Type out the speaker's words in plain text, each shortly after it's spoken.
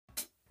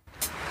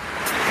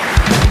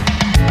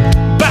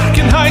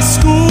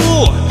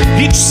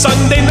Each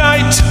Sunday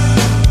night,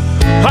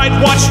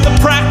 I'd watch the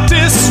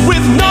practice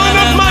with none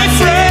of my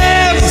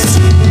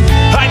friends.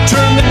 I'd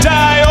turn the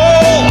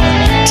dial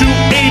to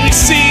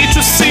ABC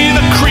to see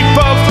the creep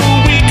of the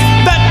week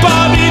that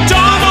Bobby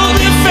Donald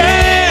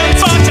defends.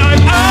 But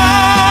I'm out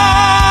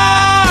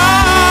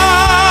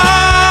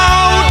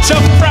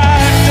of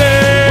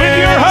practice. With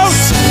your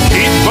host,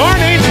 Keith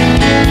Barney.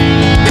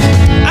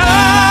 Out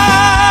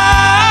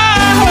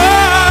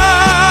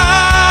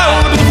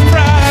of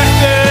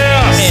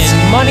practice.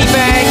 And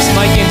Moneybags,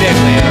 Mike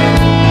Indeglio.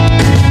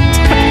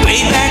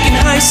 Way back in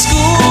high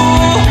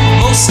school,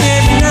 most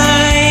every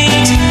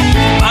night,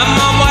 my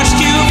mom watched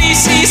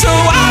QVC, so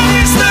I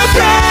missed the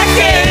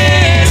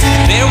practice.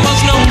 There was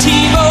no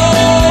TiVo,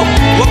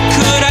 what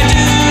could I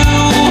do?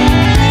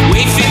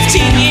 Wait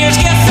 15 years,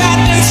 get fat,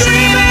 then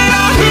stream it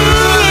on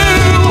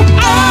Hulu.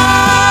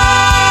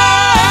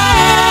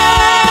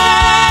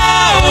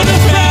 Out of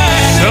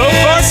practice. So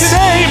far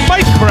today,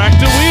 Mike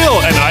cracked a wheel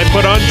and I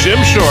put on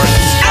gym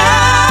shorts.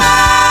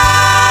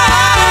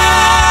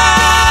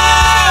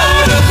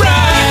 Out of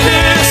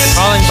practice.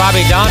 Calling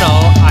Bobby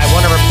Donald, I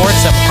want to report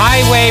some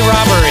highway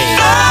robbery.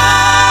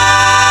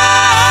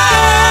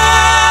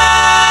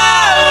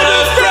 Out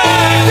of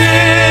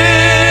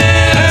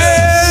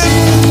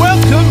practice.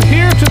 Welcome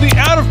here to the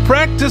Out of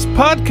Practice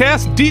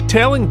podcast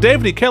detailing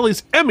David E.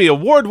 Kelly's Emmy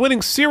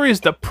Award-winning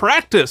series, The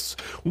Practice.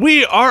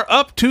 We are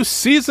up to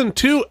Season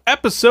 2,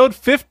 Episode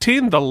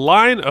 15, The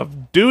Line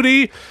of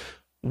Duty.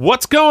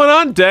 What's going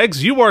on,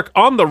 Degs? You are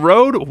on the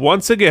road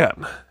once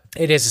again.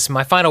 It is. It's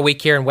my final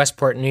week here in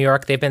Westport, New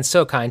York. They've been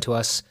so kind to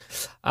us.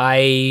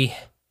 I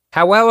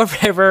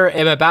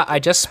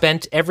just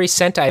spent every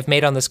cent I've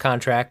made on this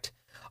contract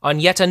on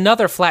yet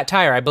another flat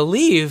tire. I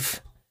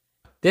believe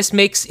this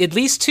makes at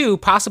least 2,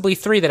 possibly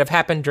 3 that have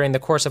happened during the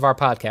course of our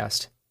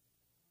podcast.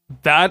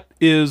 That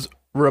is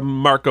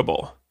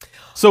remarkable.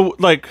 So,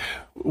 like,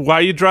 why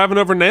are you driving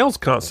over nails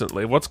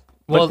constantly? What's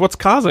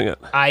causing it?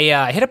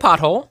 I hit a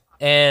pothole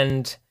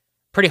and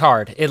pretty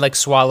hard. It like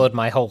swallowed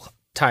my whole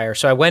tire.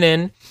 So I went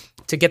in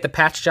to get the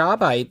patch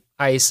job. I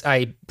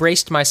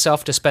braced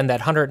myself to spend that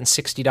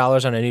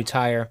 $160 on a new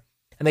tire.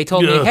 And they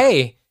told me,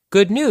 hey,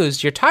 good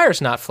news, your tire's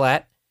not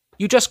flat.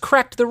 You just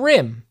cracked the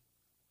rim.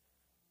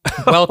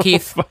 Well,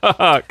 Keith,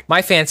 Fuck.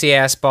 my fancy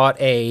ass bought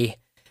a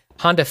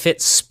Honda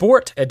Fit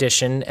Sport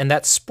Edition, and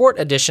that Sport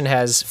Edition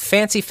has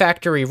fancy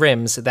factory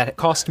rims that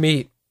cost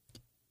me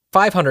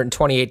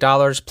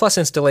 $528 plus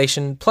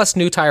installation plus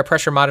new tire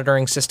pressure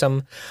monitoring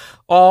system,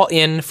 all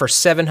in for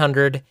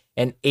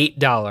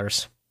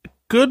 $708.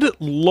 Good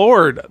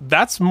Lord,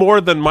 that's more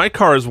than my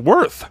car is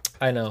worth.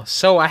 I know.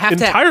 So I have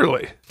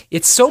Entirely.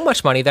 It's so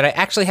much money that I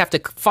actually have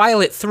to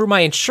file it through my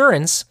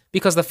insurance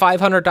because the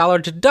 $500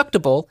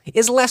 deductible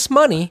is less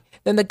money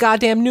than the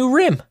goddamn new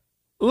rim.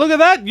 Look at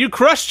that. You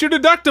crushed your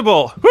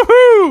deductible.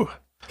 Woohoo!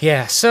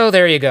 Yeah, so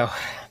there you go.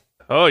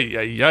 Oh,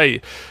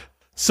 yay.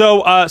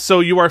 So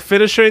you are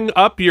finishing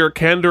up your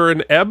Candor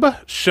and Ebb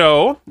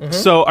show. Mm-hmm.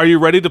 So are you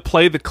ready to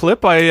play the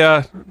clip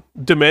I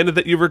demanded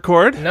that you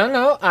record?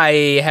 No,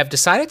 I have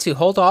decided to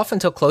hold off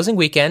until closing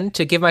weekend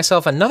to give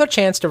myself another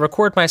chance to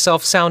record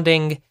myself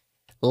sounding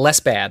less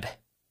bad.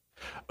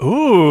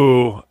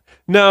 Ooh.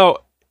 Now,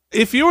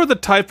 if you were the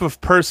type of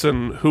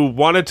person who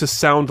wanted to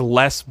sound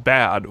less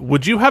bad,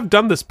 would you have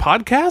done this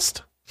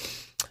podcast?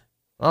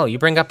 Oh, you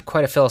bring up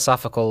quite a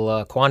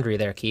philosophical quandary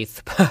there,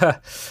 Keith.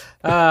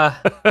 I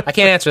can't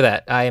answer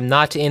that. I am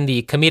not in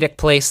the comedic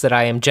place that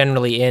I am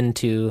generally in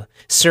to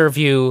serve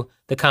you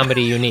the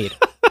comedy you need.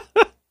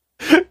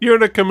 You're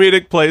in a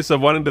comedic place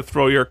of wanting to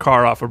throw your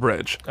car off a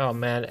bridge. Oh,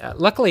 man.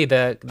 Luckily,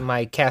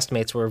 my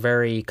castmates were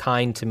very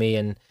kind to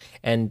me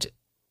and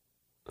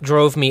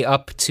drove me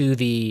up to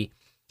the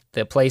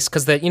place,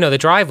 because the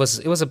drive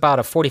was about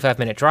a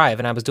 45-minute drive,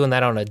 and I was doing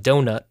that on a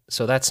donut,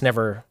 so that's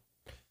never...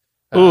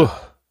 Ooh.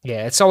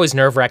 Yeah, it's always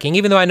nerve-wracking,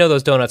 even though I know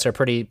those donuts are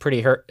pretty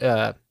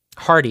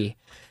hearty.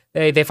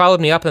 They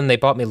followed me up and they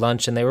bought me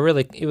lunch, and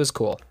it was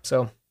cool.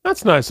 So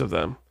That's nice of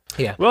them.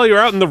 yeah. Well, you're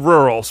out in the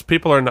rurals.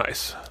 People are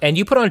nice. And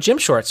you put on gym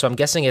shorts, so I'm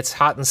guessing it's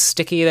hot and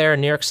sticky there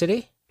in New York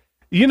City?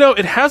 You know,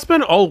 it has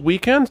been all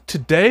weekend.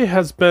 Today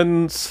has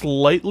been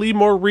slightly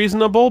more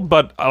reasonable,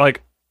 but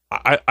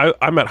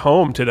I'm at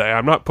home today.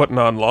 I'm not putting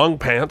on long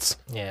pants.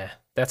 Yeah,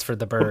 that's for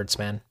the birds,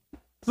 man.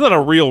 It's not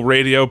a real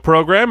radio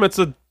program. It's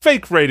a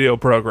fake radio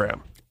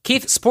program.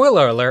 Keith,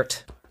 spoiler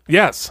alert.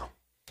 Yes.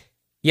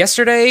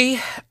 Yesterday,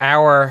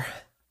 our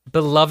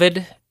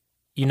beloved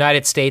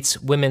United States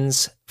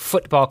Women's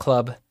Football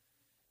Club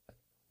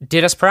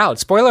did us proud.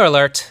 Spoiler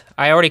alert,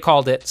 I already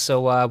called it.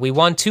 So we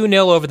won 2-0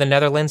 over the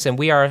Netherlands, and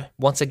we are,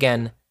 once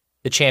again,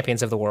 the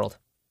champions of the world.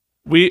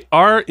 We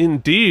are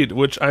indeed,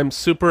 which I'm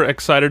super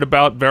excited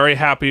about, very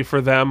happy for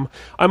them.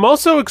 I'm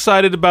also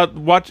excited about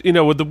with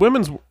the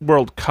Women's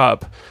World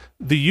Cup,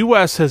 the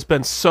U.S. has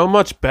been so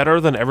much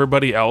better than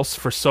everybody else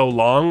for so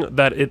long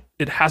that it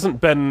hasn't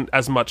been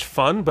as much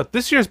fun, but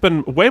this year's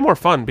been way more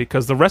fun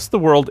because the rest of the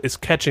world is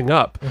catching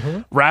up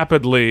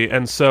rapidly,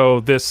 and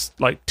so this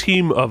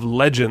team of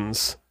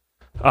legends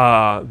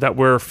that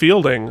we're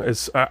fielding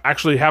is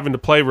actually having to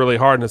play really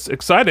hard, and it's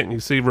exciting. You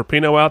see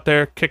Rapinoe out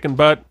there kicking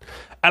butt.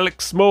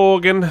 Alex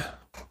Morgan,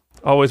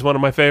 always one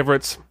of my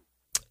favorites.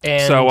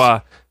 And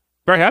So,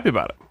 very happy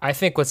about it. I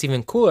think what's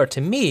even cooler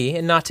to me,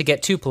 and not to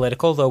get too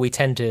political, though we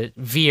tend to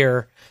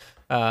veer,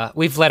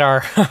 we've let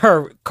our,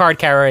 our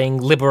card-carrying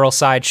liberal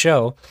side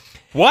show.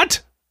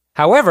 What?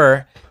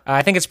 However,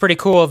 I think it's pretty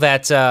cool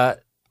that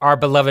our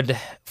beloved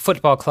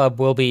football club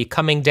will be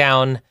coming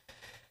down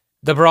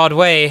the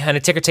Broadway on a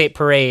ticker tape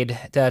parade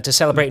to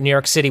celebrate New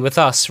York City with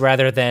us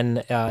rather than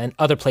in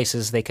other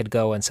places they could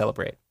go and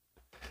celebrate.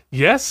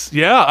 Yes,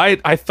 yeah.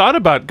 I thought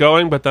about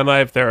going, but then I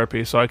have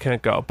therapy, so I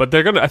can't go. But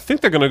I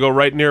think they're gonna go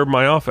right near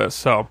my office.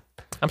 So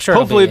I'm sure.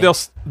 hopefully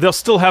they'll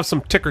still have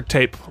some ticker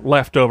tape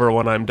left over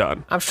when I'm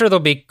done. I'm sure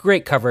there'll be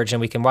great coverage and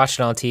we can watch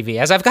it on TV.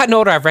 As I've gotten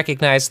older, I've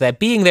recognized that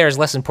being there is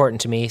less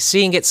important to me.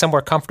 Seeing it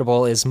somewhere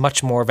comfortable is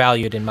much more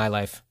valued in my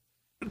life.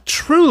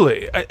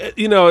 Truly,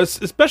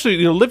 especially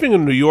living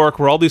in New York,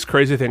 where all these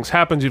crazy things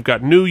happen. You've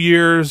got New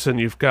Year's, and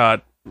you've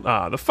got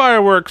the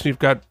fireworks, and you've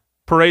got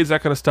parades,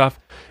 that kind of stuff.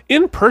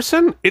 In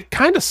person, it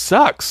kind of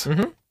sucks.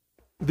 Mm-hmm.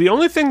 The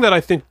only thing that I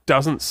think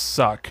doesn't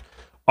suck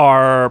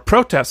are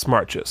protest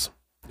marches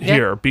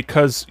here,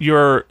 because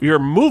you're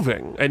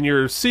moving and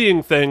you're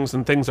seeing things,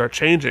 and things are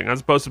changing,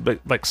 as opposed to be,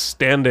 like,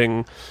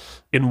 standing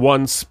in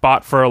one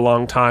spot for a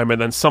long time,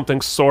 and then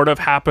something sort of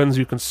happens,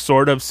 you can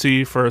sort of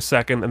see for a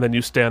second, and then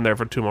you stand there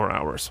for 2 more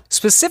hours.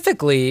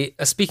 Specifically,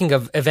 speaking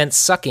of events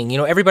sucking,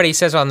 everybody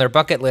says on their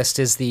bucket list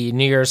is the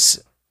New Year's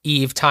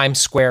Eve Times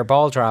Square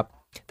ball drop.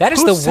 That is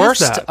Who the says worst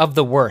that? of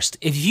the worst.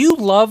 If you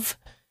love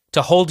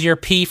to hold your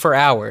pee for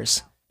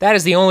hours, that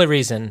is the only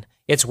reason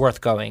it's worth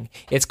going.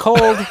 It's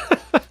cold.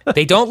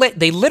 They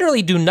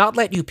literally do not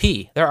let you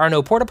pee. There are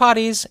no porta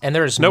potties, and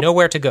there is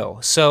nowhere to go.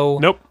 So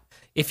Nope.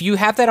 if you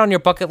have that on your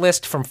bucket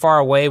list from far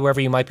away, wherever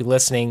you might be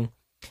listening,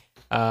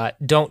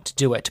 don't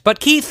do it.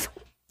 But Keith,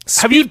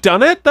 Have you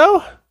done it,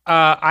 though?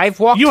 I've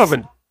walked. You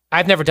haven't.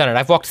 I've never done it.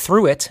 I've walked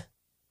through it.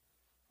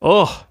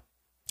 Oh,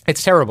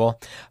 It's terrible.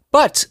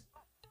 But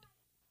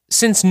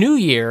since New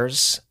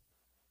Year's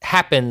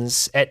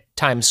happens at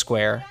Times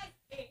Square,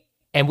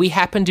 and we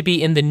happen to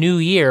be in the new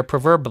year,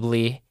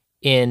 proverbially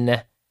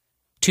in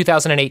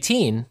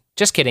 2018.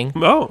 Just kidding.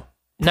 oh.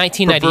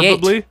 1998.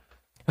 Proverbially?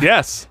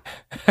 Yes.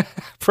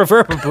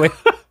 Proverbially.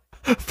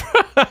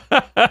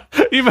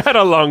 You've had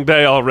a long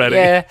day already.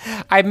 Yeah,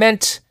 I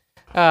meant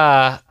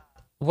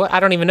what? I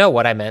don't even know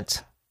what I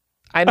meant.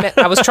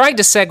 I was trying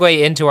to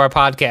segue into our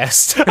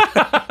podcast.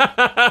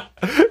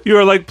 You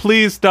were like,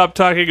 please stop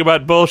talking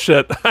about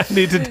bullshit. I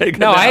need to take a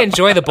No, nap. I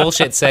enjoy the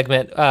bullshit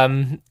segment.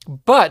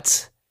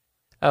 But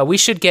we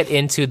should get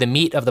into the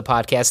meat of the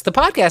podcast. The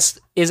podcast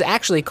is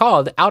actually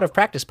called Out of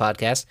Practice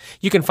Podcast.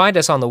 You can find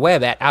us on the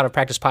web at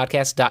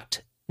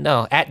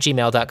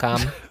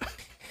outofpracticepodcast.gmail.com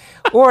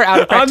or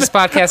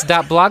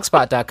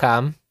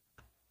outofpracticepodcast.blogspot.com.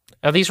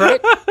 Are these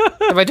right?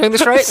 Am I doing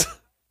this right?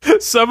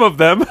 Some of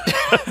them.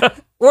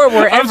 Or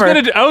wherever.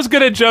 I was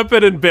gonna jump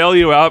in and bail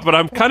you out, but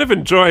I'm kind of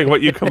enjoying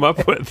what you come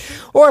up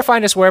with. Or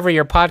find us wherever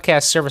your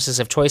podcast services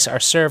of choice are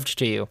served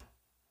to you.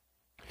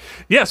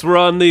 Yes, we're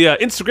on the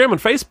Instagram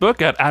and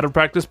Facebook at Out of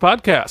Practice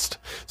Podcast.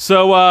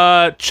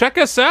 So check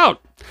us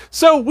out.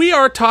 So we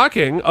are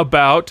talking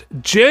about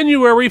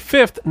January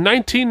 5th,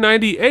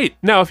 1998.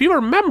 Now, if you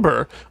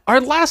remember, our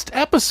last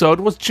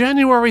episode was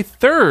January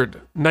 3rd,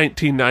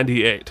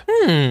 1998.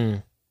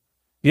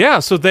 Yeah,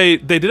 so they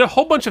did a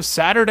whole bunch of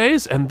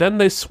Saturdays, and then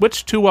they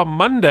switched to a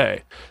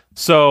Monday.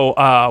 So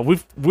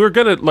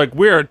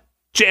we're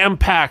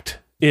jam-packed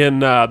in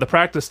the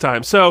practice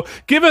time. So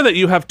given that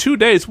you have 2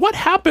 days, what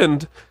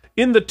happened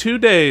in the 2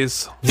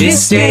 days?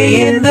 This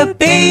day in the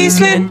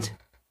basement.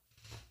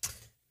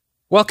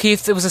 Well,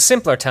 Keith, it was a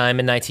simpler time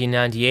in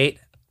 1998.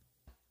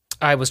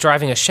 I was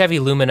driving a Chevy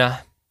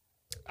Lumina.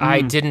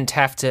 I didn't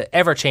have to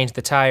ever change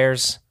the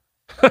tires.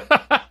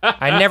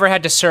 I never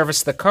had to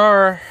service the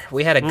car.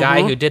 We had a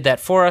guy who did that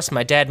for us.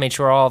 My dad made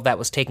sure all of that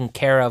was taken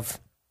care of.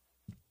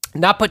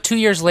 Not but 2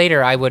 years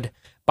later, I would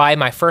buy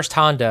my first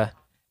Honda,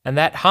 and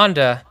that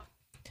Honda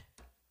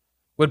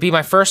would be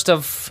my first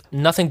of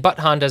nothing but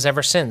Hondas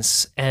ever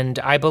since. And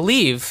I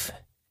believe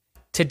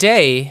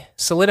today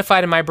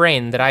solidified in my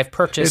brain that I've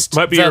purchased It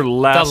might be the your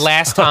last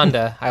last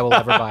Honda I will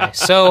ever buy.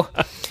 So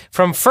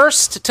from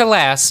first to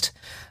last,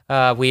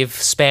 we've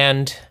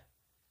spanned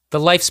the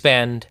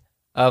lifespan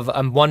of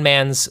one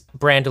man's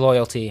brand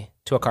loyalty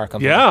to a car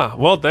company. Yeah,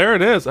 well, there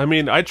it is. I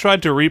mean, I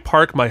tried to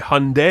repark my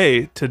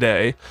Hyundai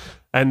today,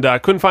 and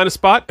couldn't find a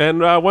spot, and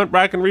went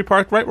back and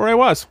reparked right where I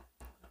was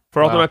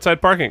for alternate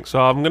side parking.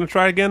 So I'm going to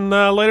try again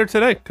later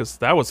today, because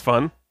that was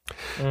fun.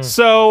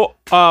 So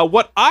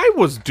what I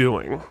was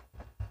doing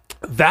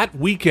that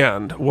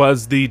weekend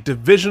was the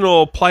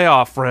divisional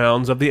playoff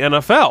rounds of the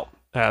NFL,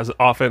 as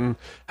often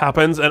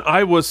happens, and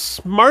I was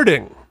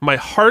smarting. My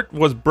heart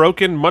was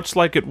broken, much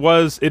like it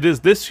is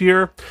this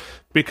year,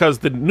 because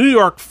the New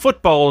York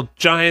Football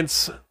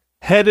Giants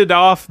headed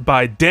off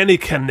by Danny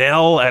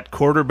Cannell at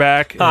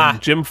quarterback in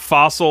Jim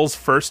Fossil's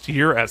first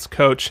year as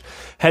coach,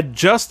 had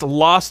just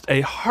lost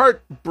a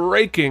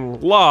heartbreaking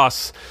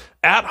loss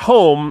at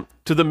home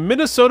to the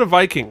Minnesota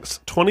Vikings,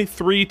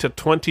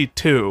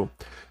 23-22.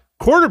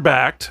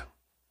 Quarterbacked,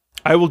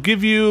 I will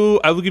give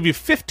you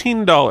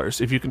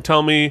 $15 if you can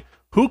tell me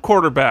who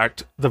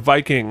quarterbacked the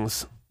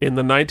Vikings in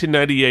the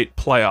 1998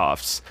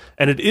 playoffs,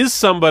 and it is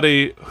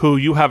somebody who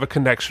you have a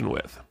connection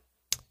with.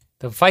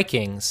 The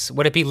Vikings.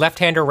 Would it be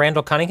left-hander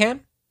Randall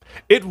Cunningham?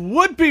 It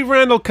would be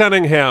Randall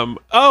Cunningham.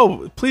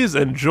 Oh, please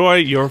enjoy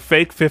your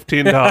fake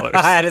 $15.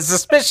 I had a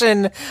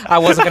suspicion I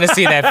wasn't going to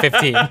see that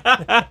 15.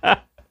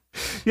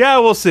 Yeah,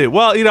 we'll see.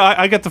 Well,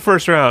 I get the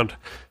first round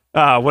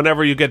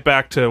whenever you get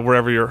back to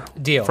wherever you're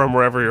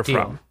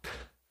from.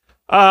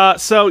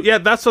 So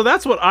that's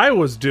what I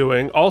was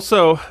doing.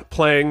 Also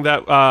playing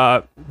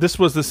that. This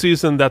was the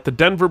season that the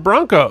Denver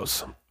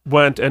Broncos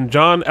went, and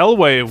John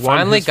Elway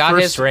finally got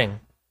his ring.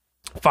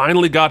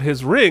 Finally got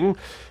his ring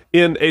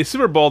in a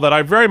Super Bowl that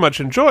I very much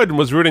enjoyed and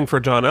was rooting for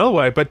John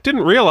Elway, but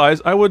didn't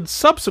realize I would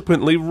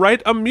subsequently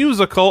write a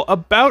musical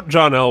about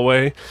John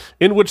Elway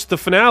in which the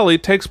finale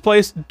takes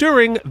place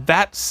during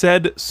that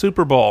said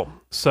Super Bowl.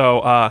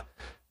 So,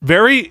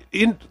 very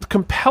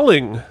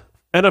compelling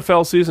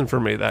NFL season for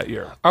me that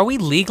year. Are we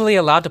legally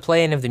allowed to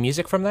play any of the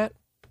music from that?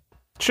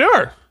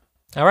 Sure.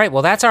 All right,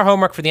 well, that's our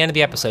homework for the end of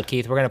the episode,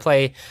 Keith. We're going to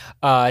play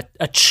a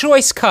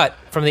choice cut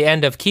from the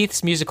end of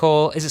Keith's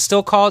musical. Is it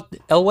still called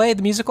Elway,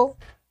 the musical?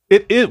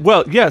 It is.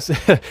 Well, yes,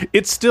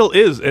 it still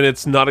is in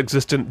its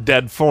non-existent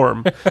dead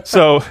form.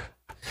 So,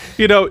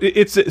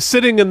 it's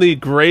sitting in the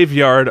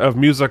graveyard of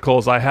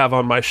musicals I have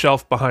on my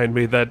shelf behind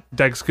me that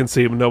Dex can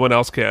see, but no one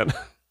else can.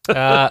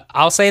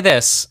 I'll say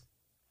this,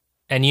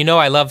 and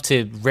I love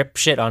to rip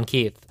shit on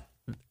Keith.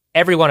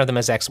 Every one of them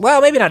is excellent.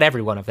 Well, maybe not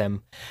every one of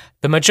them.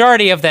 The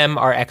majority of them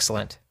are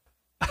excellent.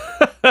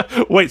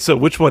 Wait, so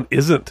which one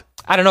isn't?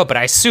 I don't know, but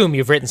I assume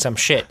you've written some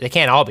shit. They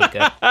can't all be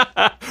good.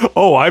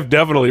 Oh, I've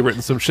definitely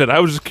written some shit. I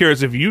was just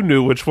curious if you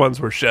knew which ones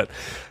were shit.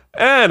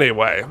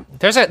 Anyway.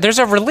 There's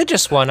a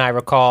religious one I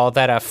recall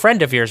that a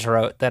friend of yours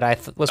wrote that I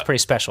was pretty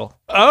special.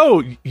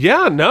 Oh,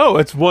 yeah, no,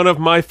 it's one of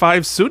my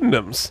 5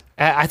 pseudonyms.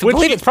 I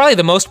believe it's probably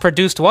the most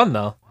produced one,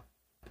 though.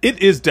 It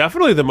is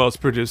definitely the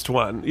most produced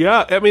one.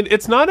 Yeah, I mean,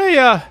 it's not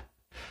a,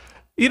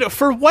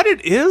 for what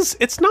it is,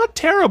 it's not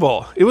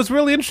terrible. It was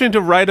really interesting to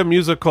write a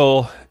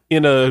musical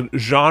in a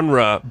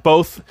genre,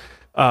 both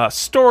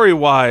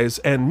story-wise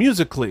and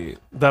musically,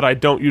 that I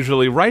don't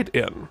usually write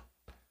in.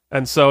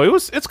 And so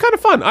it's kind of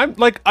fun.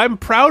 I'm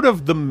proud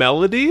of the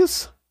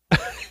melodies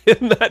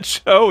in that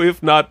show,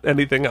 if not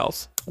anything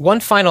else. One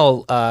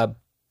final,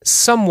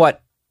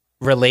 somewhat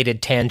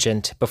related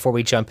tangent before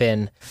we jump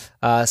in.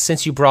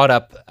 Since you brought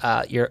up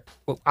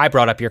I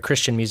brought up your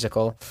Christian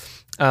musical.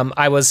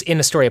 I was in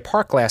Astoria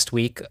Park last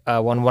week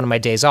on one of my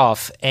days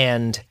off,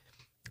 and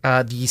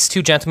these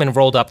 2 gentlemen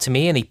rolled up to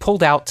me, and he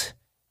pulled out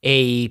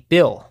a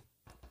bill,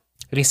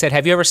 and he said,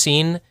 "Have you ever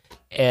seen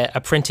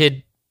a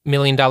printed $1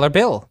 million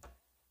bill?"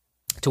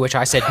 To which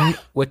I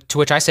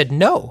said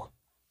no.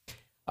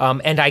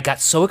 And I got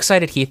so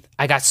excited, Heath.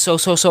 I got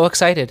so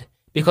excited.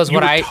 Because you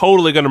were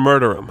totally going to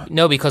murder him.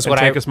 No, because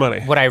take his money.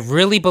 What I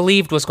really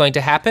believed was going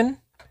to happen,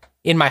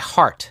 in my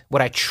heart,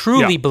 what I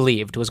truly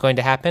believed was going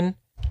to happen,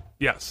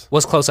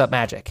 was close-up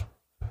magic.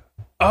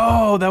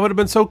 Oh, that would have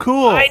been so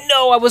cool. I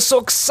know, I was so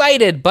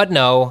excited, but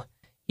no.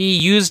 He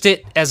used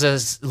it as a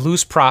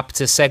loose prop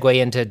to segue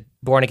into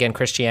born-again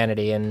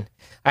Christianity, and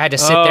I had to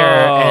sit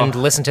there and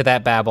listen to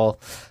that babble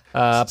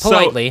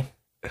politely.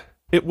 So,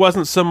 it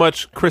wasn't so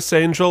much Chris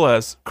Angel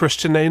as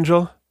Christian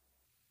Angel?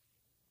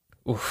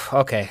 Oof,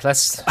 okay,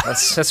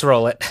 let's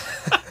roll it.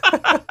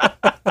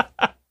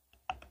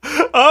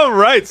 All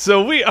right,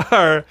 so we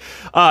are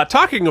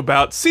talking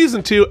about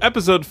Season 2,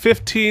 Episode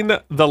 15,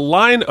 The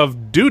Line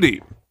of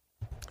Duty.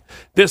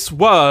 This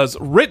was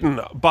written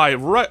by...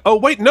 Oh,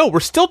 wait, no,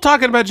 we're still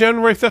talking about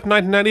January 5th,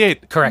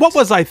 1998. Correct. What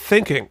was I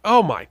thinking?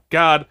 Oh, my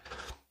God.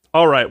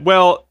 All right,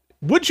 well,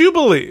 would you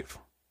believe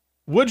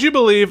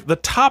the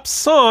top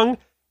song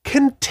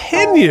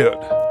continued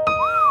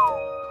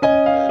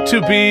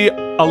to be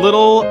a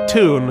little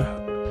tune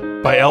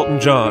by Elton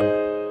John?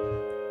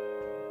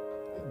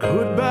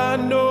 Goodbye,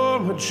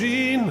 Norma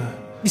Jean.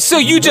 So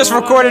you just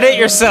recorded it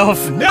yourself?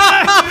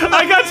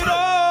 I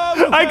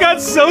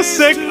got so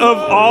sick of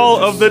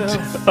all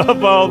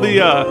the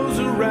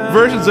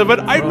versions of it.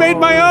 I made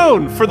my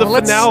own for the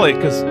finale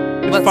because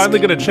it's finally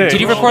going to change.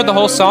 Did you record the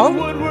whole song?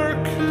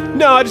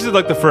 No, I just did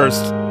like the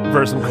first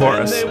verse and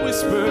chorus. They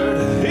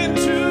whispered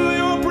into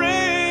your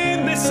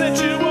brain. They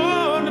set you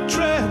on a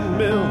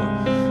treadmill,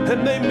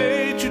 and they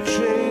made you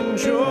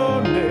change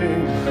your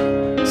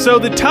name. So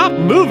the top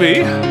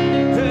movie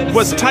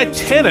was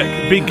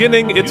Titanic,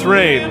 beginning its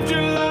reign,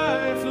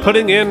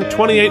 putting in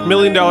 $28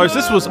 million.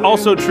 This was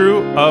also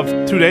true of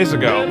 2 days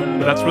ago,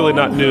 but that's really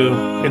not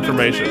new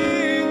information.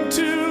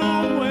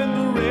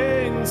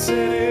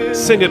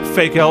 Sing it,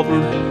 fake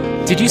Elton.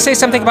 Did you say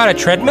something about a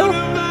treadmill?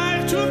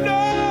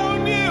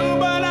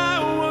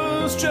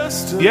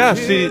 Yeah,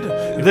 see,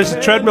 There's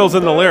treadmills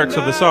in the lyrics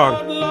of the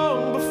song.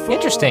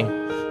 Interesting.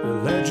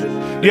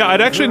 Yeah,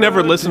 I'd actually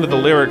never listened to the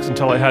lyrics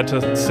until I had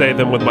to say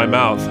them with my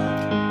mouth.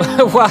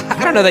 Well,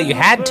 I don't know that you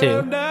had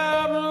to.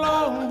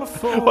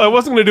 Well, I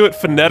wasn't going to do it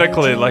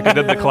phonetically like I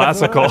did the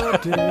classical.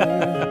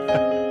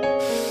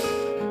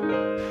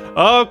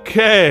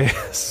 Okay,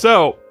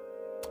 so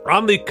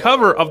on the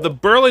cover of the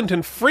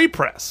Burlington Free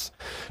Press.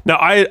 Now,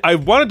 I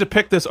wanted to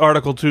pick this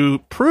article to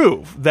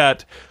prove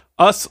that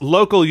us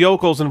local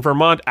yokels in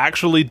Vermont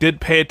actually did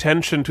pay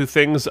attention to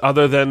things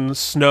other than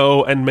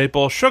snow and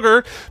maple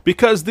sugar,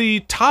 because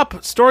the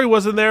top story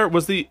was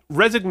the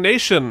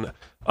resignation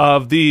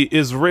of the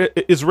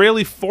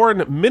Israeli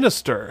foreign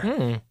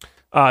minister.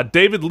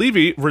 David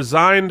Levy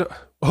resigned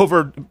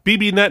over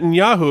Bibi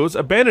Netanyahu's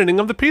abandoning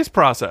of the peace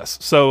process.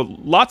 So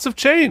lots have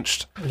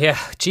changed. Yeah,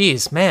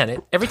 geez,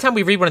 man. Every time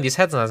we read one of these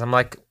headlines, I'm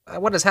like,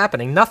 what is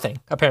happening? Nothing,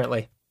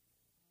 apparently.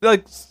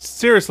 Like,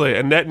 seriously,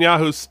 and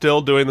Netanyahu's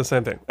still doing the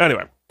same thing.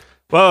 Anyway,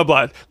 blah,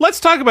 blah, blah.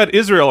 Let's talk about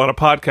Israel on a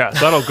podcast.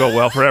 That'll go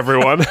well for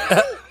everyone.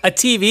 A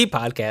TV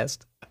podcast.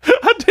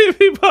 A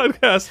TV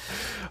podcast.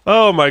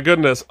 Oh, my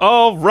goodness.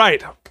 All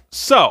right.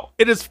 So,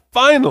 it is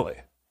finally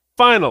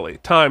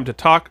time to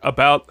talk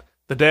about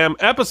the damn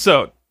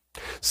episode.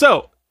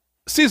 So,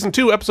 Season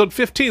 2, Episode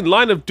 15,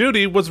 Line of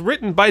Duty, was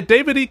written by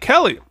David E.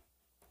 Kelly.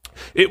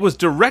 It was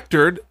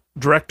directed.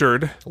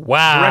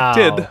 Wow.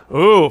 Directed.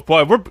 Oh,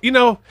 boy.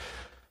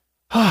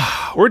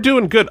 We're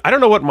doing good. I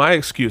don't know what my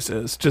excuse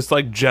is. Just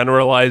like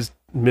generalized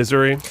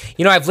misery.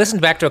 You know, I've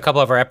listened back to a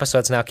couple of our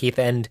episodes now, Keith,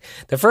 and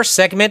the first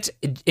segment,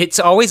 it's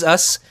always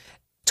us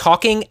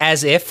talking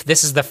as if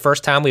this is the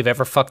first time we've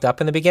ever fucked up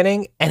in the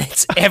beginning, and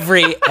it's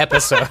every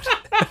episode.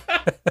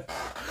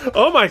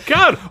 Oh my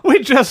God, we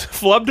just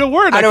flubbed a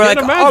word. I can't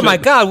imagine. Oh my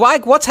God,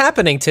 what's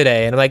happening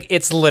today? And I'm like,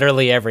 it's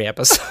literally every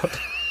episode.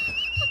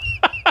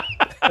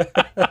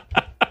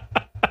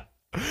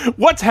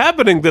 What's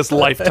happening this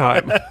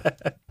lifetime?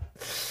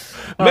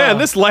 Man,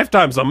 this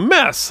lifetime's a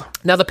mess.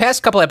 Now, the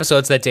past couple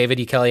episodes that David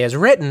E. Kelly has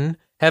written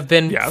have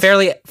been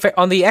fairly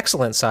on the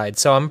excellent side,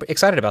 so I'm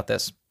excited about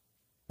this.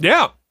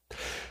 Yeah.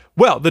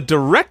 Well, the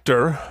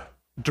director,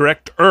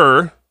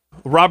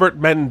 Robert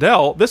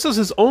Mendel, this is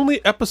his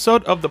only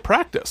episode of The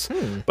Practice,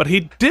 but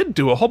he did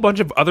do a whole bunch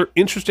of other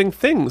interesting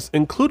things,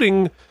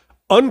 including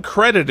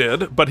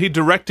uncredited, but he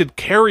directed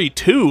Carrie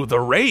 2, The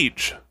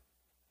Rage.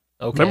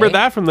 Okay. Remember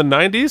that from the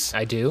 90s?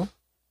 I do.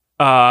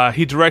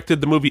 He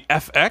directed the movie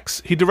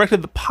FX. He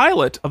directed the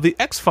pilot of The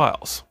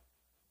X-Files.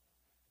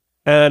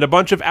 And a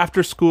bunch of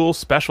after-school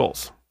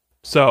specials.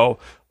 So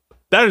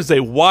that is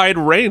a wide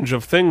range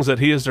of things that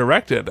he has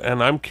directed,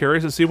 and I'm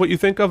curious to see what you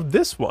think of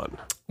this one.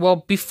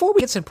 Well, before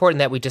it's important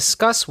that we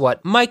discuss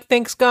what Mike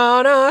thinks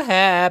gonna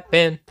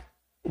happen.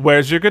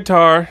 Where's your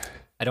guitar?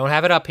 I don't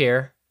have it up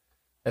here.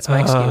 That's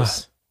my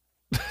excuse.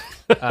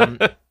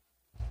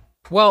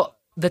 Well,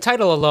 the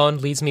title alone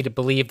leads me to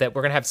believe that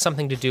we're going to have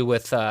something to do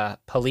with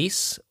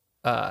police,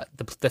 the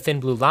Thin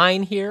Blue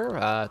Line here,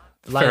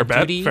 Line of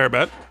Duty. Fair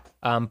bet.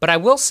 But I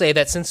will say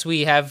that since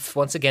we have,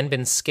 once again,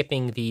 been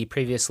skipping the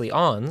previously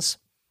ons,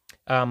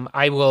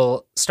 I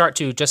will start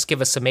to just give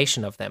a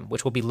summation of them,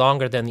 which will be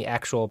longer than the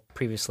actual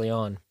previously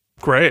on.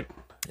 Great.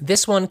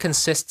 This one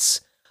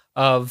consists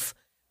of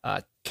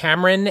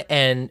Cameron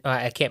and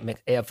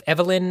of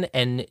Evelyn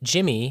and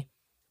Jimmy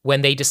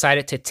when they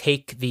decided to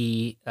take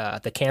the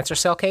cancer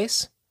cell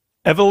case.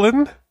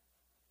 Evelyn?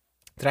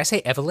 Did I say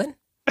Evelyn?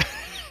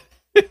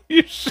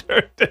 You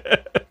sure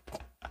did.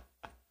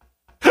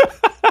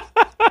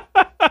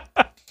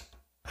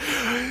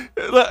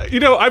 You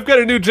know, I've got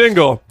a new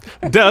jingle.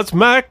 Does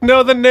Mike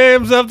know the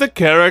names of the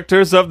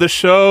characters of the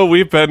show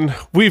we've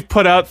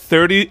put out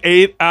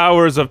 38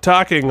 hours of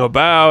talking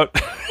about?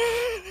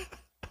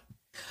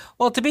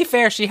 Well, to be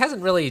fair, she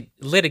hasn't really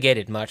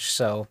litigated much,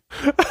 so...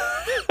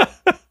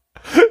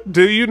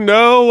 Do you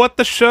know what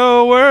the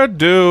show we're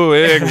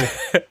doing?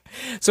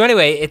 So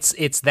anyway,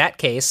 it's that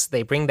case.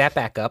 They bring that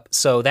back up,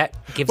 so that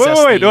gives wait,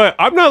 us wait,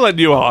 I'm not letting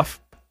you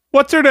off.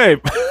 What's her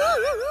name?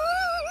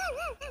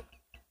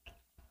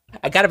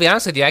 I gotta be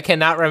honest with you, I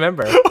cannot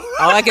remember.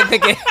 All I can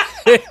think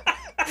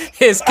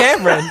is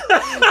Cameron.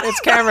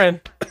 It's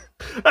Cameron.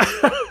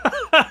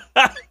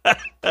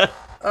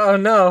 Oh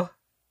no.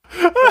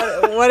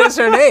 What is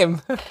her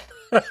name?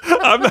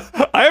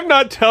 I am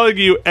not telling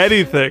you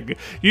anything.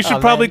 You should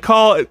probably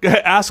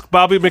ask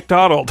Bobby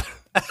McDonald.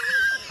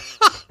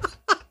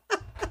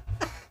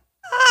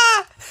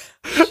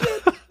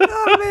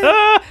 Oh,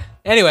 man.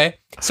 Anyway,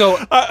 so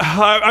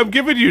I'm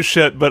giving you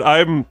shit, but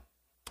I'm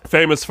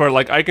famous for,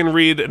 like, I can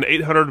read an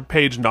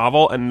 800-page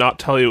novel and not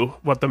tell you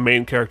what the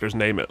main character's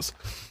name is.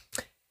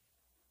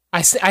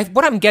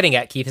 What I'm getting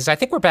at, Keith, is I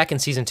think we're back in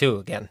season 2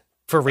 again,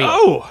 for real.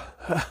 Oh,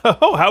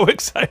 how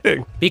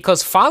exciting.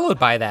 Because followed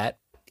by that,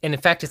 and in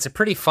fact, it's a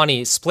pretty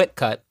funny split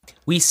cut,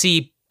 we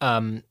see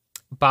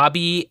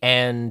Bobby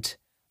and,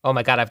 oh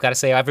my God, I've got to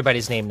say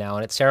everybody's name now,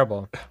 and it's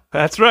terrible.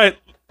 That's right.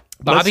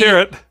 Let's hear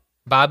it.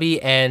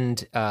 Bobby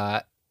and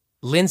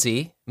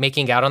Lindsay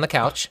making out on the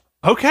couch.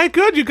 Okay,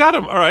 good. You got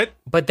him. All right.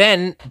 But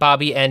then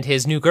Bobby and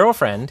his new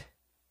girlfriend.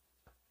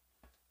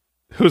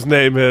 whose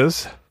name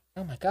is...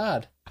 Oh my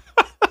god.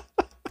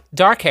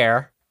 Dark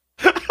hair.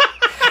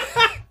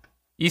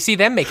 You see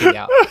them making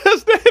out.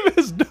 His name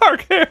is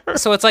Dark Hair.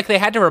 So it's like they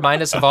had to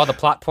remind us of all the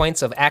plot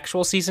points of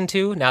actual season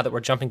 2, now that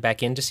we're jumping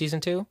back into season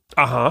 2.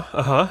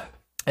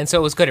 And so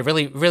it was good. It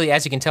really, really,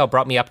 as you can tell,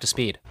 brought me up to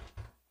speed.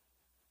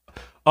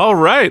 All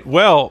right.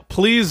 Well,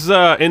 please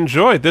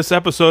enjoy this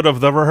episode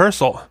of The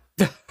Rehearsal.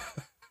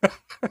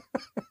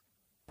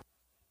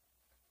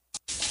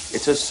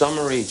 It's a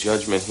summary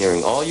judgment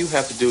hearing. All you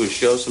have to do is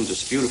show some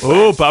disputable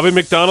Ooh, facts. Bobby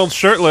McDonald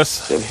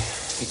shirtless.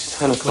 It's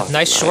 10 o'clock. With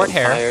nice tonight. short I'm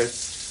hair. tired.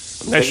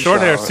 Nice short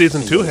hair, Shower.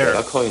 season 2 hair.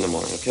 I'll call you in the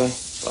morning, okay?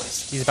 Bye.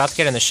 He's about to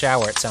get in the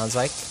shower, it sounds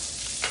like.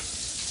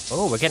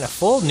 Oh, we're getting a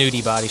full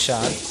nudie body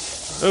shot.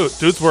 Ooh,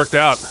 dude's worked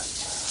out.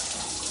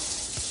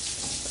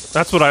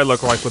 That's what I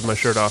look like with my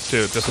shirt off,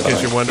 too, just in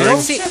case you're wondering.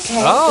 See- Okay, give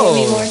me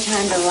oh, more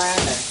time to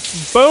lather.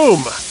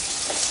 Boom!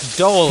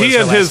 Dole is He her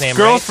and last his name,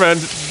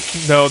 girlfriend...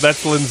 No,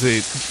 that's Lindsay.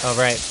 Right? Oh,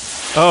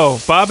 right.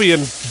 Oh, Bobby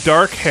and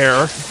Dark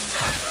Hair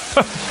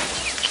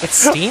It's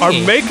steamy. are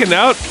making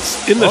out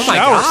in the Oh my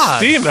shower. God.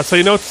 Steam, that's how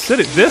you know it's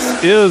sitting. This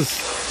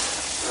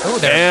is... Oh,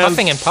 they're and-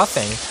 puffing and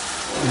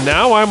puffing.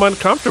 Now I'm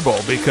uncomfortable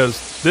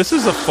because this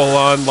is a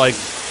full-on, like,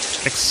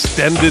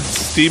 extended,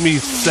 steamy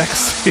sex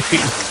scene.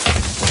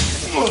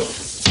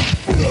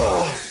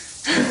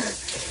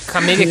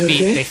 Comedic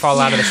beat, they fall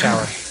out of the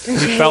shower.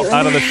 He fell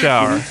out of the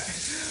shower.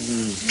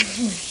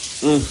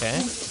 Okay.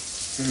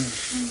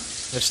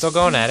 They're still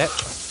going at it.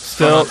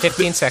 Still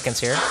 15 seconds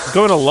here.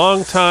 going a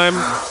long time.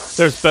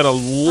 There's been a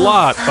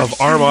lot of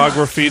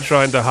armography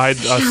trying to hide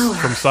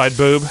us from side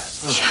boob.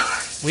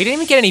 We didn't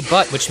even get any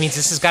butt, which means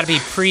this has got to be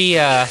pre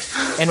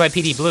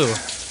NYPD Blue.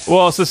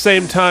 Well, it's the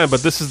same time,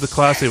 but this is the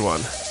classy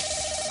one.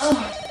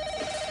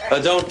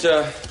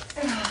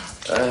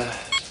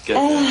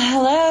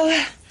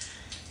 Hello?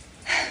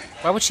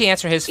 Why would she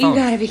answer his You phone?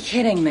 gotta be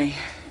kidding me.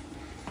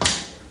 I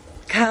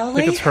think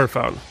Cowley? it's her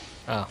phone.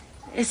 Oh.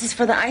 This is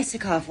for the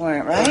Isikoff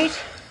warrant,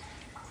 right?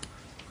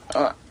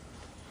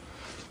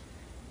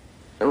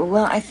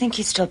 Well, I think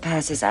he still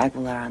passes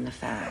Aguilar on the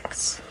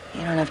facts.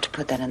 You don't have to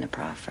put that in the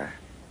proffer.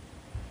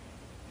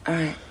 All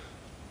right.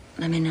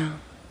 Let me know.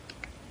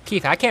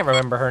 Keith, I can't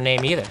remember her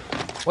name either.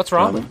 What's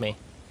wrong with me?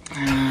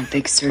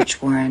 Big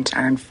search warrant.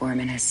 Arn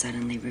Foreman has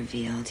suddenly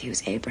revealed he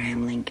was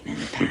Abraham Lincoln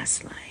in a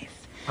past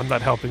life. I'm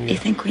not helping You you.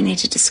 think we need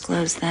to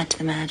disclose that to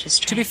the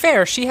magistrate? To be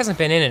fair, she hasn't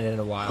been in it in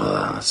a while.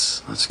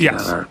 Let's get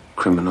Yes. out our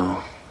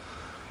criminal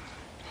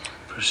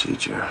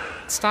procedure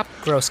Stop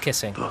gross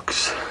kissing.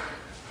 books.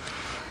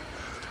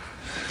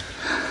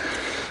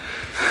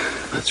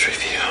 Let's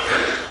review.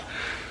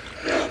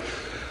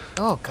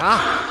 Oh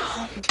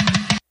God.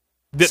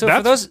 So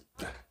That's-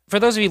 for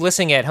those of you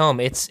listening at home,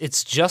 it's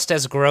just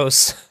as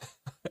gross.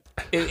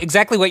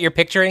 Exactly what you're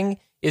picturing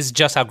is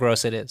just how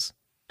gross it is.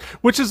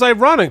 Which is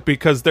ironic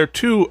because they're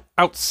two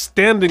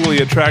outstandingly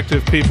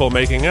attractive people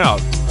making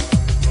out.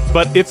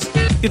 But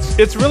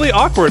it's really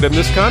awkward in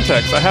this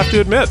context, I have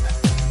to admit.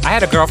 I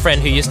had a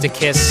girlfriend who used to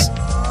kiss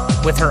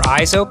with her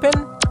eyes open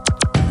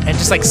and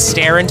just like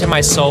stare into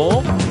my soul.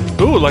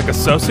 Ooh, like a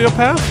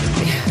sociopath?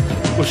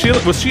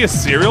 Was she a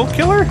serial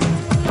killer?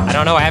 I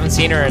don't know. I haven't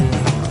seen her in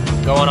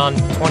going on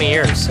 20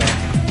 years. So.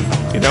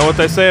 You know what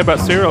they say about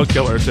serial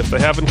killers? If they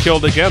haven't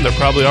killed again, they're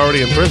probably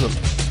already in prison.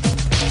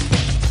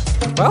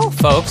 Well,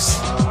 folks,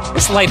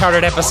 this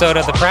lighthearted episode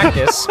of The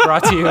Practice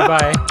brought to you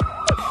by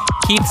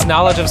Keith's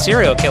knowledge of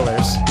serial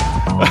killers.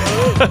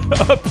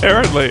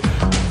 Apparently.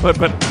 But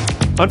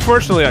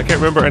unfortunately, I can't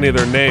remember any of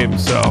their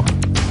names, so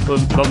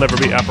they'll never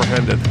be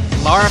apprehended.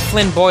 Laura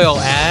Flynn Boyle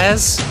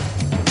as...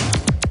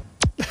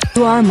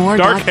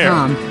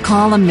 YouAreMore.com.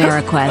 Call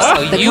AmeriQuest.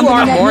 Oh, the company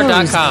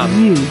that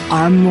YouAreMore.com. knows You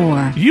are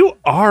more. You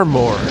are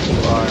more.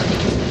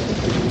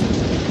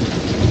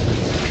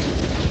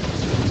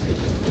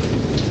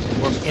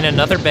 We're in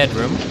another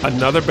bedroom.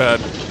 Another bed.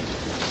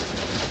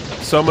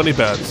 So many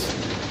beds.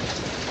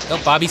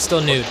 Oh, Bobby's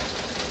still nude.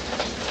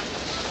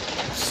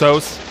 So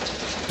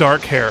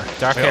dark hair.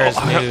 Dark hair is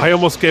nude. I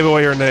almost gave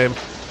away your name.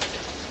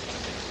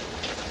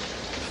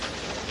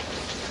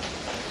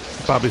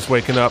 Bobby's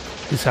waking up.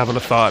 He's having a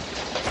thought.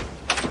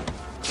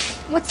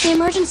 What's the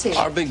emergency?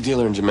 Our big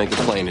dealer in Jamaica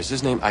Plain, is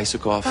his name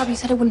Isikoff? Bob, you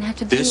said I wouldn't have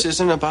to do This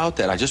isn't about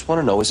that. I just want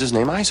to know, is his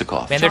name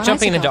Isikoff? Man, they're John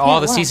jumping into Isikoff, all yeah,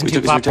 the what? season We 2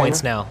 took his plot retainer?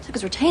 points now. Took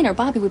his retainer.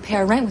 Bobby would pay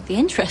our rent with the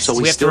interest. So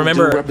We have to still do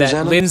remember that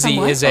represent him? Lindsay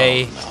Somewhat. is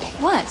a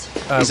What?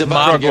 He's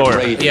about to drug get lawyer.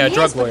 raided. yeah, Yes,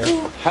 drug but lawyer.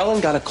 who-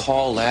 Helen got a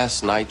call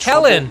last night.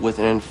 Helen! trouble with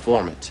an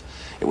informant.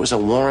 It was a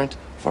warrant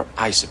for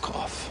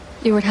Isikoff.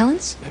 You were at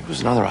Helen's? Maybe it was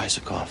another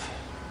Isikoff.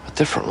 A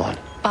different one.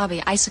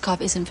 Bobby,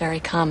 Isikoff isn't very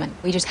common.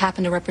 We just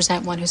happen to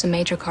represent one who's a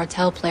major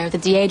cartel player. The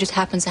DA just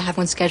happens to have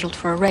one scheduled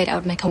for a raid. I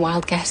would make a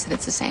wild guess that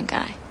it's the same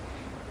guy.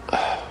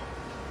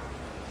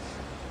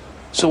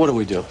 So what do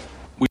we do?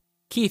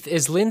 Keith,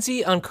 is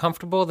Lindsay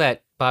uncomfortable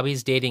that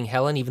Bobby's dating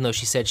Helen, even though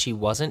she said she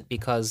wasn't,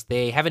 because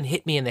they haven't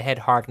hit me in the head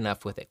hard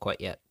enough with it quite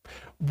yet?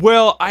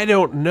 Well, I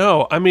don't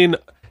know. I mean,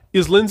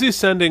 is Lindsay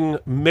sending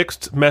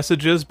mixed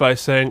messages by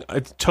saying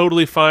it's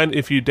totally fine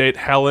if you date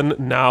Helen,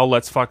 now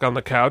let's fuck on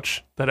the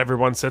couch that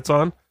everyone sits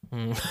on?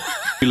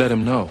 You let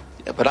him know.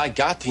 Yeah, but I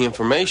got the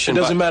information.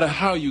 It doesn't but- matter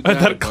how you got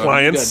that it, Bobby.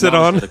 client You got sit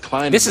knowledge on? that the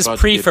client This is about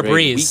to get ready.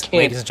 pre-Febreze, We can't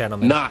ladies and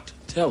gentlemen. not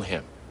tell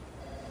him.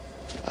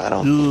 I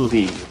don't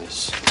believe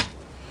this.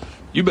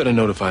 You better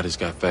notify this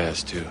guy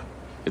fast, too.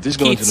 If this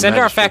goes Keith, to the send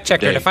our magistrate fact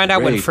checker today, to find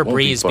out when Ray won't be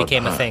Febreze far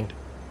became a behind. thing.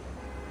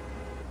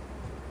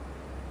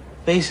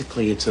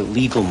 Basically, it's a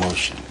legal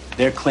motion.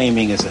 They're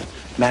claiming as a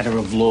matter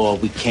of law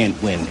we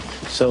can't win.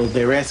 So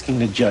they're asking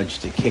the judge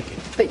to kick it.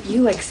 But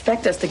you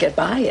expect us to get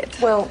by it.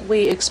 Well,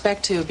 we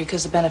expect to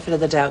because the benefit of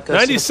the doubt goes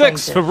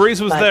 96. to the plaintiff.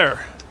 Febreze was But-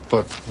 there.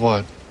 But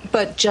what?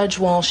 But Judge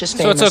Walsh is So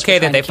famous it's okay for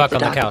that trying they to fuck keep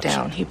the on the docket couch.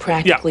 down. He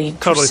practically Yeah,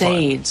 totally fine.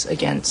 crusades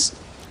against,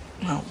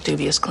 well,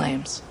 dubious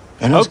claims.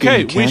 And us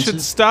Okay, getting we cancer?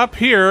 should stop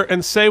here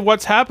and say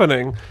what's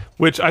happening,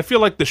 which I feel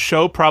like the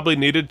show probably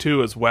needed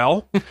to as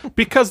well,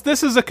 because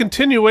this is a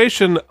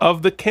continuation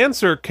of the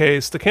cancer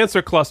case, the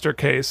cancer cluster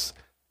case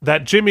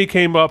that Jimmy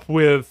came up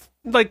with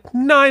like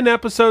 9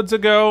 episodes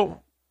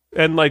ago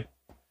and like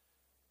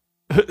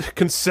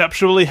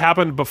conceptually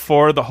happened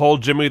before the whole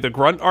Jimmy the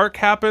Grunt arc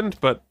happened,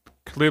 but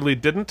clearly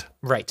didn't.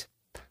 Right.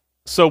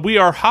 So we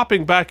are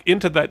hopping back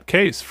into that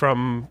case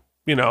from,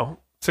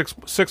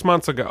 6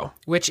 months ago.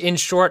 Which, in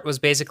short, was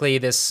basically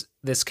this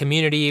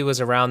community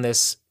was around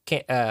this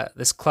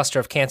cluster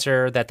of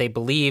cancer that they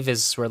believe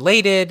is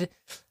related.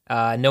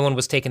 No one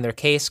was taking their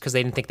case because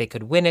they didn't think they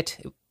could win it,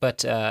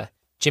 but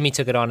Jimmy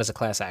took it on as a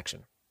class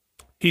action.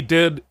 He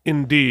did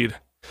indeed.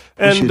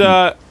 And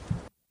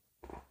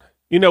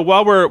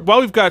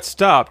while we've got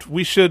stopped,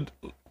 we should,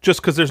 just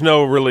because there's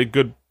no really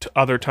good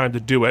other time to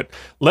do it,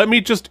 let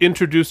me just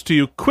introduce to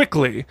you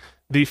quickly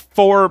the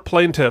 4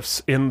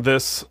 plaintiffs in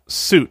this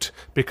suit,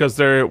 because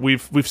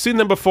we've seen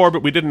them before,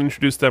 but we didn't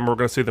introduce them. We're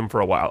going to see them for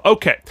a while.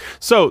 Okay,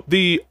 so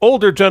the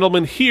older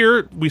gentleman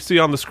here we see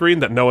on the screen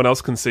that no one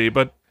else can see,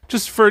 but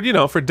just for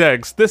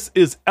Degs, this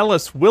is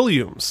Ellis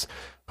Williams,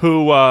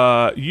 who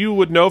you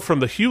would know from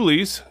the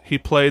Hewleys. He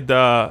played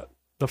the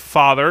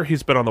father.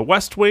 He's been on The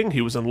West Wing. He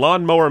was in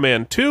Lawn Mower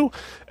Man 2,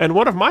 and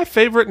one of my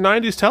favorite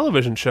 90s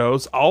television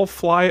shows, I'll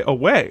Fly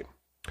Away.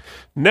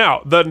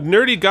 Now, the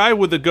nerdy guy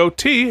with the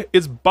goatee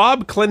is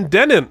Bob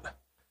Clendenin,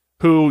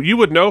 who you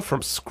would know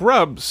from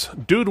Scrubs,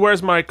 Dude,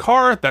 Where's My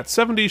Car, that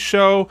 70s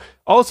show.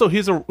 Also, he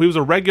was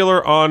a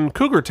regular on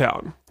Cougar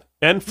Town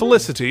and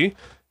Felicity.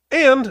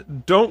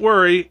 And don't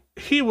worry,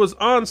 he was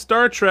on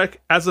Star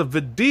Trek as a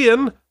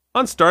Vidian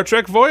on Star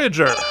Trek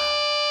Voyager.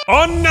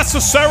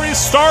 Unnecessary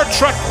Star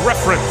Trek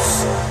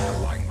reference.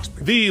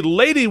 The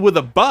lady with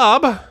a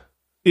bob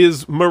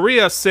is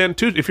Maria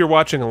Santucci. If you're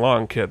watching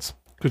along, kids,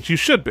 because you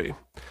should be,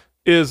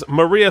 is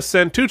Maria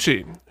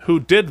Santucci, who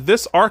did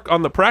this arc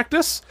on The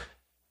Practice,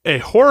 a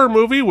horror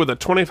movie with a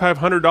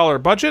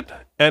 $2,500 budget,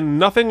 and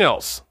nothing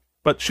else.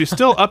 But she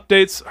still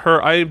updates her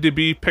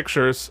IMDb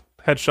pictures,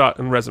 headshot,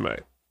 and resume.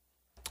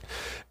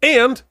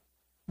 And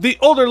the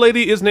older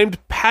lady is named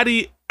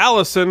Patty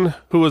Allison,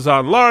 who was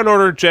on Law &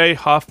 Order, J,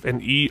 Huff,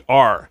 and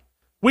ER.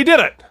 We did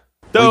it!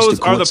 Those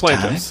Waste the are the court's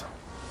plaintiffs. time?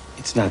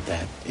 It's not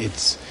that.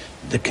 It's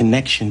the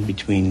connection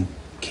between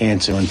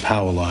cancer and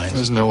power lines.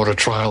 Isn't that what a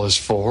trial is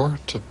for?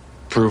 To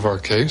prove our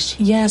case?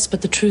 Yes,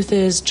 but the truth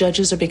is,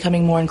 judges are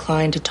becoming more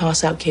inclined to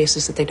toss out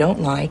cases that they don't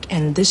like,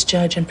 and this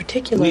judge in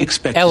particular. We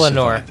expect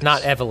Eleanor,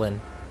 not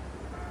Evelyn.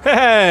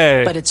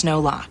 Hey! But it's no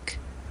lock.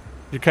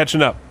 You're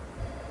catching up.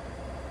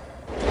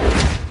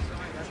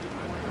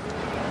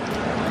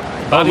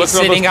 Bobby's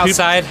look at all sitting those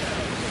outside.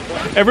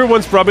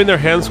 Everyone's rubbing their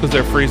hands because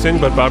they're freezing,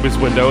 but Bobby's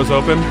window is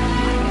open.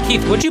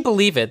 Keith, would you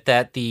believe it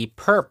that the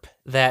perp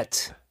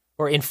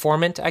or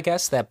informant, I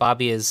guess, that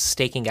Bobby is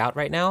staking out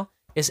right now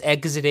is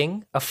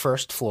exiting a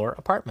first-floor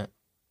apartment?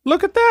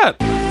 Look at that!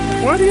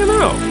 Why do you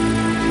know?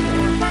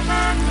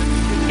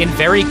 In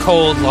very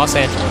cold Los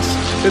Angeles.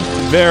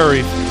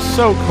 It's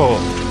so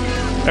cold.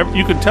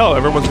 You can tell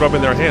everyone's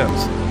rubbing their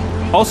hands.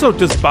 Also,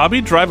 does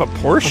Bobby drive a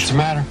Porsche? What's the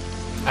matter?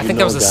 I think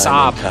that was a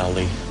Saab.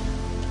 Cowley.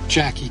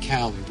 Jackie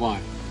Cowley,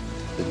 why?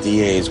 The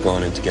DA is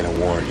going in to get a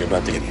warrant. You're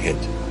about to get hit.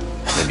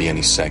 Maybe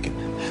any second.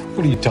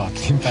 What are you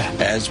talking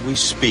about? As we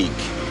speak,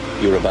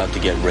 you're about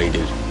to get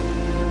raided.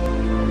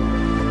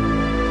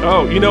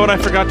 Oh, you know what I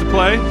forgot to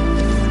play?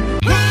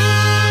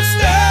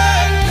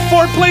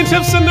 4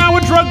 plaintiffs and now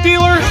a drug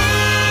dealer?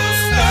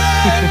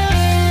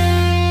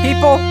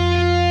 People.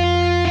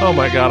 Oh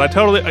my god, I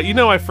totally...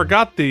 I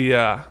forgot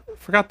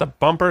the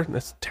bumper.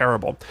 That's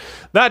terrible.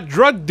 That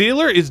drug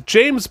dealer is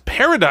James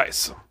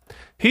Paradise.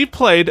 He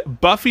played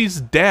Buffy's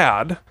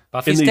dad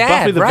in the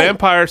Buffy the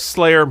Vampire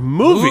Slayer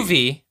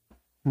movie.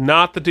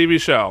 Not the TV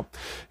show.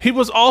 He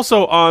was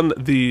also on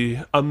the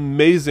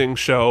amazing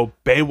show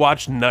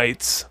Baywatch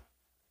Nights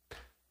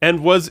and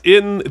was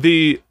in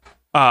the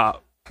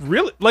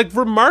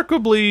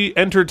remarkably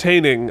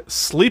entertaining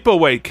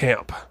Sleepaway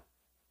Camp.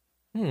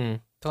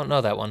 Don't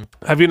know that one.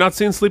 Have you not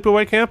seen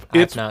Sleepaway Camp? I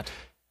have not.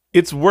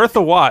 It's worth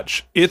a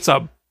watch. It's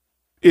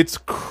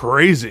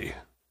crazy,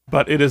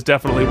 but it is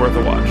definitely worth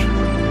a watch.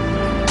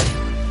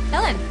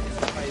 Ellen.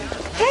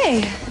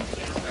 Hey.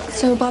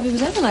 So Bobby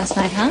was over last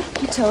night, huh?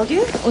 He told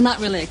you? Well, not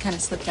really. It kind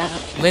of slipped out.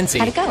 Lindsay,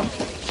 How'd it go?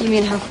 You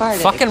mean how far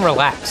did fucking it go?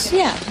 relax.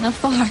 Yeah, how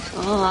far?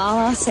 Oh, all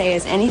I'll say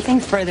is anything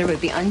further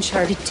would be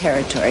uncharted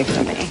territory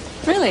for me.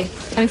 Really?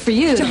 I mean, for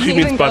you. Don't She even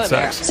means go butt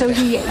there. sex. So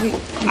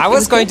I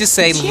was going to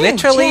say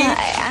literally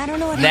I don't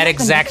know what that happened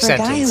exact for a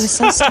guy who was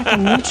so stuck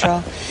in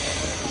neutral.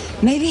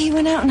 Maybe he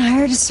went out and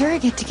hired a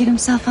surrogate to get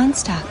himself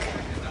unstuck.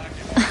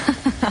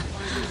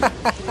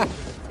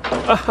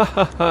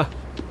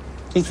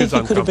 Do you think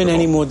you could have been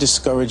any more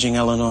discouraging,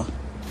 Eleanor?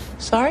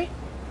 Sorry?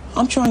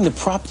 I'm trying to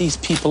prop these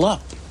people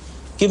up.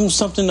 Give them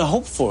something to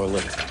hope for a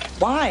little.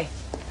 Why?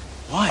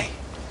 Why?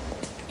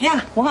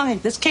 Yeah, why?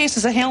 This case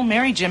is a Hail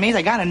Mary, Jimmy.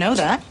 They gotta know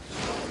that.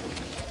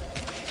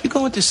 You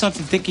go into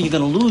something thinking you're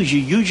going to lose, you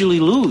usually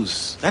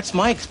lose. That's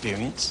my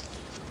experience.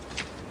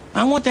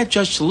 I want that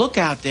judge to look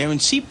out there and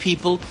see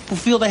people who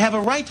feel they have a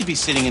right to be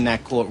sitting in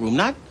that courtroom,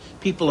 not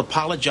people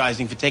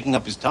apologizing for taking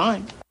up his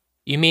time.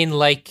 You mean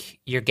like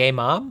your gay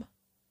mom?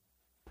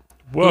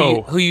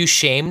 Whoa. Who you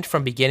shamed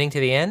from beginning to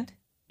the end?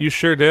 You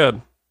sure did.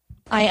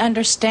 I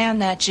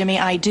understand that, Jimmy,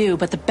 I do,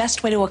 but the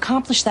best way to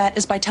accomplish that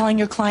is by telling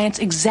your clients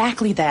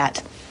exactly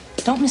that.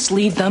 Don't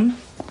mislead them.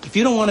 If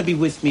you don't want to be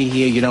with me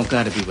here, you don't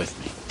got to be with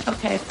me.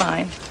 Okay,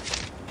 fine.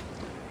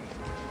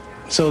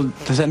 So,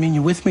 does that mean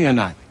you're with me or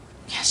not?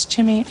 Yes,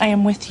 Jimmy, I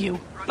am with you.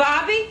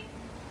 Bobby?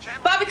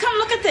 Bobby, come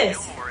look at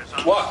this.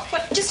 What?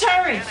 Just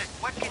hurry.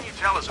 What can you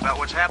tell us about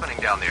what's happening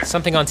down there?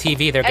 Something on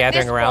TV they're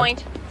gathering around. At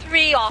this point,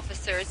 3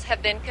 officers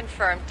have been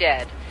confirmed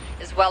dead,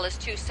 as well as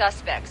 2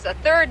 suspects. A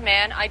third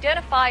man,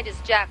 identified as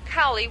Jack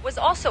Cowley, was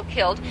also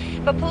killed,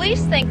 but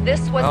police think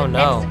this was an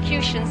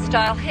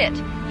execution-style hit.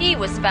 He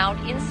was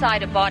found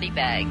inside a body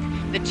bag.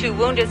 The 2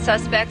 wounded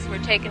suspects were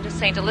taken to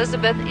St.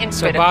 Elizabeth in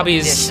So critical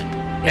Bobby's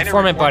condition.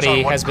 informant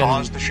buddy has been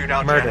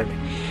murdered.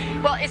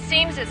 Well, it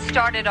seems it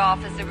started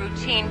off as a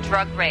routine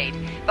drug raid,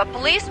 but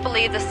police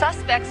believe the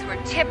suspects were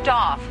tipped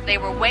off. They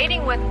were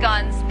waiting with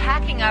guns,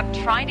 packing up,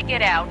 trying to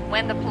get out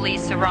when the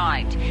police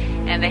arrived.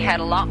 And they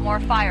had a lot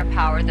more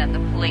firepower than the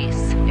police.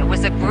 It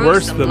was a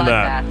gruesome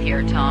bloodbath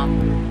here,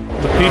 Tom.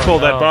 The people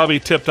that Bobby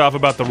tipped off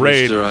about the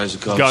raid Mr.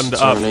 Isaacov's gunned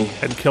up attorney.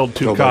 and killed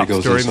 2 Nobody cops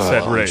goes during inside.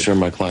 said I'm raid. sure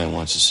my client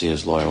wants to see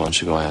his lawyer. Why don't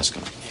you go ask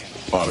him?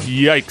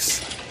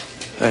 Yikes.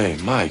 Hey,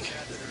 Mike.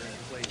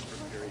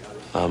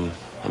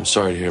 I'm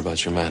sorry to hear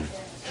about your man.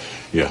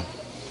 Yeah.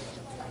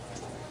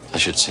 I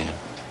should see him.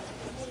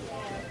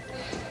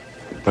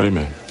 What do you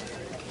mean?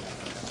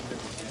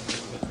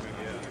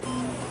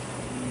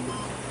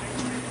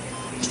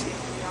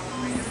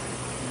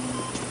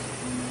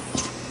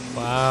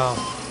 Wow.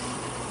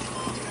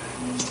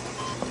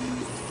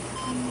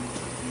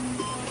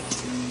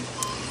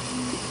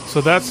 So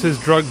that's his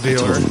drug I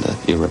dealer told him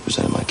that you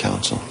represented my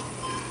counsel.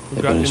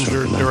 who got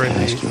injured during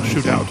the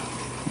shootout.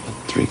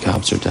 3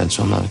 cops are dead,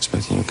 so I'm not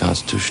expecting your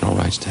constitutional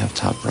rights to have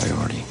top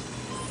priority.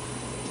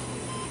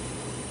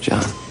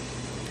 John,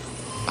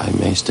 I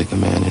may stick a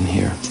man in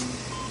here.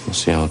 We'll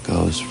see how it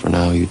goes. For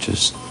now, you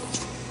just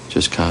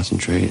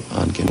concentrate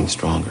on getting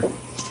stronger.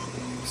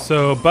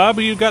 So,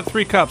 Bobby, you got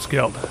 3 cops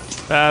killed.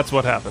 That's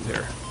what happened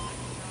here.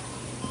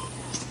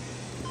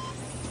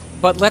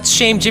 But let's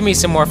shame Jimmy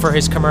some more for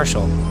his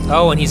commercial.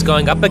 Oh, and he's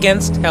going up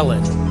against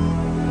Helen.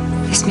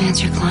 This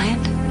man's your client?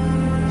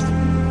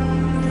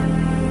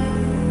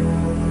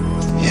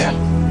 Yeah.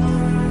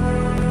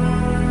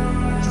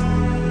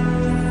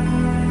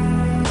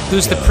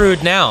 Who's the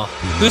prude now?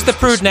 Who's the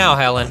prude now,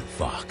 Helen?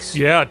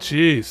 Yeah,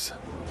 jeez.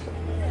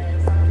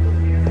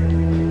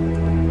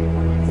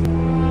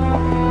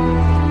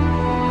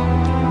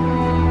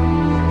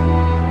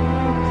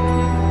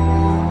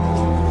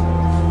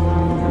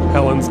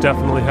 Helen's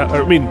definitely,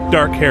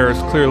 dark hair is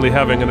clearly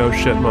having an oh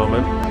shit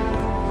moment.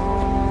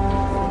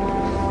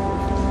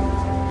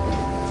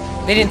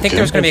 They didn't think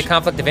there was going to be a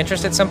conflict of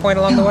interest at some point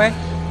along the way?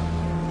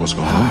 What's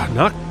going on?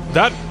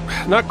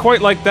 Not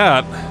quite like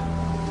that.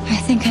 I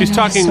think She's I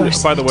know talking, the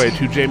source by the of way, it.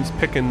 to James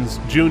Pickens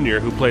Jr.,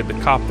 who played the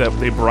cop that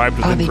they bribed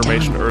with Bobby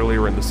information Dunn.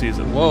 earlier in the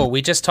season. Whoa,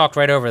 we just talked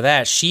right over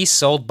that. She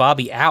sold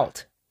Bobby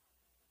out.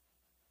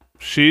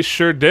 She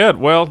sure did.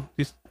 Well,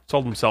 he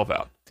sold himself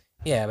out.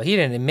 Yeah, but he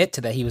didn't admit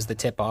to that he was the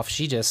tip-off.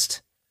 She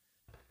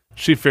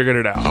figured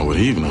it out. How would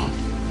he even know?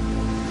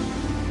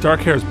 Dark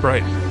hair's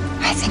bright.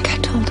 I think I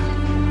told him.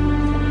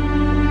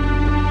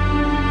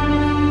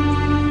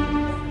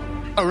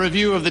 A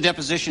review of the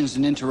depositions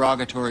and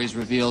interrogatories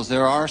reveals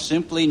there are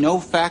simply no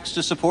facts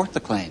to support the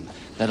claim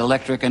that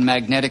electric and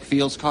magnetic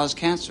fields cause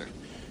cancer.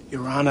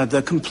 Your Honor,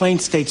 the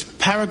complaint states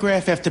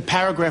paragraph after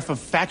paragraph of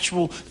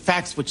factual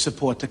facts which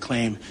support the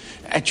claim.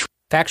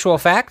 Factual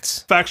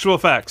facts? Factual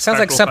facts. Sounds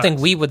like Factual something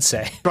facts. we would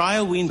say.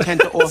 Trial, we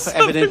intend to offer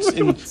evidence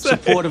in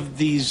support of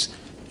these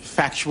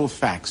factual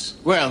facts.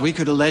 Well, we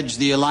could allege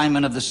the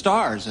alignment of the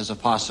stars as a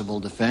possible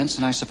defense,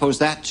 and I suppose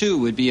that, too,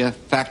 would be a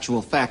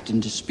factual fact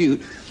in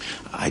dispute.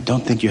 I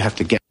don't think you have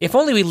to get... If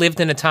only we lived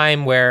in a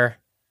time where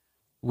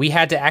we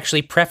had to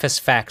actually preface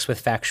facts with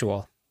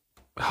factual.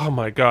 Oh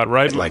my God!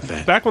 Right, like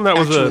that. Back when that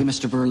was Actually,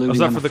 Mr. Berluti,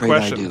 was up I'm for the afraid I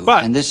question. do.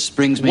 But And this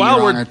brings me, while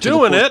Your we're Honor, to the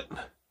doing court- it,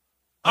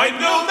 I know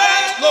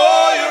that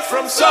lawyer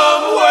from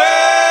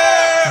somewhere.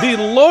 The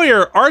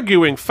lawyer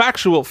arguing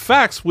factual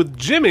facts with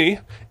Jimmy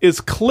is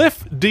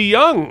Cliff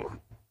DeYoung,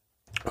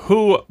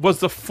 who was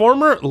the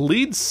former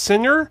lead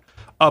singer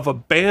of a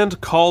band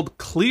called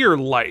Clear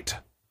Light,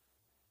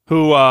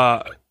 who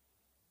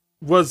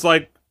was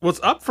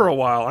up for a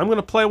while. I'm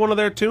gonna play one of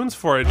their tunes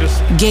for you.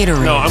 Just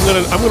Gatorade. No,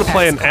 I'm gonna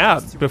play an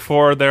ad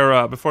before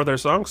their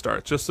song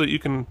starts, just so you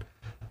can.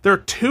 There are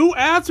 2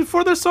 ads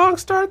before their song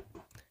start.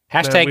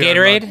 Hashtag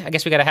Gatorade. I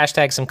guess we got to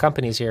hashtag some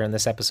companies here in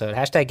this episode.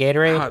 Hashtag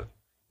Gatorade. God,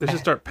 they should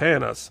start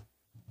paying us.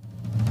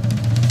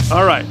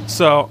 All right,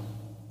 so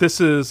this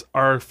is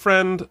our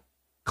friend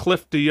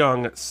Cliff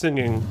DeYoung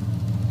singing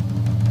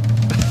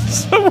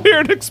some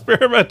weird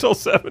experimental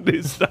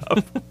 70s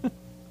stuff.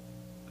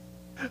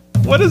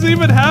 What is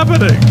even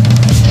happening?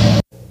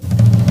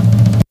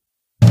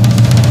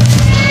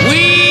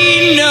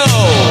 We know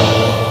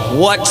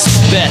what's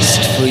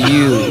best for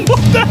you.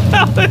 What the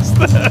hell is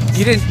this?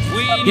 You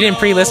didn't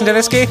pre-listen to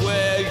this, Keith?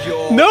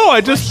 No,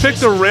 I just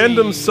picked a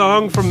random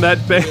song from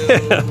that band.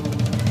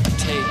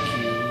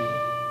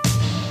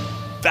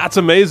 That's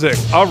amazing.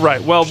 All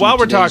right. Well, while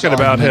we're talking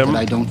about him,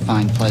 I don't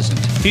find pleasant.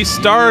 He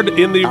starred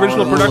in the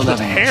original production of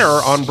Hair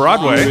on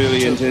Broadway.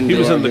 He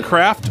was in The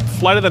Craft,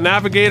 Flight of the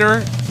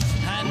Navigator,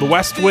 The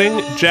West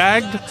Wing,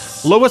 Jagged,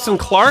 Lois and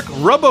Clark,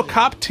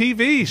 RoboCop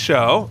TV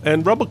show,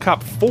 and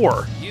RoboCop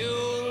 4.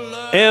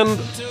 And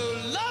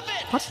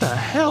what the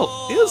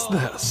hell is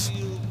this?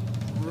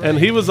 And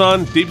he was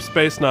on Deep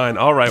Space Nine.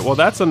 All right. Well,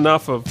 that's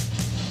enough of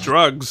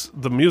Drugs,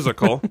 the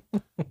musical.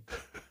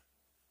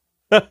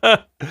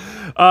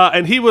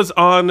 And he was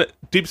on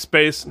Deep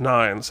Space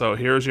Nine, so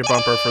here's your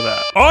bumper for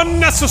that.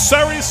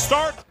 Unnecessary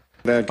start!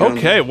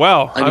 Okay,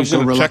 well, I'm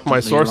going to check my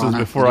sources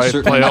before I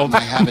play all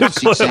I have the it to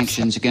seek clips.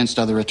 sanctions against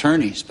other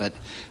attorneys, but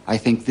I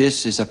think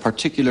this is a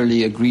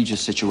particularly egregious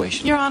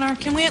situation. Your Honor,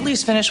 can we at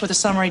least finish with the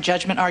summary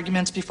judgment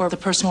arguments before the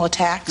personal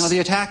attacks? Now, the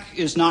attack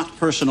is not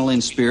personal in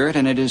spirit,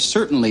 and it is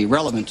certainly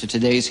relevant to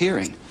today's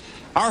hearing.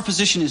 Our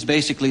position is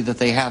basically that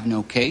they have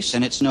no case,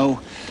 and it's no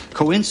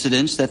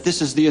coincidence that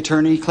this is the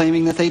attorney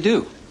claiming that they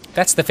do.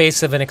 That's the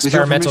face of an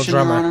experimental With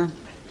your drummer.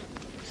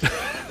 permission,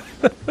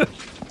 Your Honor?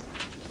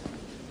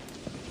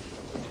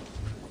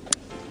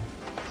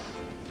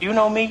 You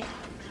know me?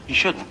 You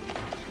shouldn't.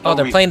 Oh,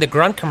 they're playing the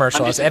grunt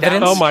commercial as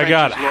evidence? Oh my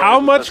god,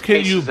 how much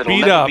can you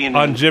beat up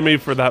on Jimmy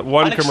for that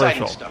one Unexciting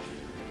commercial? stuff,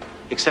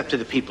 except to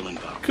the people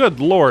involved. Good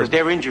lord. Because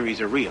their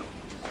injuries are real,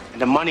 and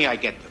the money I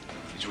get them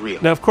is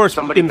real. Now, of course,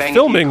 Somebody in banged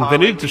filming, your car they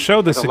needed lately, to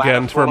show this with a ladder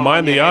again to fall remind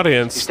on the your head, you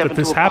audience step that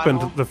this into a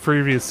happened pothole, the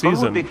previous go to a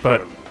season, big but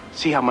firm,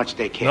 see how much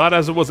they care. not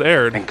as it was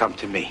aired. And come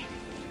to me.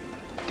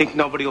 Think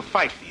nobody will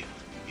fight for you.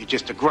 You're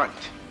just a grunt.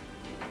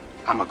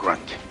 I'm a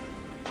grunt.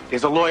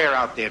 There's a lawyer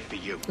out there for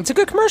you. It's a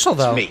good commercial,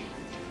 though. It's me.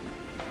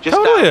 Just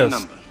Totally dial is. the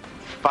number.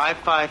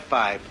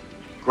 555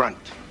 grunt.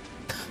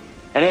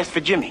 And ask for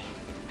Jimmy.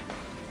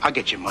 I'll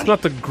get your money. It's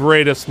not the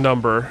greatest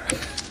number.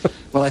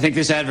 Well, I think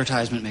this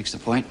advertisement makes the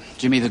point.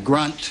 Jimmy the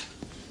Grunt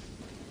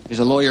is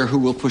a lawyer who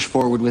will push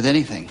forward with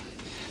anything.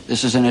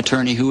 This is an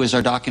attorney who, as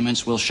our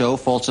documents will show,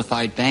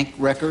 falsified bank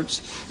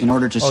records in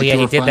order to secure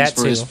he did funds that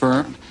for his too.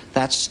 firm.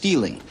 That's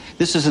stealing.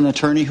 This is an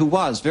attorney who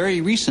was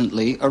very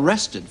recently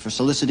arrested for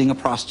soliciting a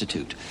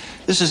prostitute.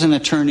 This is an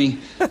attorney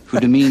who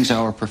demeans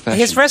our profession.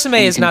 His resume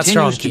and is not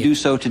strong, continues to Keith. do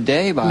so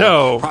today by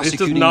No, it does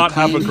prosecuting not a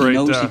have a claim great, he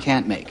knows he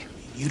can't make.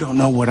 You don't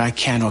know what I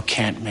can or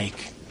can't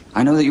make.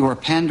 I know that you are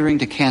pandering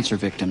to cancer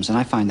victims, and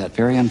I find that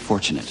very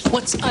unfortunate.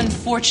 What's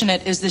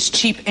unfortunate is this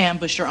cheap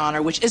ambush, Your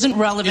Honor, which isn't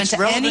relevant It's to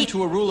relevant any...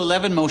 to a Rule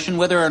 11 motion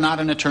whether or not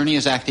an attorney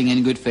is acting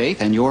in good faith,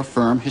 and your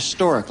firm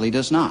historically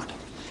does not.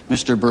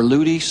 Mr.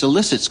 Berluti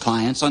solicits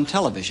clients on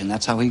television.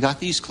 That's how he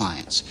got these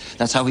clients.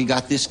 That's how he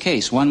got this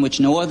case, one which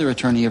no other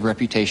attorney of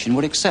reputation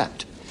would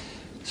accept.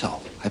 So,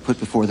 I put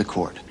before the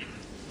court.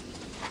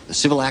 The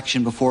civil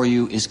action before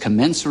you is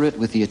commensurate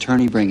with the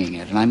attorney bringing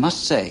it, and I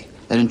must say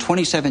that in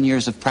 27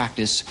 years of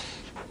practice,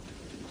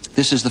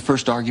 this is the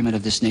first argument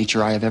of this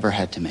nature I have ever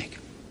had to make.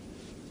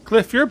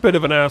 Cliff, you're a bit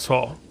of an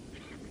asshole.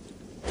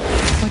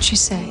 What'd she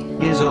say?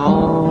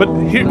 But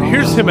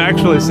here's him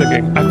actually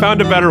singing. I found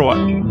a better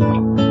one.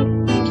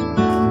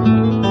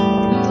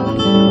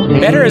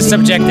 Better is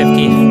subjective,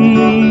 Keith.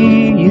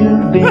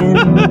 You've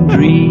been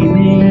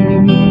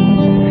dreaming.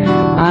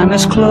 I'm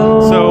as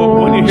close.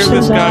 So when you hear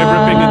this guy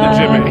ripping into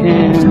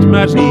Jimmy, just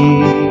imagine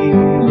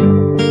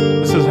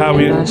this is how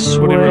what he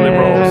really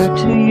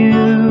rolls.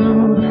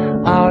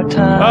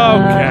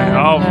 Okay,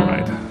 all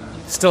right.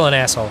 Still an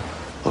asshole.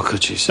 What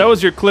could she say? That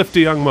was your Cliff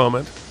DeYoung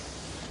moment.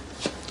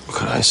 What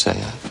could I say?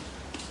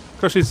 Of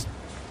course,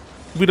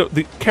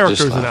 the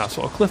character is an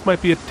asshole. Cliff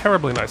might be a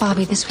terribly nice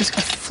Bobby, person. this was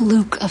a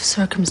fluke of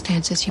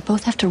circumstances. You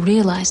both have to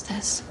realize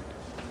this.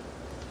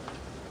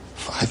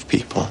 5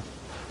 people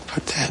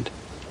are dead.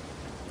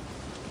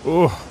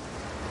 Ooh.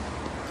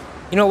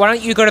 You know, why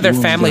don't you go to their You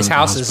won't families' go to the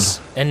houses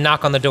and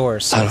knock on the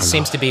doors? I don't It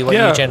seems know. to be what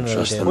Yeah. you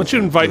generally do. Why don't you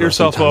invite There were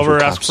some yourself times over,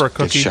 when ask cops for a get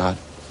cookie? shot.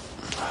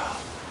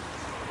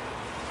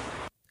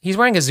 He's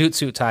wearing a zoot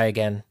suit tie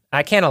again.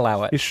 I can't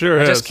allow it. He sure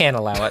I is. just can't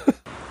allow it.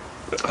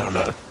 I don't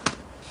know.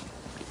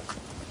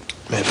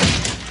 Maybe.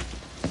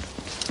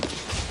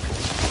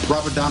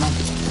 Robert Donald?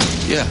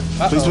 Yeah.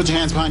 Please put your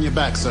hands behind your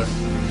back, sir.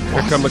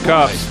 Here come the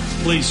cops.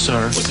 Please,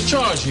 sir. What's the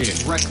charge here?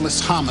 Reckless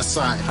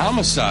homicide.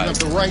 Homicide? You have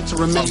the right to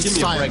remain Give me a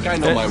silent. break. I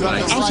know my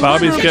rights.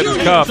 Bobby's getting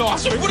cuffed.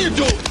 What are you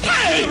doing?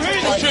 Hey!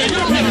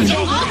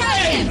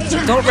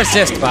 Don't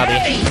resist, Bobby.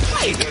 Get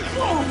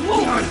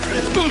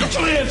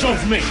your hands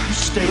off me. You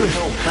stay the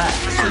hell back.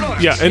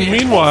 Yeah, and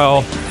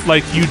meanwhile,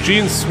 like,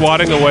 Eugene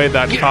swatting away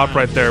that cop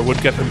right there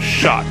would get him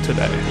shot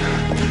today.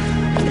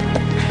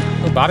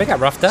 Oh, Bobby got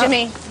roughed up.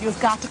 Jimmy, you've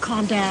got to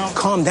calm down.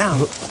 Calm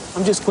down.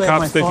 I'm just glad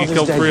Cops my think he father's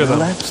killed dead, 3 of them.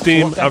 Bella.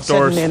 Steam, Well, that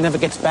outdoors. second man never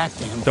gets back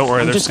to him. Don't worry,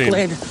 I'm there's just steam.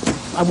 glad.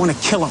 I want to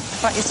kill him.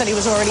 Thought you said he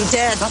was already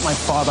dead. Not my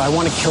father. I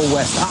want to kill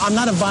West. I'm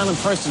not a violent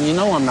person. You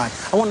know I'm not.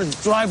 I want to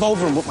drive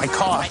over him with my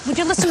car. Would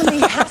you listen to me?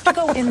 You have to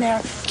go in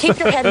there, keep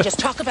your head, and just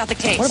talk about the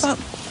case. What about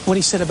what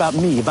he said about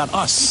me, about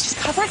us? Just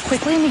cover it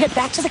quickly and you get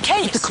back to the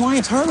case. The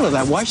clients heard all of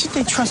that. Why should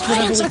they trust whatever?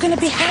 Clients are going to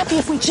be happy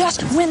if we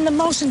just win the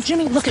motion.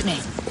 Jimmy, look at me.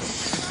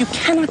 You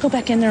cannot go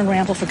back in there and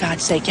ramble, for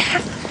God's sake. You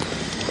have.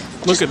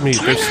 Look at me.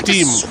 There's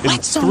steam in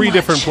 3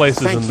 different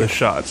places in this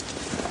shot.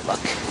 Look,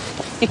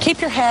 you keep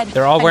your head.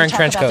 They're all and you wearing talk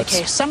trench about the coats.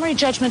 case. Summary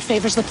judgment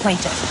favors the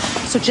plaintiff.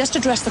 So just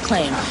address the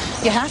claim.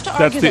 You have to That's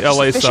argue the that there's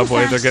LA sufficient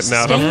subway facts they're getting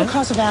out to of. sustain the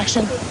cause of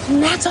action,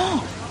 and that's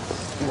all.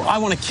 I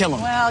want to kill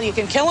him. Well, you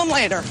can kill him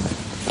later.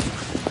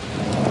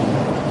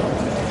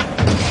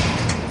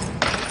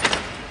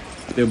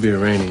 They'll be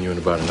arraigning you in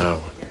about an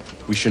hour.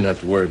 We shouldn't have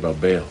to worry about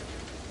bail.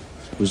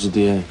 Who's the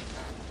DA?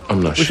 I'm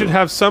not We sure. should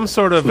have some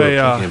sort of Look, a. you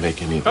can't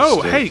make any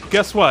Oh, mistake. hey,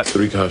 guess what?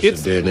 3 cops It's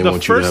are dead. They the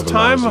want you to first have a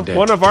lousy time day.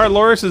 one of our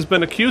lawyers has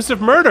been accused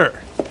of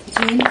murder.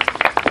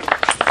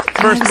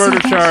 First murder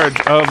charge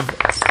of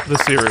the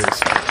series.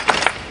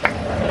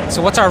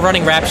 So what's our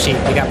running rap sheet?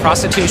 We got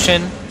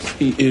prostitution,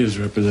 He is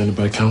represented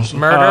by counsel.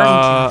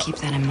 murder. Keep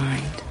that in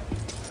mind.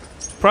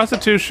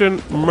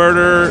 Prostitution,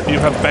 murder, you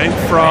have bank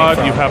fraud,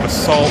 you have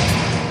assault.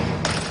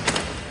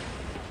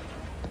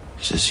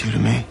 Is this you to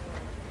me?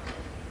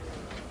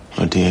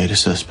 Or DA to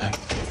suspect?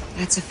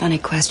 That's a funny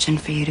question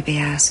for you to be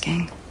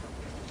asking.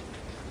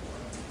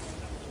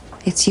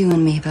 It's you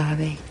and me,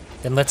 Bobby.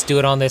 Then let's do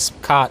it on this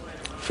cot.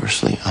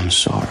 Firstly, I'm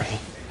sorry.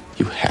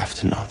 You have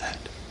to know that.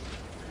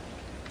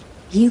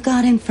 You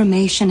got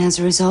information as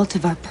a result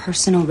of our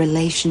personal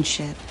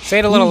relationship. Say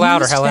it a little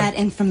louder, used Helen. that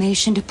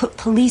information to put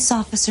police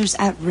officers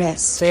at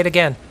risk. Say it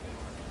again.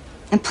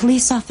 And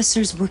police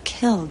officers were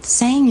killed.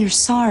 Saying you're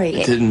sorry.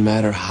 It didn't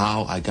matter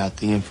how I got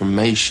the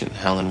information,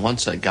 Helen.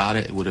 Once I got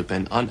it, it would have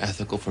been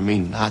unethical for me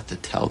not to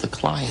tell the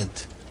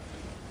client.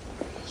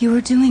 You were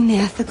doing the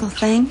ethical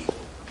thing.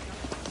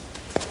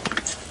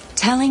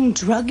 Telling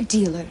drug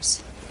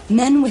dealers,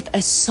 men with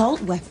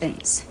assault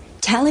weapons,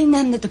 telling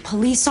them that the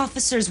police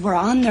officers were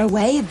on their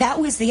way, that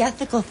was the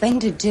ethical thing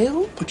to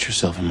do? Put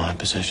yourself in my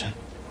position.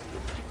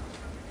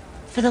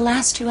 For the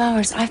last 2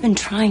 hours, I've been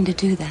trying to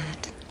do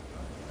that.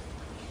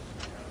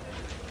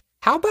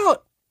 How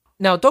about...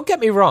 Now, don't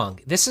get me wrong.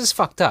 This is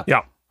fucked up.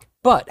 Yeah.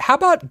 But how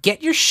about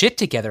get your shit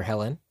together,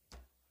 Helen?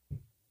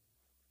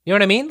 You know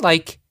what I mean?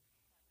 Like,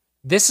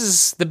 this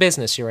is the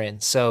business you're in.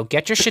 So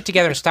get your shit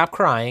together and stop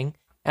crying,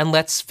 and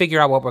let's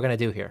figure out what we're going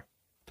to do here.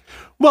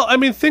 Well, I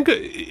mean, think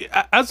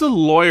as a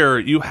lawyer,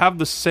 you have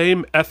the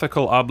same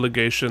ethical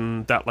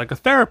obligation that like a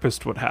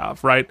therapist would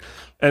have, right?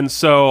 And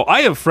so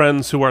I have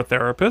friends who are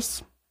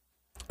therapists,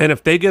 and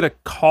if they get a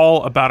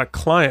call about a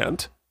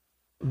client,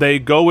 they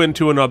go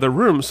into another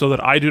room so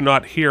that I do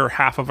not hear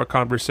half of a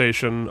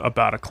conversation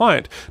about a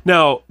client.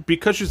 Now,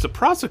 because she's a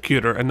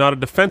prosecutor and not a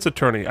defense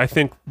attorney, I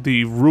think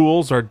the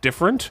rules are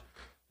different.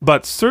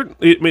 But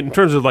certainly, I mean, in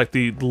terms of like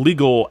the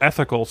legal,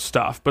 ethical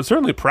stuff, but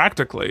certainly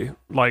practically,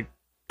 like,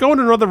 go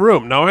in another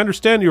room. Now, I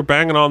understand you're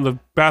banging on the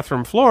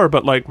bathroom floor,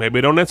 but like,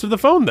 maybe don't answer the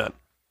phone then.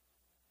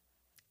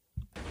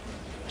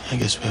 I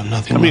guess we have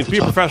nothing I mean, left to be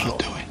a talk professional.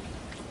 about, do we?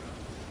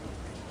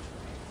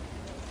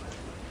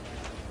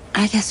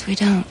 I guess we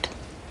don't.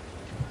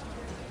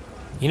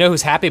 You know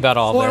who's happy about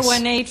all this?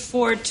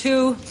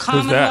 41842,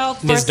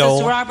 Commonwealth Ms. versus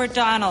Dole? Robert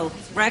Donald.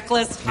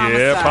 Reckless homicide.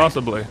 Yeah,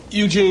 possibly.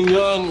 Eugene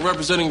Young,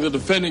 representing the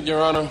defendant,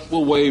 Your Honor,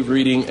 will waive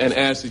reading and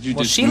ask that you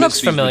Well, she dismiss looks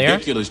these familiar.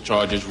 ridiculous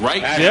charges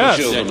right now, Yes.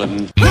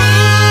 gentlemen.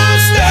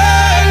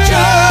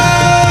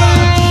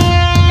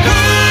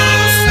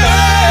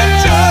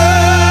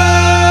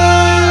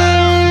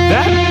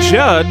 That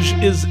judge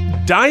is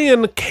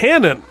Diane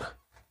Cannon.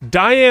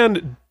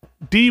 Diane,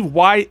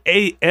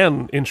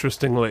 D-Y-A-N,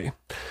 interestingly.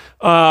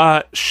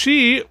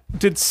 She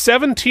did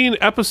 17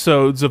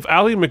 episodes of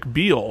Ally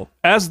McBeal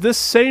as this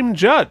same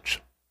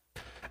judge.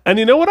 And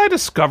you know what I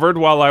discovered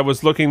while I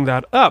was looking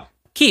that up?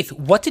 Keith,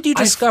 what did you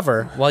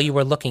discover while you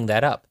were looking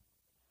that up?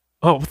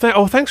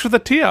 Thanks for the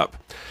tee up.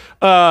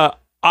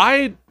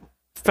 I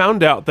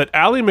found out that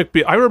Ally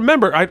McBeal, I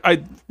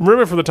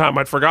remember from the time,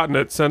 I'd forgotten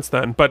it since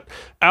then, but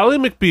Ally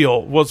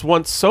McBeal was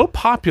once so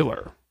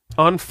popular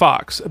on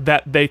Fox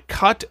that they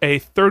cut a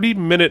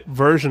 30-minute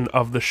version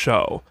of the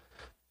show.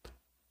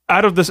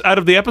 Out of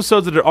the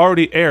episodes that had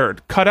already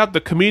aired, cut out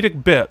the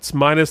comedic bits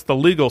minus the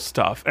legal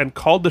stuff and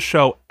called the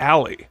show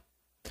Ally.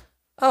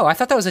 Oh, I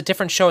thought that was a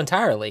different show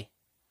entirely.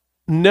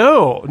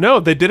 No,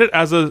 they did it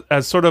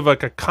as sort of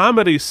like a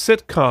comedy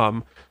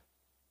sitcom,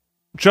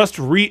 just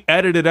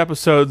re-edited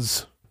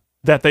episodes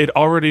that they'd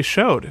already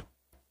showed.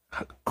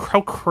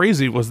 How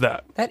crazy was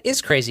that? That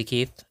is crazy,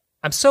 Keith.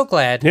 I'm so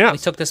glad we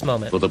took this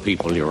moment. For the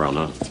people, Your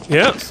Honor.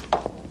 Yes.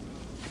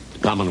 The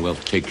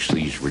Commonwealth takes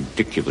these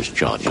ridiculous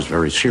charges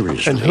very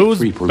seriously. And who's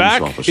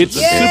back? It's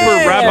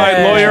Super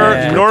Rabbi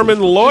Lawyer Norman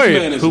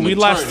Lloyd, who we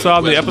last saw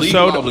in the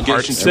episode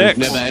Part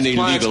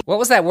 6. What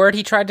was that word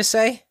he tried to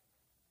say?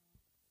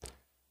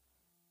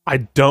 I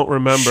don't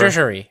remember.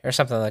 Treasury or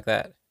something like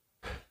that.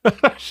 They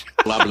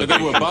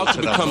were about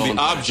to become the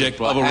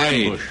object of a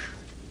raid.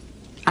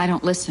 I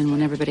don't listen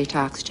when everybody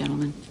talks,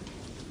 gentlemen.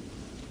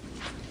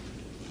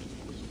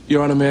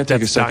 Your Honor, may I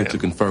take a second Diane. to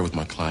confer with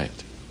my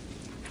client?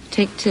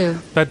 Take two.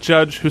 That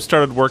judge who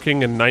started working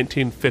in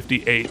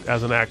 1958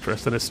 as an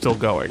actress and is still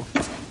going.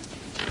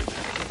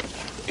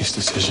 It's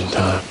decision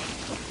time.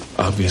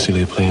 Obviously,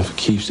 they're playing for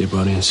keeps. They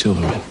brought in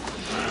Silverman.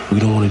 We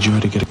don't want a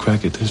jury to get a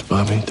crack at this,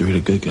 Bobby. 3 of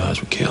the good guys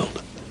were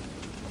killed.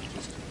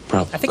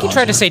 I think he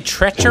tried to say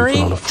treachery.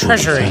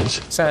 Treasury.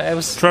 So it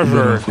was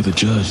treasurer for the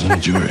judge and the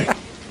jury.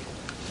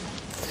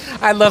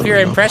 I love your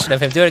impression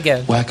of him. Do it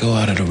again. Wacko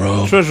out of the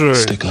road. Treasury.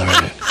 Stickler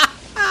in it.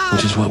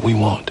 Which is what we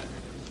want.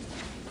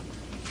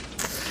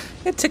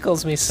 It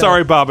tickles me so.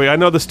 Sorry, Bobby. I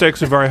know the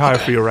stakes are very high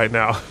for you right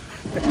now.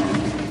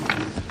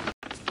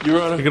 Your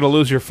Honor, you're going to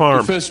lose your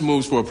farm. Defense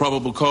moves for a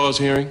probable cause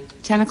hearing.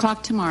 10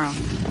 o'clock tomorrow.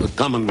 The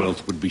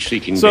Commonwealth would be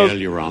seeking So- bail,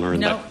 Your Honor.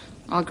 And No.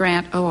 I'll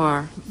grant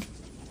OR.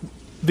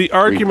 The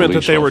argument that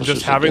police they were officers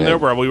just having are there,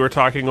 dead. where we were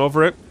talking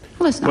over it,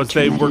 Well, let's not was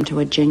they turn that were into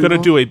a going jingle. to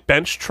do a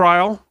bench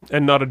trial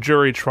and not a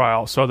jury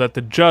trial, so that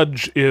the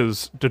judge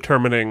is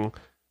determining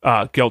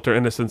guilt or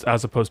innocence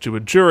as opposed to a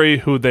jury,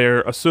 who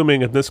they're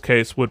assuming in this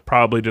case would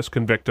probably just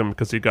convict him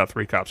because he got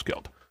 3 cops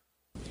killed.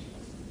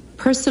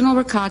 Personal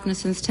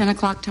recognizance, 10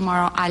 o'clock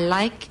tomorrow. I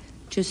like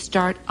to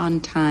start on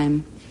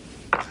time.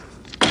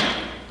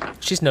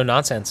 She's no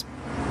nonsense.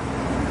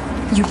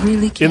 You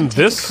really can't In take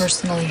this it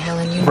personally,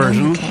 Helen. You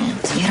version, know you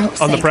can't. You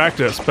don't on the think-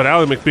 practice, but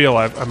Ally McBeal,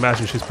 I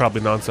imagine she's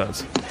probably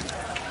nonsense.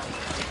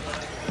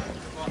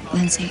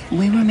 Lindsay,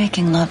 we were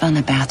making love on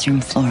the bathroom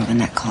floor when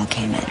that call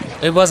came in.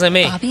 It wasn't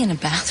me. Bobby in a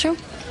bathroom?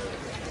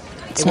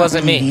 It's It not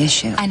wasn't really me. the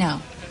issue. I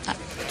know.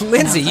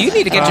 Lindsay, you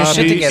need to get your shit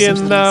Bobby together.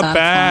 in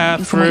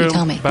the From what you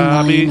tell bathroom. me.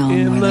 Bobby You know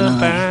in more the than I.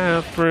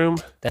 bathroom.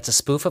 That's a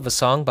spoof of a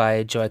song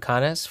by Joy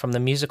Canes from the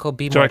musical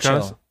Be Joy More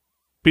Canes? Chill.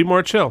 Be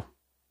more chill.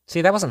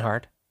 See, that wasn't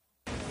hard.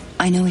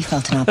 I know he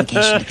felt an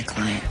obligation to the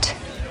client.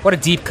 What a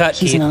deep cut,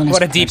 He's Keith. an honest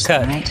What a deep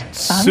person, cut. right?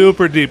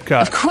 Super deep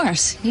cut. Of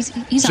course. He's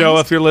Joe,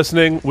 honest. if you're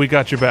listening, we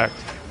got your back.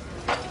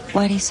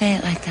 Why do you say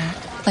it like that?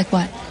 Like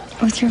what?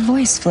 With your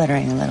voice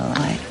fluttering a little.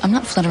 I'm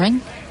not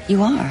fluttering.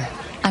 You are.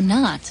 I'm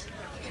not.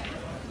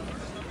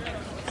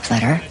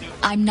 Flutter.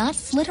 I'm not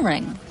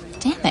flittering.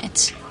 Damn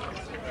it.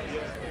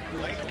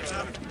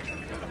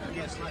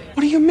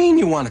 What do you mean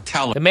you want to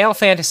tell her? The male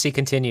fantasy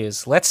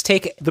continues. Let's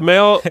take The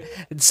male...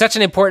 such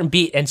an important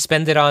beat and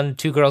spend it on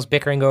 2 girls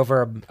bickering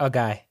over a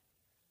guy.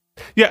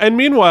 Yeah, and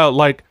meanwhile,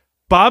 like,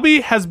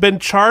 Bobby has been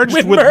charged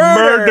With with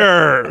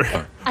murder.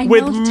 murder. I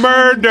With know the timing of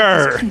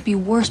murder. this couldn't be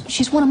worse, but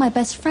she's one of my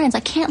best friends. I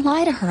can't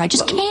lie to her. I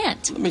just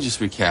can't. Let me just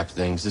recap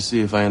things to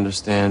see if I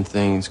understand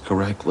things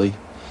correctly.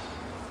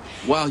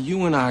 While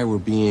you and I were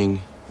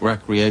being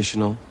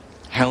recreational,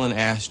 Helen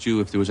asked you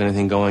if there was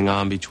anything going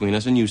on between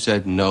us, and you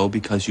said no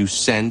because you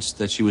sensed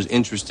that she was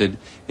interested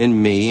in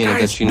me and that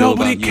Guys, she knew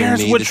nobody about you cares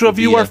and me. which This would of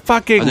you be are a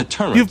fucking.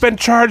 deterrent You've been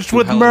charged to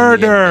with Helen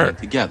and me murder. getting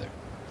together.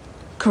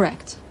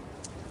 Correct.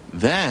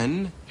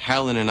 Then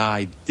Helen and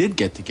I did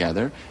get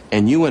together,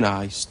 and you and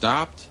I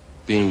stopped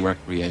being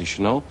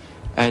recreational,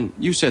 and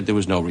you said there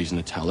was no reason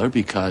to tell her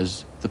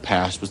because the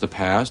past was the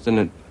past,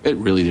 and it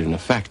really didn't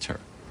affect her.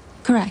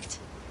 Correct.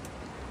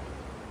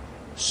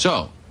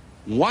 So,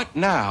 what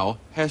now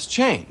has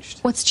changed?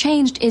 What's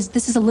changed is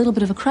this is a little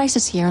bit of a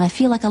crisis here, and I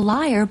feel like a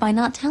liar by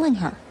not telling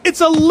her.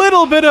 It's a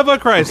little bit of a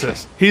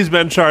crisis. He's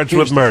been charged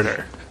with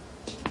murder.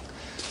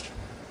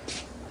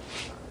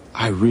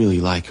 I really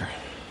like her.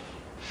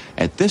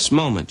 At this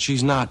moment,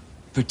 she's not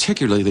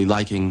particularly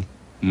liking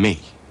me.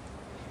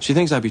 She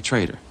thinks I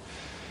betrayed her.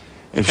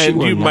 If she And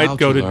were you now might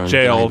go to learn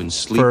jail that I've been for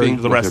sleeping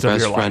the with rest her of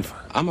best your friend, life.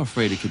 I'm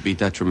afraid it could be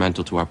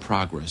detrimental to our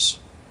progress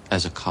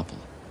as a couple.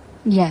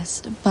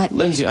 Yes, but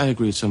Lindsay, I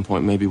agree at some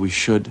point maybe we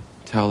should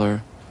tell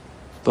her.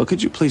 But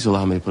could you please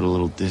allow me to put a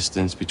little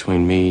distance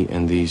between me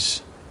and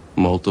these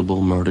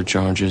multiple murder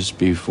charges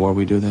before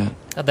we do that?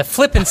 The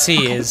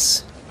flippancy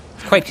is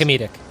quite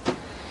comedic.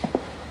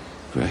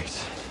 Great.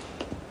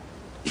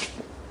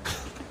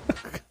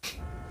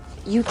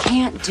 You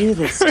can't do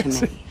this to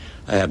me.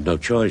 I have no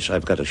choice.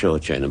 I've got to show a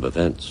chain of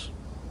events.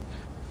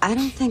 I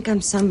don't think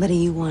I'm somebody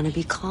you want to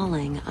be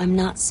calling. I'm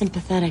not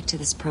sympathetic to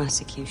this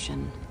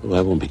prosecution. Well,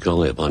 I won't be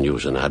calling upon you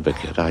as an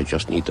advocate. I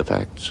just need the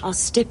facts. I'll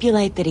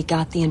stipulate that he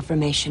got the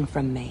information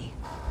from me.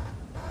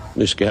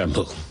 Miss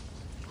Gamble,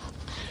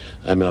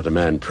 I'm not a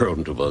man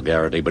prone to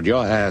vulgarity, but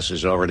your ass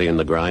is already in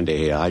the grinder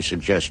here. I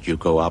suggest you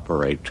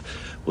cooperate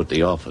with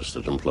the office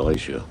that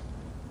employs you.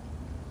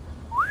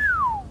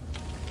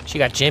 She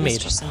got jimmied.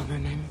 Mr.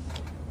 Silverman,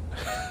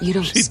 you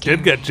don't She scare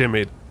did get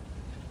jimmied.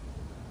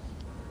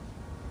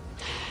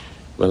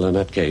 Well, in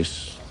that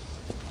case,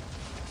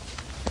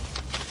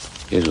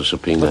 here's a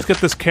subpoena. Let's get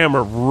this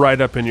camera right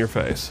up in your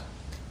face.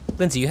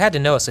 Lindsay, you had to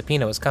know a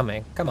subpoena was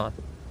coming. Come on.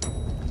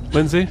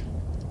 Lindsay?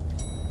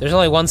 There's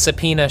only one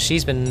subpoena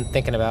she's been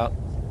thinking about.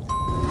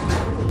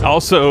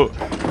 Also,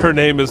 her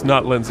name is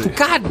not Lindsay.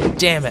 God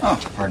damn it. Oh,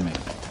 pardon me.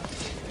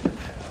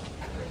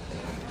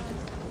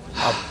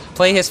 I'll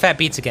play his fat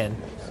beats again.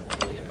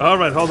 All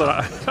right, hold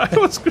on. I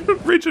was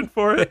reaching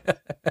for it.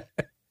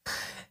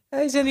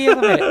 He's in the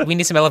elevator. We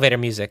need some elevator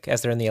music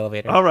as they're in the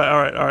elevator. All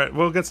right.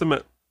 We'll get some...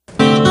 I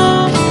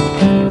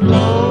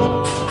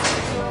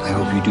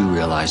hope you do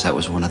realize that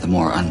was one of the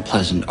more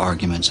unpleasant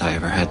arguments I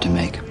ever had to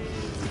make.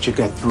 But you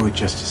got through it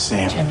just the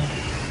same.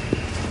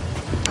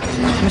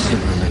 Mr.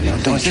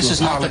 Berluti, Don't you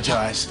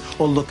apologize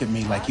or look at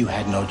me like you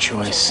had no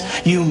choice.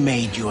 You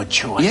made your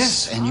choice.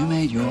 Yes, and you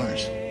made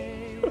yours.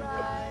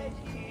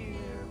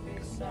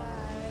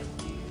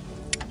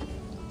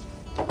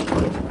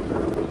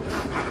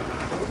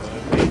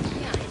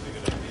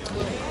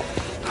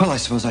 Well, I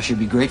suppose I should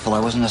be grateful I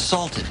wasn't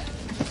assaulted.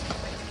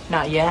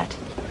 Not yet.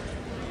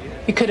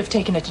 You could have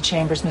taken it to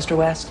Chambers, Mr.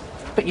 West,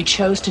 but you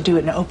chose to do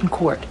it in open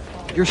court.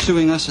 You're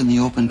suing us in the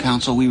open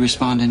counsel. We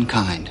respond in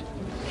kind.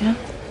 Yeah?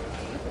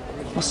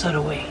 Well, so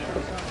do we.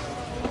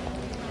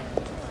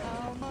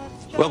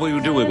 What will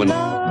you do when...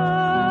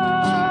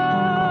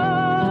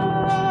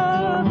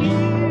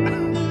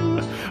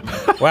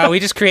 Wow, we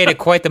just created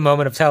quite the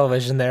moment of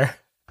television there.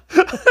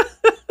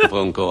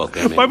 phone call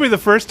came in. Might be the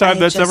first time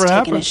that's ever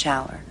happened. A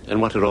shower.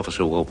 And what did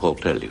Officer Walpole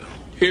tell you?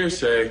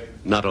 Hearsay.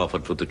 Not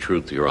offered for the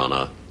truth, Your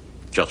Honor.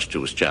 Just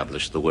to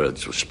establish the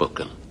words were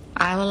spoken.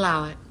 I'll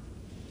allow it.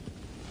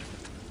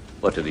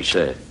 What did he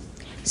say?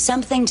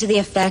 Something to the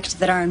effect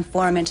that our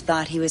informant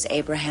thought he was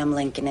Abraham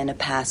Lincoln in a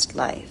past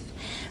life.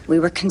 We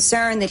were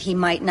concerned that he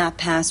might not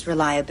pass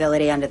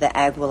reliability under the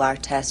Aguilar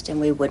test and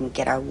we wouldn't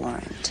get our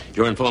warrant.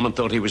 Your informant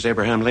thought he was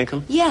Abraham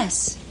Lincoln?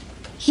 Yes.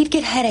 He'd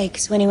get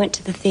headaches when he went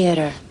to the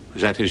theater.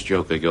 Was that his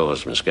joke or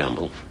yours, Miss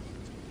Gamble?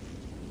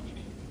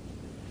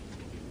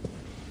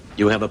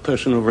 You have a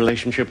personal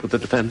relationship with the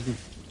defendant?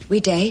 We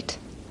date.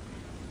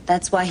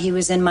 That's why he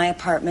was in my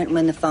apartment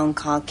when the phone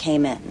call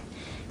came in.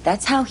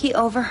 That's how he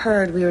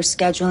overheard we were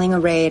scheduling a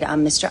raid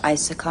on Mr.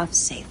 Isakov's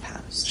safe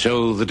house.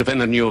 So the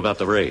defendant knew about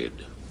the raid?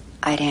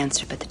 I'd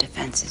answer, but the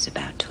defense is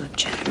about to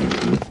object.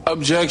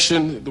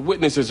 Objection. The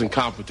witness is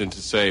incompetent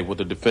to say what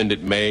the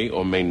defendant may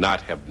or may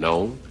not have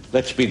known.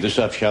 Let's speed this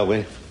up, shall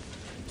we?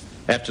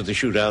 After the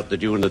shootout,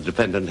 did you and the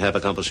defendant have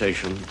a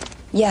conversation?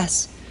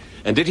 Yes.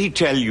 And did he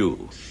tell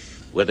you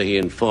whether he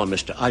informed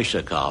Mr.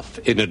 Isakov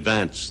in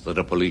advance that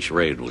a police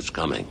raid was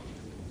coming?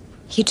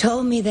 He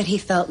told me that he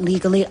felt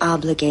legally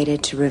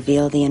obligated to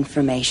reveal the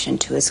information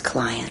to his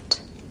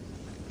client.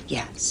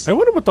 Yes. I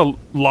wonder what the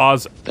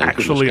laws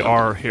actually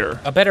are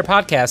here. A better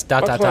podcast,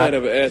 My client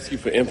ever asked you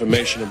for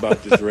information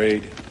about this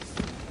raid?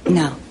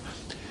 No.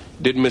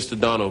 Did Mr.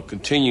 Donald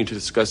continue to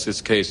discuss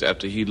this case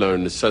after he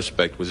learned the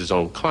suspect was his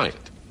own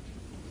client?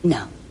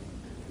 No.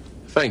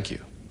 Thank you.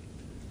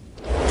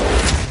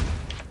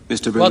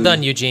 Mr. Well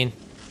done, Eugene.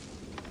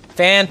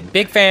 Fan,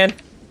 big fan.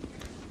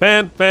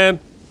 Fan.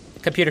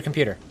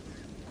 Computer.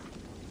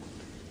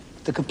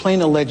 The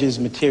complaint alleges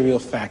material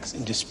facts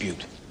in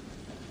dispute.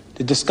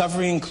 The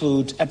discovery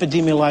includes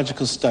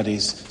epidemiological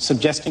studies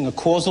suggesting a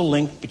causal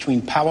link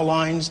between power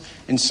lines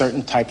and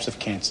certain types of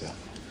cancer.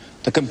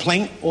 The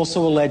complaint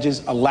also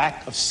alleges a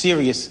lack of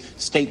serious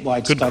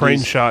statewide Good studies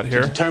crane shot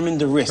here. to determine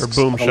the risks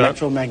Or boom of shot.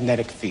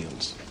 electromagnetic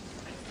fields.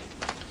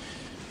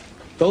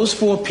 Those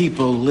four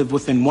people live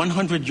within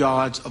 100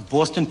 yards of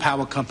Boston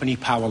Power Company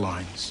power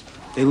lines.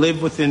 They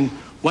live within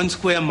 1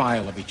 square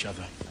mile of each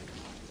other.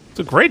 It's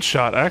a great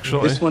shot,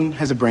 actually. This one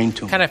has a brain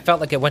tumor. Kind of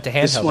felt like it went to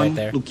This handheld one, right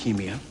there.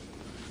 leukemia.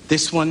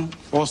 This one,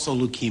 also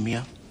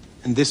leukemia.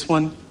 And this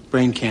one,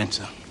 brain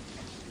cancer.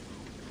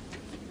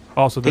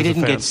 Also, They there's a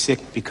didn't fan. get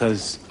sick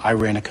because I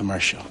ran a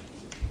commercial.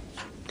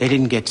 They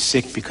didn't get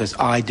sick because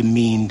I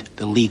demeaned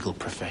the legal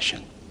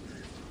profession.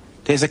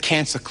 There's a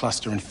cancer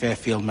cluster in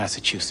Fairfield,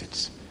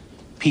 Massachusetts.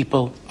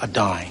 People are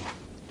dying.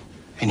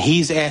 And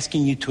he's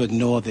asking you to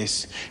ignore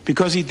this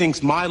because he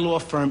thinks my law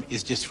firm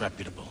is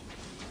disreputable.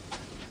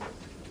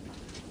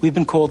 We've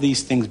been called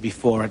these things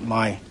before at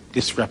my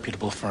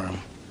disreputable firm.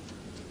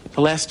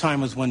 The last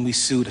time was when we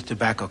sued a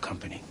tobacco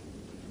company.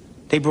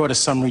 They brought a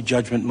summary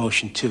judgment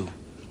motion too,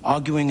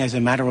 arguing as a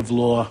matter of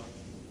law,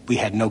 we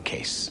had no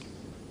case.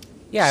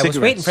 Yeah, I was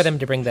waiting for them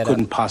to bring that up.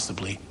 Couldn't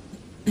possibly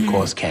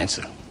cause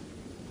cancer.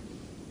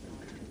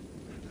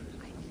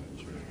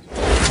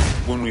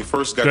 When we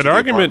first got Good to the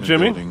argument, apartment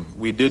Jimmy. building,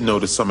 we did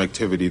notice some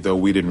activity, though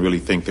we didn't really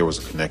think there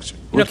was a connection.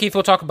 You know, Keith,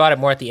 we'll talk about it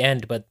more at the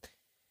end, but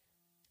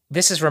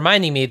this is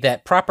reminding me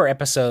that proper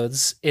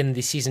episodes in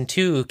the season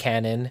 2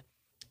 canon,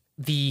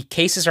 the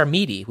cases are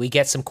meaty. We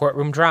get some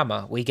courtroom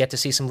drama. We get to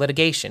see some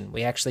litigation.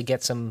 We actually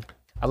get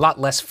a lot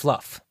less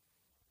fluff.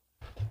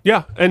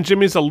 Yeah, and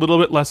Jimmy's a little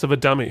bit less of a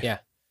dummy. Yeah.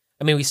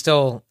 I mean, we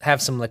still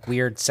have some like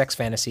weird sex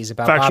fantasies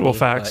about Factual Bobby,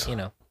 facts. But, you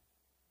know.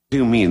 Do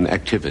you mean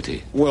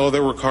activity? Well,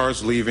 there were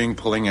cars leaving,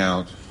 pulling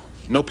out.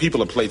 No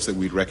people or plates that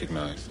we'd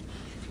recognize.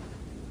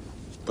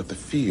 But the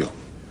feel.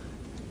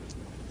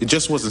 It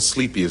just wasn't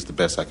sleepy is the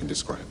best I can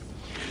describe it.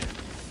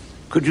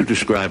 Could you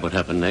describe what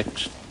happened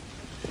next?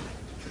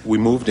 We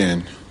moved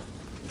in.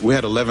 We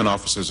had 11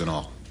 officers in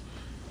all.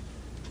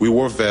 We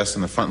wore vests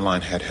and the front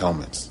line had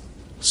helmets.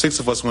 6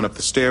 of us went up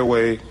the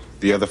stairway.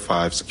 The other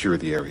 5 secured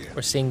the area.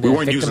 We're seeing we the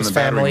weren't using victims' the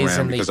battering families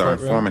ram in the because our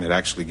courtroom. informant had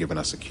actually given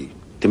us a key.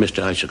 To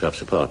Mr.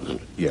 Isaacov's apartment?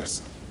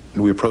 Yes.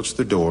 And we approached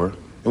the door,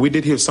 and we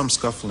did hear some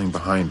scuffling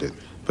behind it,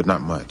 but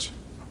not much.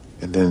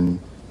 And then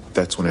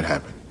that's when it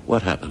happened.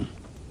 What happened?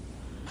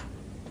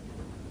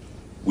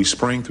 We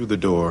sprang through the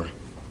door,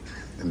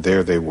 and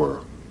there they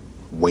were,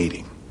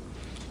 waiting.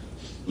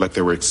 Like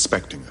they were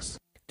expecting us.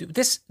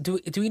 Do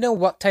we know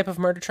what type of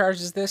murder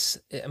charge is this?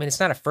 I mean, it's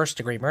not a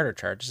first-degree murder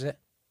charge, is it?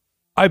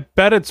 I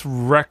bet it's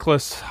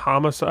reckless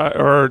homicide,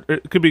 or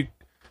it could be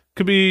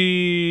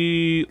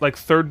like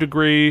third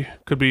degree.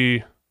 Could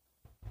be.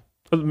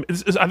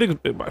 I think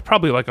it's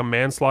probably like a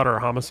manslaughter or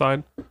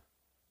homicide.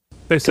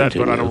 They said,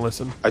 but I don't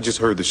listen. I just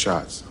heard the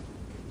shots.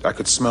 I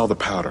could smell the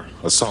powder,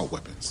 assault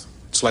weapons.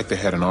 It's like they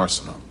had an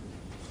arsenal.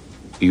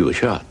 You were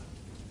shot?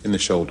 In the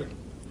shoulder.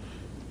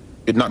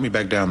 It knocked me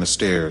back down the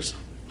stairs.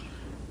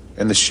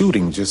 And the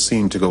shooting just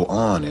seemed to go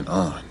on and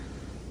on.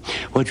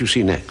 What'd you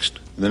see next?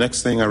 The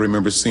next thing I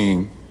remember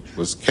seeing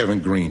was Kevin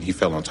Green. He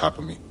fell on top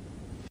of me.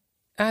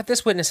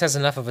 This witness has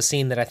enough of a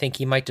scene that I think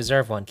he might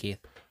deserve one, Keith.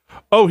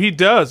 Oh, he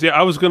does. Yeah,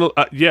 I was going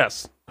to...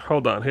 yes.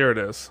 Hold on. Here it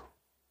is.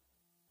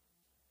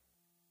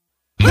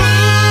 Cop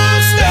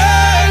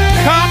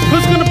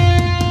who's going to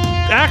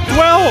act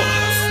well.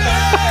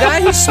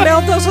 Guy who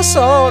smelled those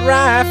assault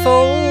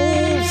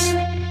rifles.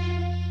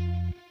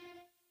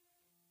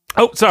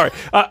 Oh, sorry.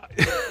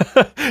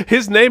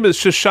 His name is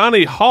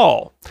Shoshani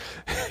Hall.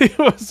 He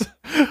was...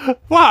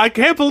 Wow, I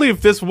can't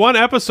believe this one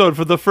episode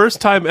for the first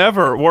time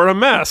ever were a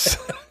mess.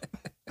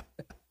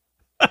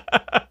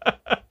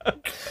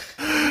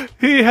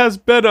 He has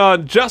been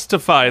on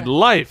Justified,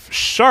 Life,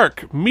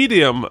 Shark,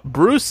 Medium,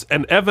 Bruce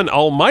and Evan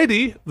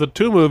Almighty, the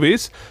 2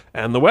 movies,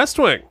 and The West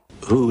Wing.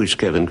 Who is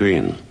Kevin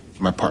Green?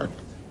 My partner.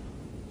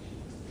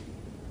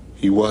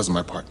 He was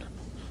my partner.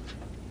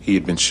 He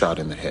had been shot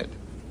in the head.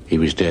 He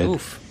was dead?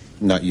 Oof.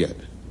 Not yet.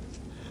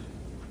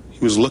 He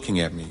was looking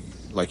at me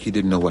like he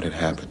didn't know what had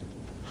happened.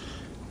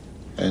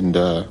 And,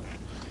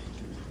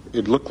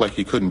 it looked like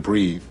he couldn't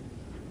breathe.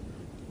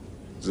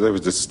 There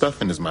was this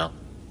stuff in his mouth.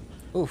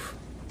 Oof.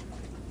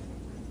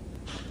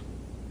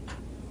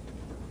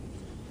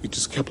 He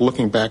just kept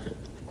looking back at.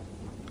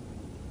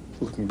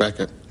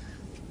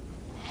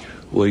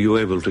 Were you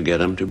able to get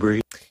him to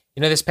breathe?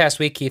 You know, this past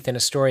week, Keith, in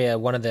Astoria,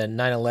 one of the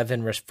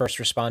 9/11 first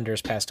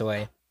responders passed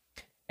away.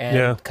 And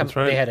yeah, that's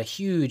right. They had a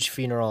huge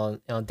funeral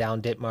on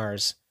down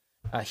Ditmars,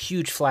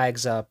 huge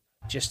flags up.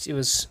 Just it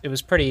was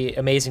pretty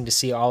amazing to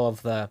see all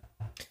of the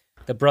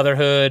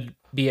brotherhood,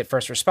 be it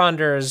first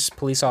responders,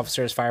 police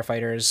officers,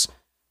 firefighters,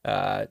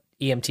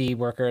 EMT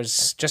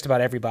workers, just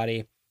about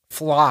everybody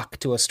flock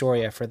to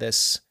Astoria for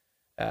this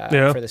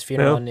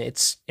funeral. And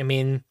it's, I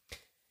mean,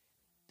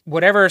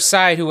 whatever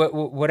side,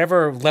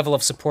 whatever level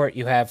of support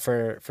you have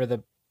for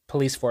the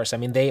police force, I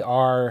mean, they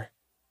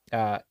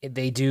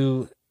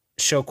do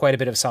show quite a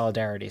bit of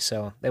solidarity.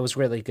 So it was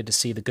really good to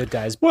see the good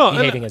guys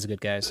behaving as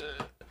good guys.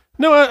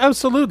 No,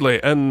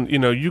 absolutely. And, you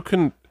know, you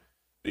can,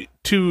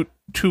 to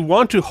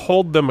want to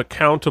hold them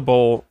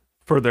accountable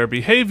for their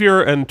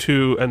behavior and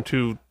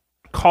to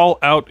call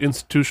out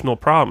institutional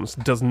problems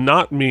does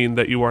not mean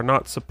that you are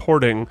not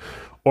supporting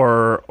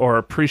or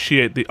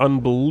appreciate the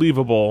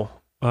unbelievable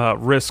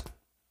risk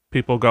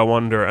people go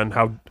under and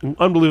how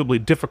unbelievably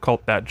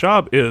difficult that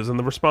job is and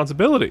the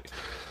responsibility.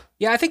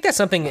 Yeah, I think that's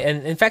something,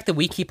 and in fact that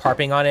we keep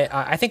harping on it,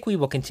 I think we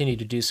will continue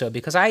to do so,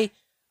 because I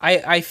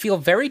feel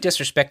very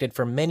disrespected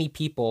for many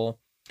people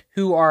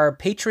who are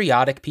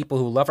patriotic people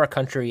who love our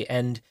country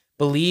and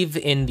believe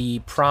in the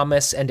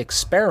promise and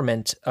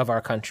experiment of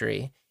our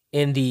country,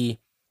 in the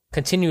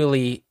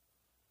continually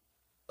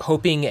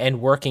hoping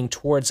and working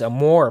towards a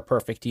more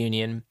perfect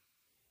union.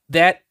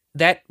 That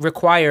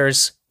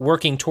requires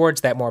working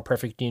towards that more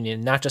perfect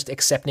union, not just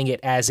accepting it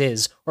as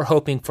is or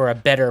hoping for a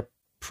better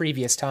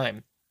previous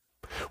time.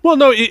 Well,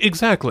 no,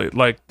 exactly.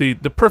 Like the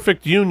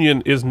perfect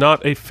union is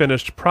not a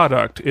finished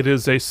product. It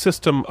is a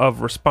system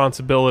of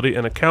responsibility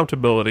and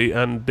accountability,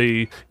 and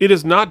it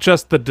is not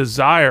just the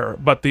desire,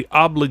 but the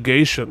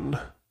obligation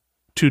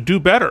to do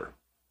better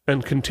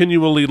and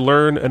continually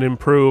learn and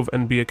improve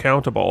and be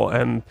accountable.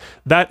 And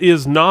that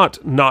is not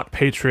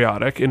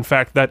patriotic. In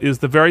fact, that is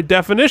the very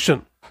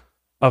definition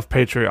of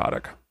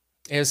patriotic.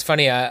 It was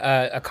funny.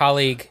 A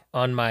colleague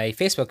on my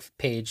Facebook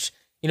page,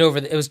 you know,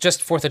 it was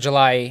just 4th of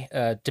July,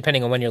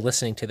 depending on when you're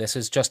listening to this, it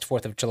was just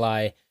 4th of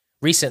July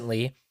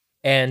recently.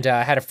 And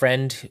I had a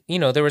friend, you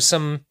know, there was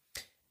some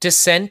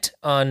dissent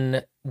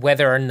on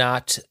whether or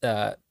not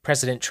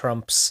President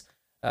Trump's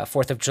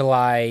 4th of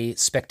July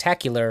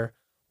spectacular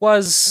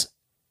was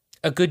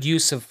a good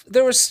use of...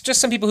 There was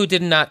just some people who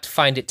did not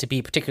find it to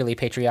be particularly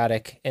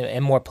patriotic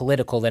and more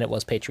political than it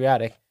was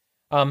patriotic.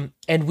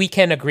 And we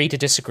can agree to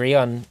disagree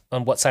on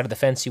what side of the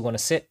fence you want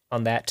to sit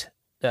on that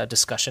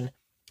discussion.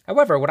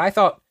 However, what I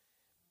thought,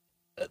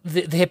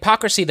 the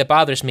hypocrisy that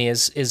bothers me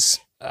is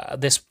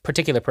this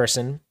particular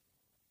person,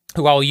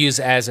 who I'll use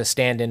as a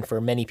stand-in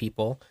for many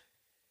people,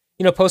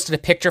 posted a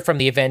picture from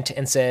the event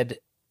and said,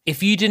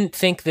 if you didn't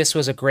think this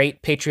was a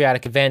great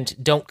patriotic event,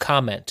 don't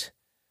comment.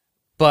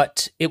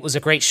 But it was a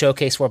great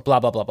showcase for blah,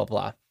 blah, blah, blah,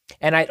 blah.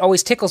 And it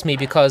always tickles me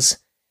because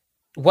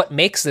what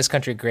makes this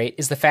country great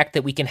is the fact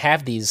that we can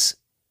have these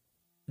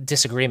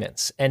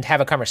disagreements and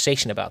have a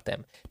conversation about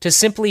them. To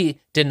simply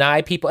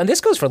deny people, and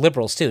this goes for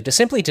liberals too, to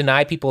simply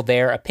deny people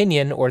their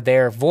opinion or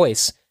their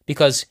voice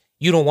because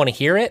you don't want to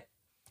hear it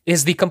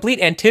is the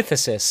complete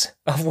antithesis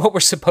of what we're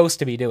supposed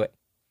to be doing.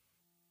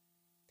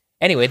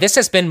 Anyway, this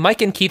has been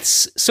Mike and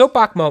Keith's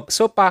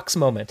soapbox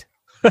moment.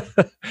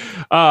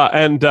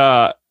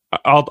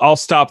 I'll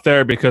stop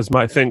there because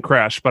my thing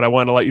crashed, but I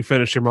want to let you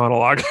finish your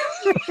monologue.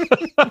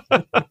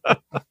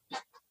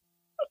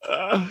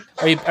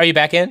 Are you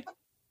back in?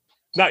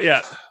 Not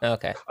yet.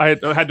 Okay. I had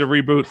to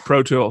reboot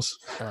Pro Tools.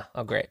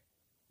 Oh, great.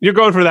 You're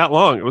going for that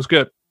long. It was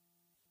good.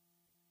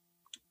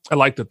 I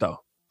liked it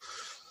though.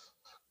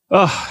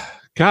 Oh,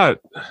 God,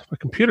 my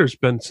computer's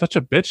been such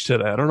a bitch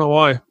today. I don't know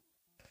why.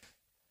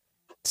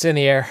 It's in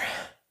the air,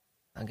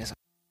 I guess.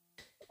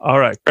 All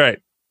right, great.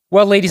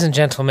 Well, ladies and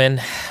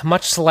gentlemen,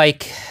 much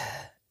like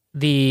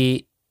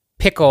the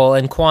pickle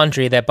and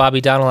quandary that Bobby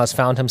Donnell has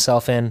found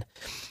himself in,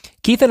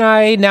 Keith and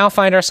I now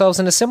find ourselves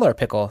in a similar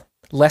pickle.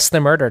 Less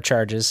than murder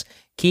charges.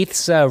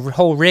 Keith's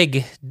whole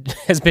rig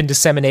has been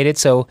disseminated,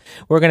 so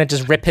we're going to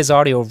just rip his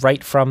audio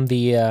right from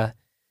the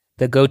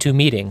go-to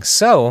meeting.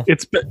 So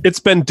it's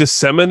been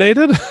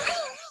disseminated?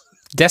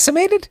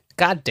 Decimated?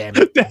 God damn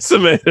it.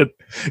 Decimated.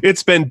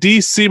 It's been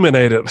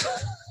disseminated.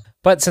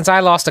 But since I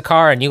lost a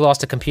car and you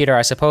lost a computer,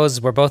 I suppose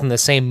we're both in the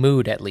same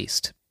mood at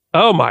least.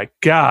 Oh my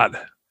God.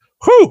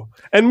 Whew.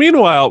 And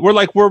meanwhile,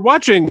 we're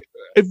watching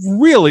a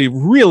really,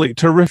 really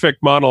terrific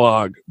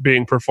monologue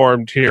being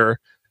performed here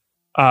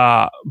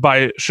by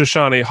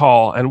Shoshani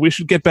Hall, and we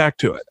should get back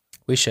to it.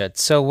 We should.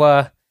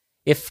 So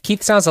if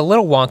Keith sounds a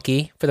little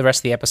wonky for the rest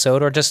of the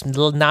episode, or just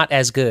not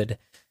as good,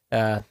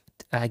 I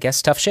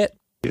guess tough shit.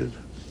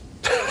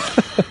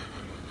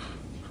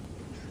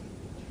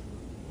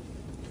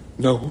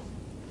 No.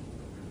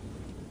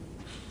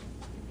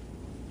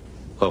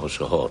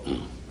 Officer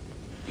Horton,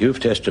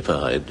 you've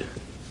testified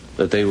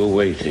that they were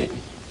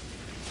waiting.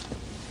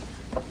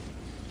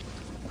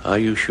 Are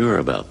you sure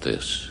about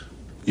this?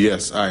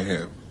 Yes, I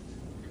am.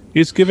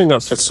 He's giving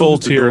us full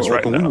tears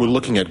right now. We were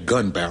looking at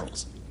gun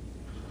barrels.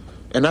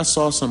 And I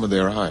saw some of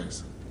their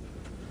eyes.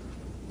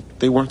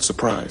 They weren't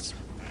surprised.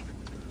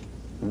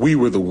 We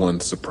were the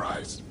ones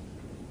surprised.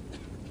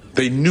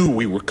 They knew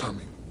we were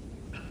coming.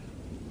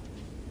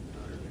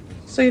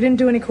 So you didn't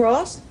do any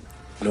cross?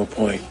 No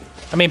point.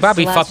 I mean,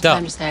 Bobby fucked up.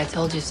 Time to say I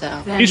told you so.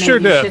 He sure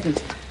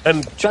did.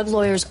 And drug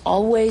lawyers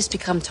always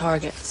become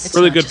targets. It's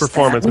really good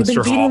performance, We've been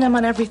Mr. beating Hall. them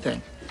on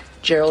everything.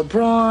 Gerald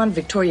Braun,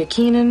 Victoria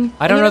Keenan.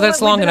 I don't know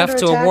that's long enough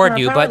to award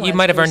you, but you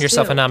might have earned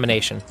yourself a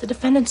nomination. The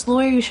defendant's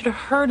lawyer, you should have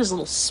heard his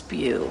little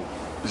spew.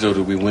 So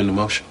did we win the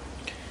motion?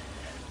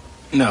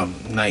 No,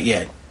 not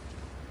yet.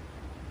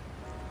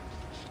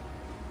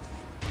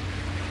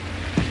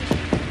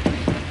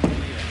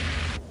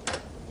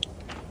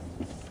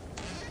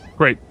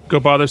 Great. Go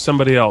bother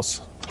somebody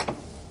else.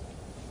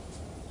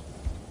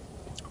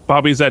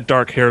 Bobby's at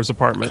Dark Hair's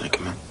apartment.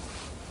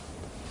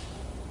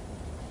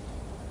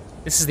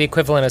 This is the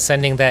equivalent of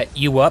sending that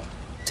 "you up"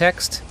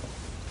 text.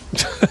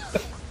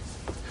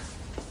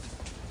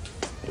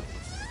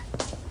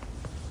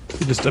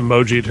 He just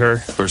emoji'd her.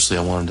 Firstly,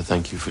 I wanted to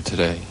thank you for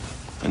today.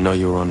 I know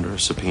you were under a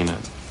subpoena.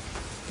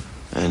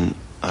 And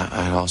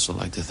I'd also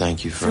like to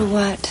thank you for... For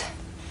what?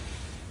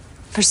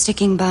 For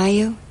sticking by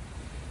you?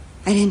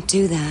 I didn't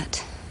do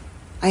that.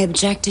 I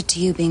objected to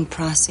you being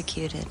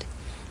prosecuted.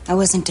 I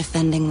wasn't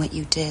defending what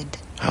you did.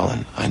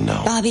 Helen, I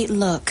know. Bobby,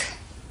 look.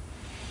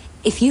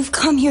 If you've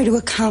come here to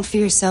account for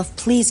yourself,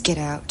 please get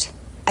out.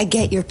 I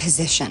get your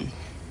position.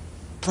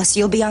 Plus,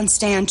 you'll be on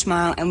stand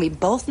tomorrow, and we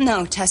both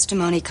know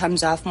testimony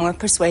comes off more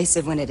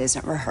persuasive when it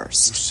isn't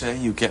rehearsed. You say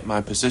you get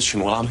my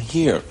position. Well, I'm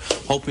here,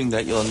 hoping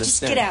that you'll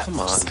understand. Just get out. Come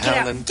on, Just get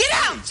Helen. out. Get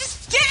out!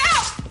 Just get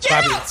out! Get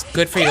Bobby, out! it's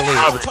good for you to leave.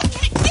 Get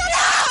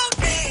out!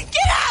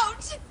 Get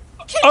out!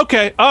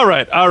 Okay, all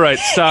right,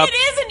 stop. It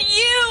isn't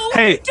you!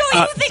 Hey, Don't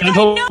you think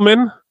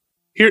gentlemen,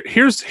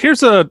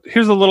 here's a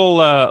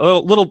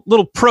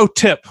little pro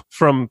tip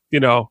from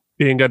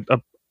being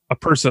a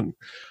person.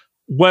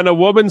 When a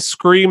woman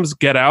screams,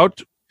 "Get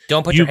out!"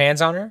 Don't put your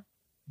hands on her.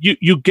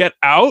 You get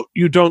out.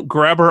 You don't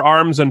grab her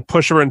arms and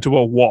push her into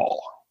a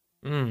wall.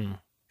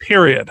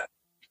 Period.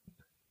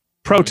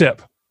 Pro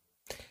tip.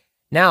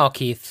 Now,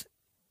 Keith,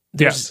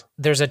 Yes.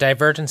 there's a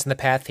divergence in the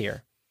path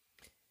here.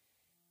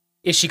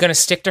 Is she going to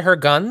stick to her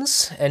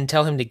guns and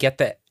tell him to get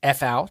the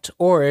F out,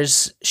 or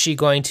is she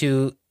going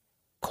to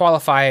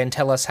qualify and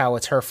tell us how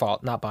it's her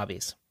fault, not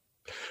Bobby's?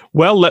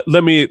 Well,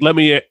 let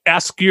me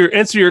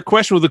answer your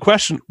question with a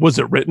question. Was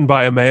it written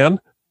by a man?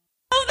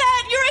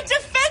 You're a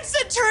defense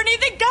attorney.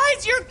 The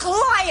guys your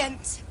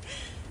client.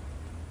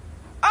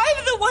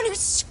 I'm the one who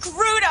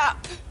screwed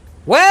up.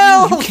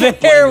 Well,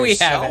 there we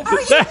have it.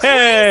 Are you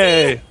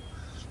crazy?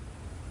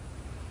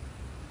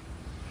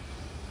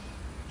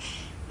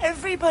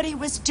 Everybody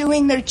was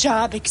doing their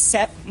job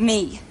except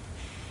me.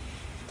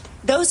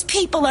 Those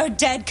people are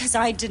dead because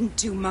I didn't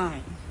do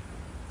mine.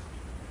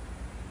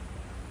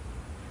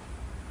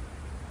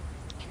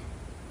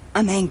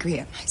 I'm angry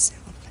at myself.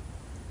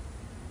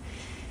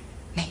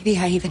 Maybe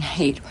I even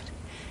hate what...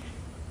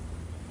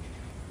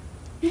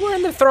 You were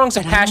in the throngs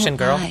of But I passion, won't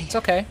girl. lie. It's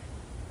okay.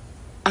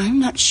 I'm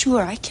not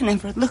sure I can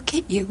ever look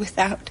at you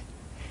without...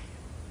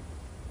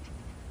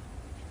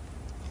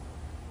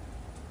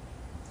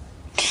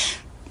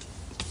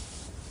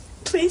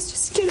 Please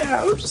just get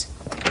out.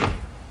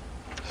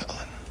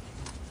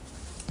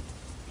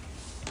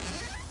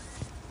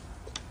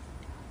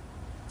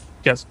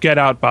 Yes, get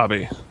out,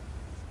 Bobby.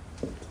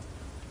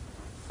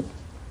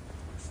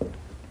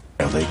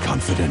 LA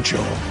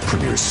Confidential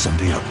premieres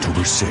Sunday,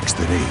 October 6th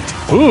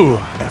at 8. Ooh.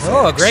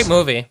 Oh, a great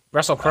movie.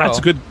 Russell Crowe. That's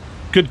a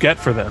good get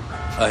for them.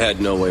 I had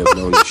no way of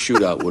knowing the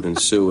shootout would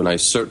ensue, and I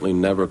certainly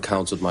never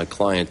counseled my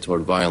client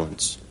toward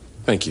violence.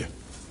 Thank you.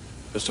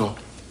 That's all.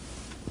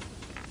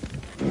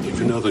 Did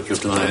you know that your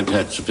client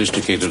had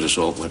sophisticated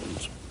assault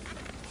weapons?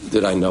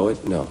 Did I know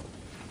it? No.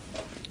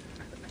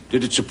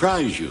 Did it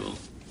surprise you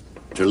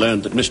to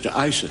learn that Mr.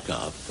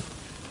 Isakov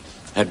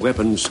had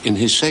weapons in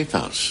his safe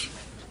house?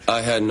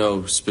 I had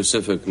no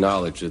specific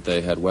knowledge that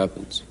they had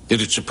weapons.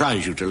 Did it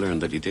surprise you to learn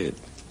that he did?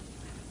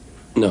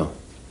 No.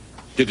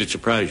 Did it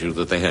surprise you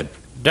that they had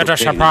Did it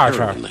cocaine and surprise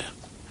heroin her? there?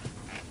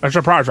 A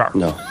surprise her.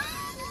 No.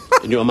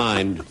 In your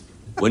mind,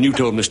 when you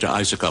told Mr.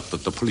 Isakov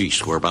that the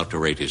police were about to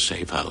raid his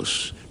safe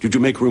house, did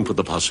you make room for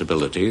the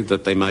possibility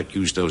that they might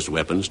use those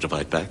weapons to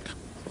fight back?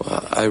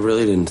 Well, I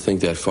really didn't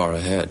think that far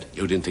ahead.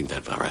 You didn't think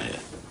that far ahead.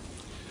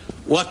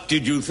 What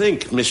did you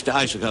think Mr.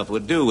 Isakov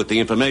would do with the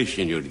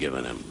information you'd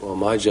given him? Well,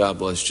 my job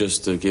was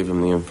just to give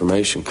him the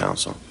information,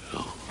 counsel.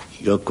 Oh,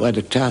 you're quite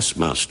a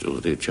taskmaster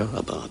with your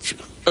job, aren't you?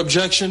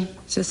 Objection.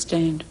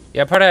 Sustained.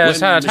 Yeah, put When it.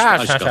 Mr.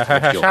 Isakov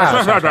left your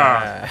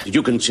house, did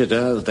you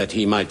consider that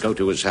he might go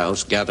to his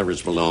house, gather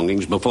his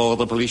belongings before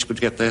the police could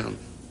get there?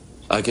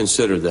 I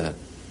considered that.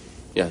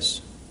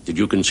 Yes. Did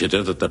you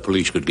consider that the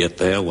police could get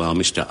there while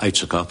Mr.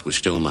 Isakov was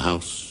still in the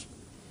house?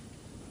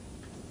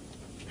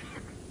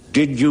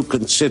 Did you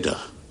consider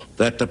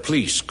that the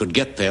police could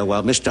get there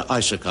while Mr.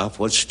 Isakov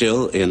was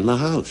still in the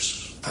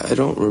house? I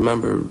don't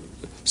remember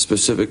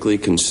specifically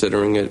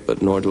considering it,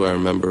 but nor do I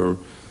remember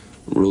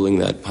ruling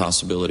that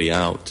possibility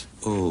out.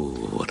 Oh,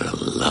 what a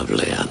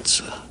lovely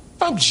answer.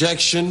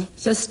 Objection.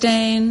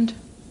 Sustained.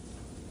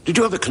 Did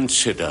you ever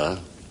consider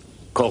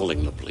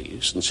calling the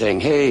police and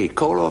saying, hey,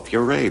 call off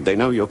your raid, they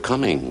know you're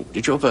coming?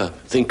 Did you ever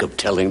think of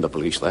telling the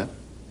police that?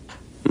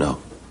 No.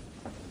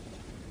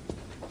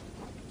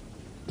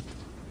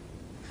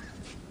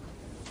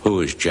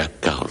 Who is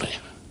Jack Cowley?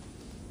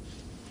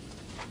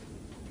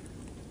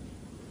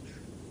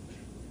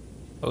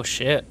 Oh,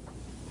 shit.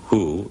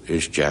 Who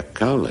is Jack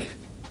Cowley?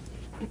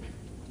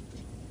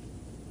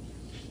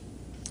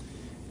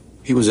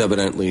 He was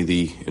evidently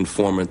the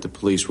informant the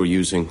police were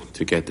using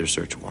to get their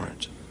search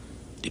warrant.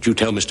 Did you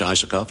tell Mr.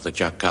 Isakov that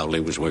Jack Cowley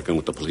was working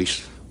with the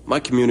police? My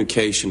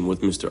communication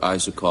with Mr.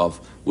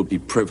 Isakov would be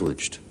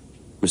privileged,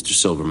 Mr.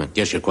 Silverman.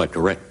 Yes, you're quite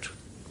correct.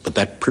 But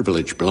that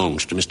privilege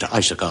belongs to Mr.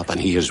 Isakov, and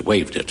he has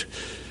waived it.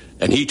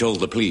 And he told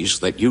the police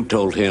that you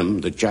told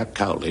him that Jack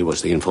Cowley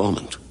was the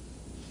informant.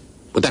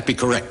 Would that be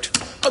correct?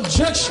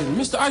 Objection.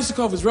 Mr.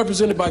 Isakov is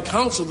represented by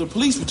counsel. The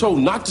police were told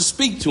not to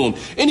speak to him.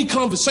 Any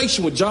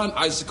conversation with John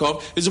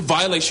Isakov is a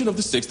violation of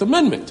the Sixth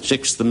Amendment.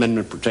 Sixth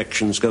Amendment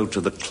protections go to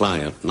the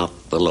client, not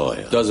the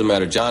lawyer. Doesn't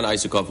matter. John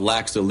Isakov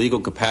lacks the legal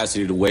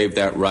capacity to waive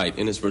that right.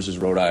 Innis versus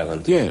Rhode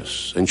Island.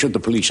 Yes, and should the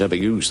police ever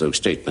use those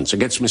statements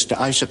against Mr.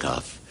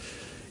 Isakov,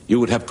 you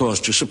would have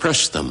cause to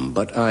suppress them.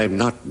 But I'm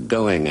not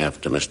going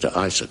after Mr.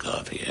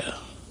 Isakov here.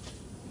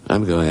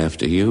 I'm going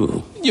after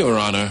you. Your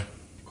Honor.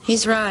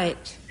 He's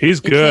right.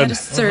 He's You good. can't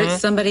assert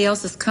somebody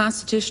else's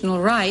constitutional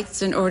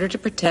rights in order to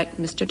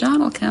protect Mr.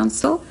 Donald,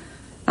 counsel.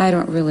 I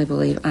don't really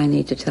believe I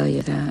need to tell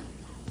you that.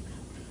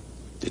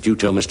 Did you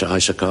tell Mr.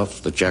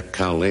 Isakov that Jack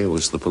Cowley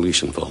was the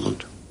police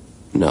informant?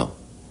 No.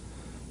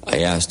 I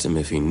asked him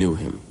if he knew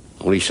him.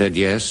 Well, he said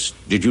yes.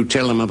 Did you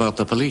tell him about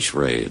the police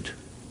raid?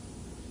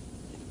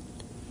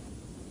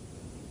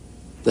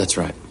 That's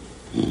right.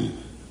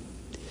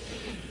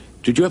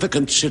 Did you ever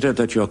consider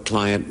that your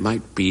client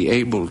might be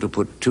able to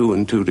put two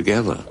and two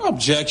together?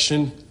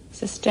 Objection.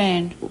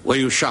 Sustained. Were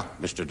you shocked,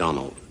 Mr.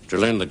 Donald, to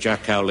learn that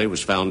Jack Cowley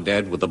was found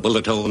dead with a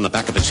bullet hole in the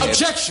back of his head?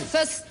 Objection.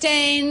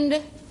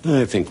 Sustained.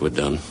 I think we're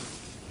done.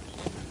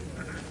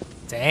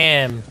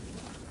 Damn.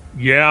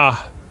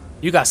 Yeah.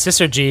 You got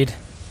Sister G'd.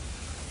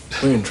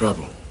 We're in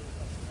trouble.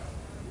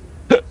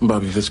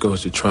 Bobby, if this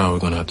goes to trial, we're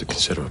going to have to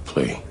consider a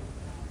plea.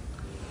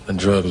 A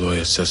drug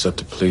lawyer sets up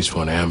the police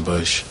for an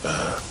ambush.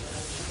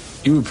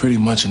 You were pretty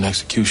much an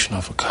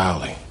executioner for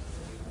Cowley.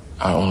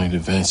 Our only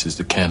defense is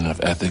the canon of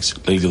ethics.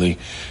 Legally,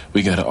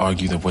 we got to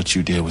argue that what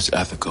you did was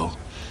ethical.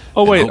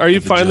 Oh, wait, are you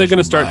finally going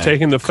to start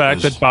taking the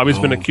fact that Bobby's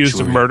been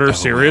accused of murder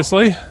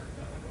seriously?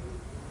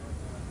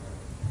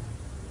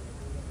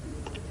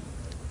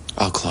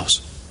 I'll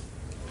close.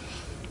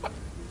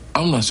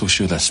 I'm not so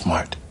sure that's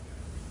smart.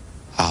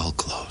 I'll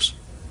close.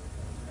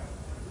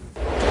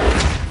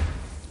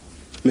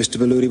 Mr.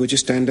 Berluti, would you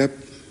stand up?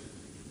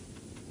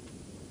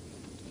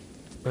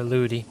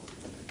 Berluti.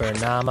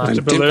 Bernama. I'm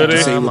tempted to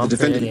say, will the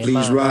defendant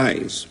please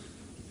rise?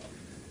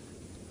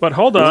 But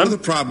hold on. One of the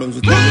problems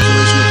with the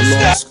proliferation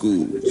of law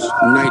schools,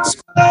 night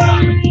schools.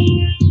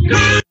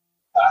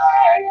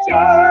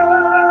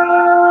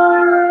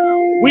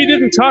 We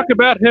didn't talk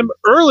about him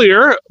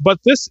earlier, but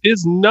this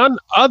is none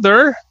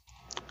other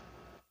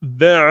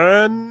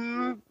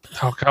than...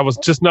 Oh, I was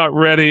just not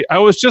ready. I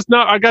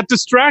got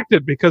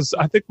distracted because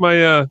I think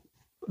my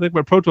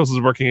Pro Tools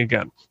is working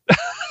again.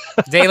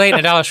 Day late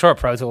and $1 short,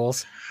 Pro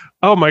Tools.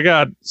 Oh my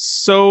God.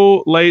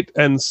 So late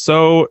and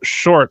so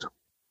short.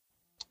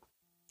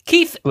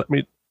 Keith,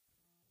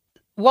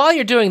 while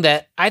you're doing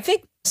that, I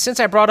think since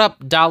I brought up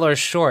 $1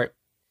 short,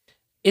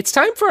 it's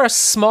time for a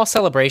small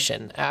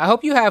celebration. I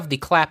hope you have the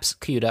claps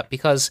queued up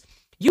because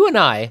you and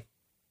I,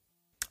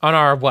 on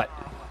our,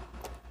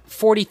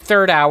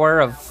 43rd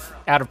hour of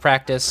out of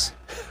practice,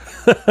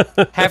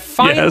 have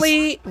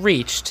finally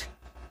reached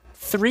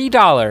 $3.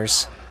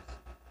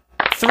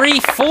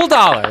 $3 full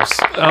dollars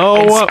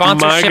in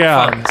sponsorship my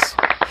God. funds.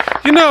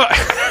 You know,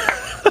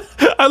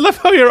 I love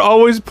how you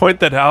always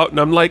point that out, and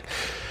I'm like,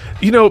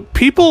 you know,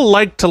 people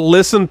like to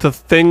listen to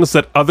things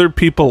that other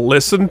people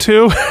listen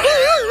to.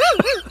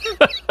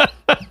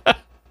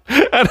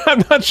 And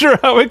I'm not sure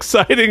how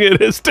exciting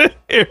it is to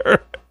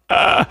hear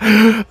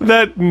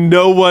that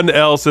no one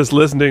else is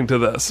listening to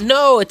this.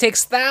 No, it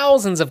takes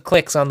thousands of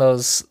clicks on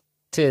those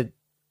to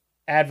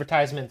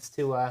advertisements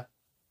to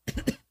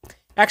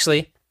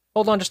Actually,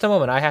 hold on just a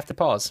moment. I have to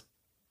pause.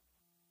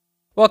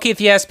 Well,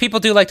 Keith, yes, people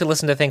do like to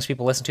listen to things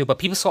people listen to, but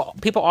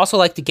people also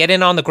like to get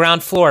in on the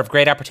ground floor of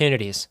great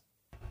opportunities.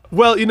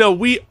 Well, you know,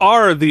 we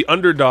are the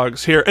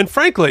underdogs here. And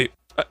frankly,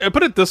 I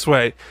put it this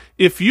way.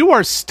 If you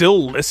are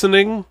still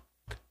listening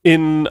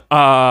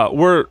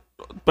we're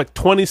like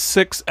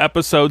 26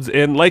 episodes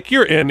in, like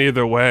you're in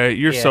either way.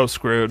 You're so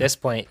screwed. At this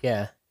point,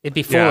 yeah. It'd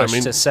be foolish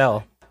to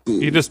sell.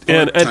 You just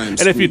in. And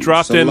if you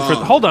dropped in for...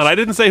 Hold on, I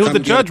didn't say who the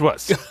judge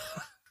was.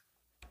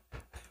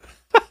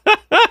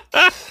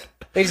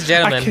 Ladies and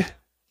gentlemen.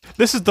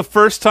 This is the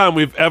first time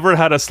we've ever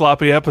had a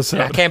sloppy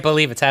episode. I can't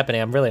believe it's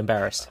happening. I'm really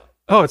embarrassed.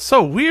 Oh, it's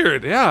so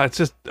weird. Yeah, it's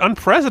just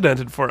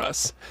unprecedented for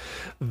us.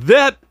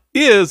 That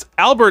is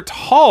Albert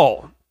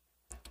Hall,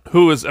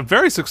 who is a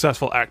very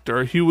successful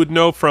actor. You would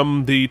know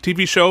from the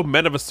TV show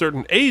Men of a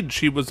Certain Age.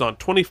 He was on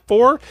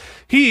 24.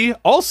 He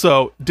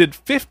also did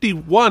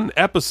 51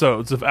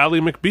 episodes of Ally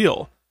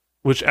McBeal,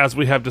 which, as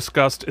we have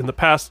discussed in the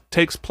past,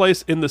 takes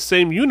place in the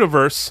same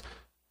universe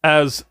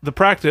as The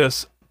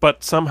Practice,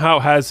 but somehow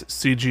has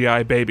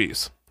CGI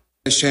babies.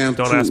 Don't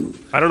ask.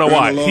 I don't know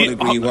why.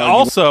 He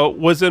also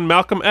was in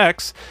Malcolm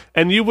X,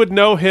 and you would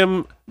know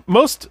him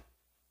most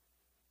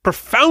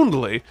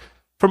profoundly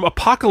from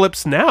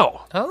Apocalypse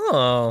Now.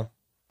 Oh.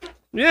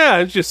 Yeah,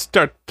 I just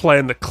start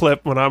playing the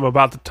clip when I'm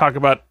about to talk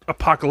about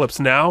Apocalypse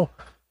Now.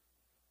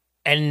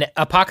 And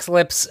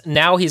Apocalypse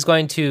Now, he's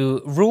going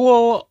to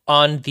rule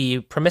on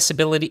the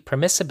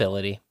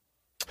permissibility.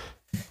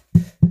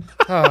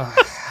 Oh.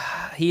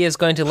 He is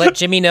going to let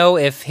Jimmy know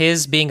if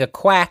his being a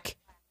quack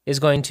is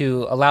going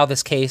to allow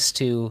this case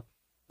to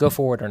go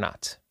forward or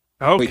not.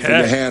 Okay. Wait for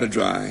your hair to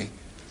dry.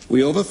 We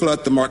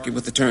overflood the market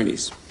with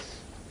attorneys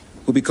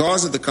who,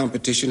 because of the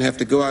competition, have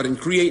to go out and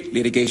create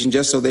litigation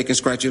just so they can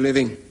scratch a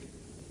living.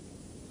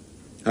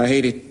 I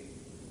hate it.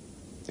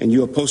 And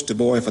you're a poster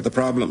boy for the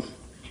problem.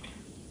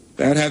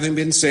 That having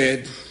been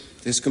said,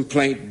 this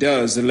complaint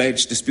does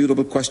allege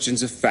disputable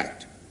questions of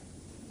fact.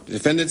 The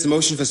defendant's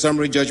motion for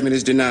summary judgment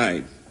is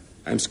denied.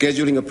 I'm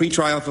scheduling a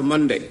pretrial for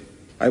Monday.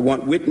 I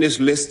want witness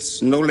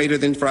lists no later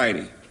than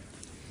Friday.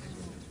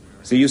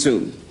 See you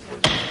soon.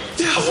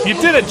 You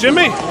did it,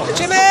 Jimmy!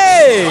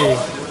 Jimmy!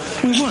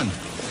 We won.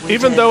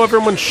 Even though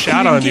everyone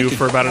shat on you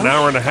for about an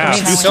hour and a half,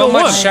 you still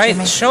won.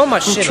 So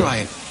much shit. Try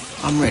it.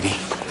 I'm ready.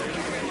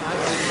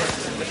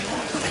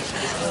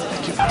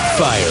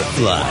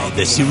 Firefly,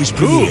 the series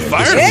premiere.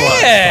 Firefly.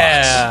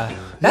 Yeah!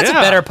 That's a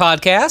better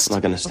podcast. I'm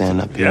not going to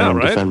stand up here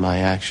and defend my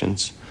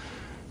actions.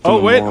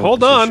 Oh, wait,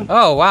 hold on.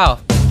 Oh, wow.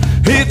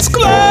 It's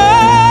closing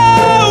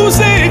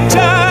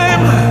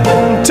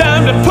time.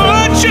 Time to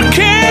put your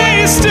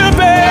case to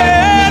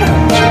bed.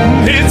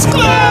 It's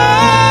closing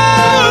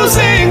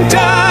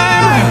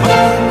time.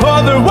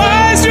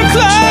 Otherwise, your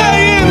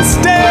client's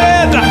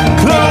dead.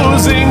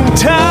 Closing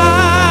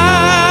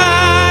time.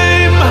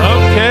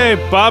 Okay,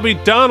 Bobby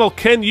Donnell,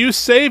 can you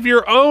save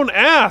your own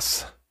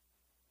ass?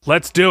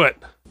 Let's do it.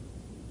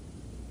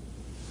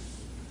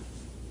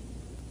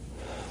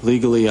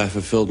 Legally, I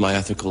fulfilled my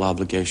ethical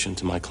obligation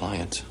to my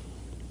client.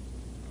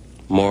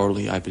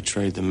 Morally, I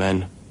betrayed the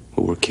men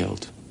who were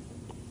killed.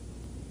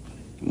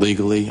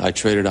 Legally, I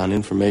traded on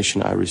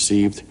information I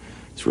received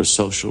through a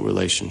social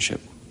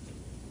relationship.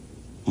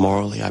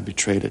 Morally, I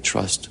betrayed a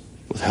trust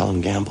with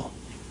Helen Gamble.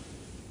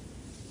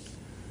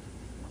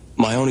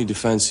 My only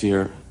defense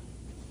here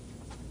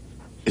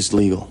is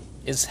legal.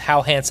 Is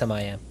how handsome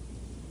I am.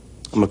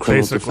 I'm a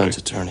criminal defense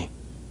attorney.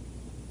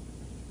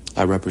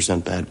 I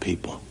represent bad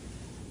people.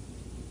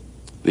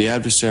 The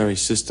adversary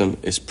system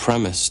is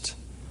premised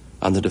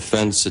on the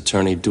defense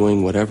attorney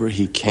doing whatever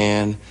he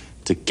can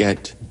to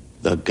get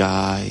the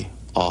guy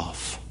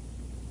off.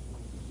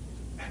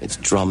 It's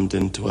drummed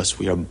into us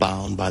we are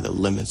bound by the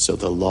limits of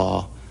the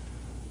law,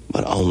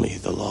 but only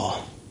the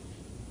law.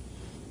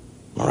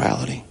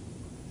 Morality.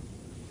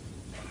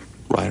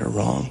 Right or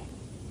wrong.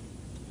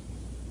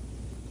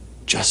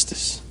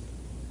 Justice.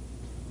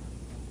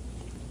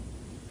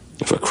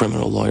 If a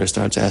criminal lawyer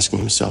starts asking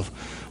himself,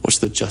 what's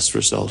the just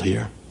result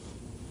here?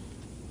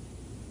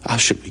 How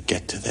should we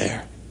get to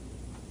there?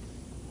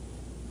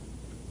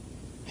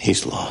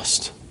 He's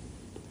lost.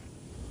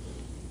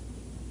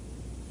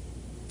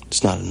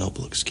 It's not a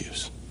noble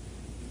excuse.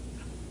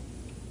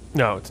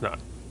 No, it's not.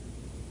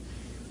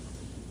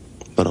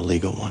 But a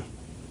legal one.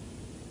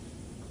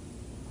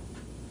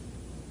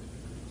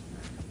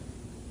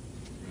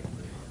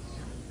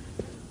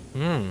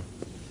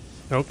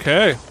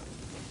 Okay.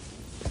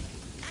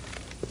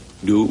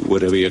 Do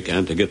whatever you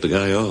can to get the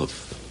guy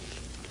off.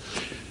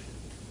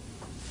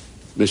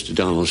 Mr.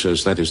 Donald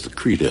says that is the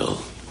credo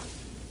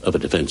of a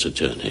defense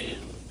attorney.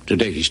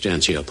 Today he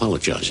stands here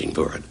apologizing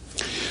for it.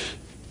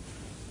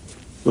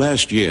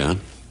 Last year,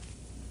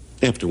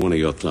 after one of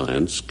your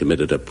clients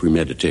committed a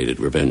premeditated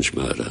revenge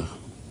murder,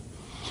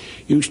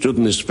 you stood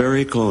in this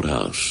very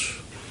courthouse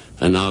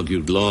and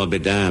argued law be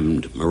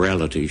damned,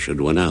 morality should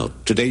win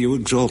out. Today you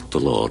exalt the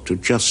law to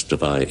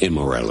justify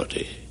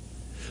immorality.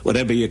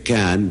 Whatever you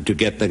can to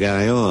get the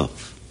guy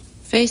off.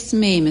 Face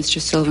me, Mr.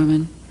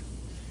 Silverman.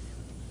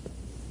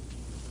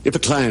 If a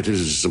client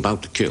is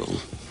about to kill,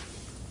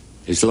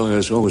 his lawyer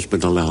has always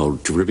been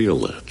allowed to reveal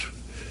that.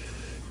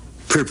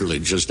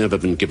 Privilege has never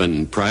been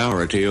given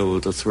priority over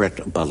the threat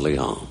of bodily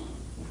harm.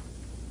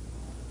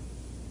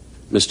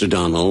 Mr.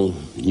 Donald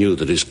knew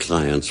that his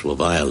clients were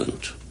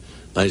violent.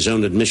 By his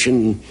own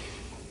admission,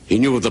 he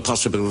knew of the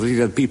possibility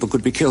that people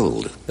could be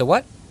killed. The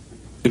what?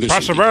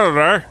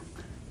 Possibility.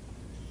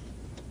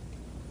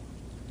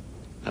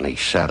 And he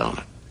sat on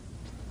it.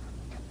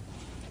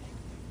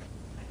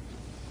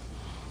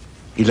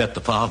 He let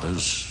the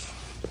fathers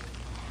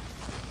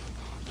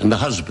and the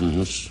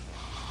husbands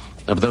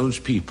of those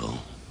people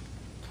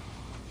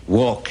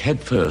walk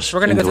headfirst. So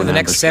we're going to go through the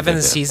next 7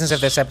 deaths. seasons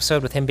of this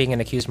episode with him being an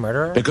accused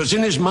murderer? Because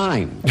in his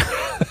mind,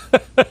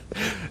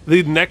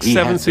 the next he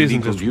 7 had the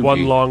seasons legal is duty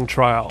one long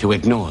trial. to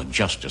ignore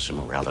justice and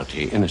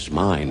morality. In his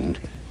mind,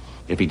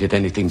 if he did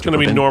anything It's to going to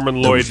be prevent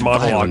Norman Lloyd those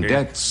violent monologuing.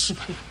 deaths,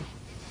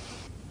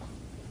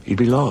 he'd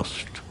be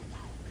lost.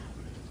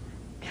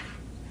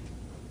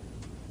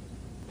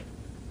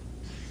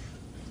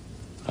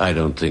 I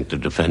don't think the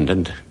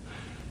defendant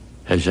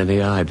has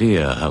any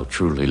idea how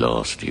truly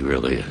lost he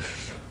really is.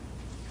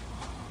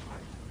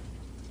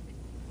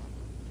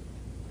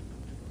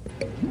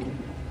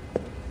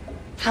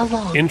 How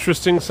long?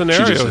 Interesting She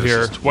scenario just says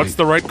here. just What's wait.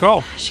 the right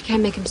call? She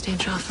can't make him stay in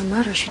trial for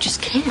murder. She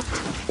just can't.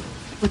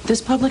 With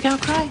this public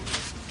outcry?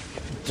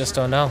 Just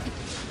don't know.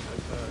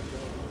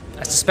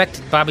 I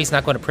suspect Bobby's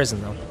not going to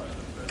prison, though.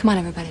 Come on,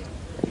 everybody.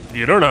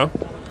 You don't know.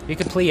 You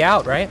could plea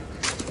out, right?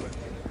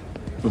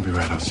 We'll be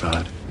right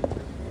outside.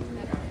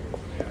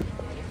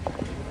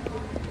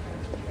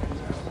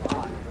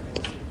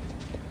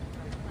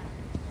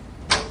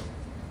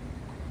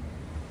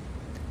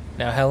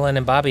 Now Helen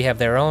and Bobby have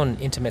their own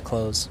intimate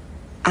clothes.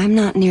 I'm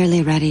not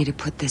nearly ready to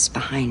put this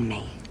behind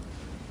me.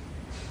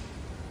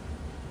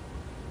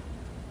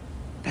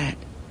 But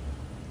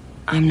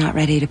I'm not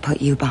ready to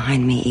put you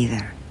behind me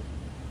either.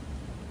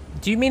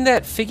 Do you mean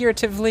that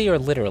figuratively or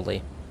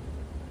literally?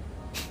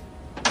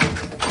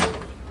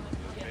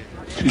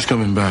 She's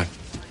coming back.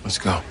 Let's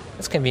go.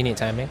 That's convenient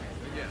timing.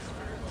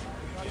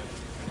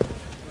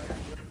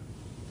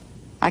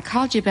 I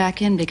called you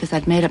back in because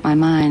I'd made up my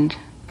mind.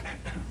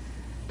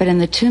 But in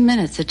the 2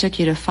 minutes it took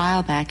you to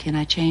file back in,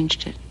 I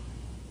changed it.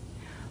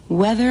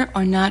 Whether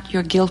or not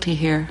you're guilty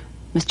here,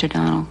 Mr.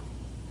 Donald,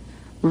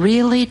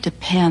 really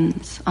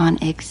depends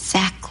on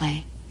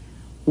exactly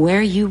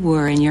where you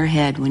were in your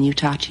head when you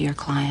talked to your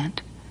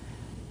client,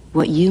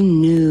 what you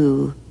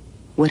knew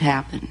would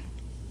happen,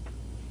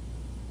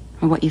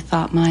 or what you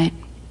thought might.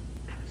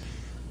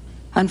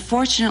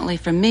 Unfortunately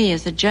for me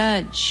as a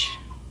judge,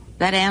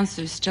 that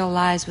answer still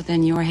lies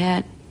within your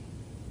head,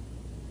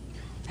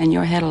 and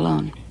your head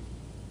alone.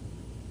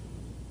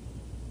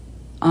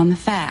 On the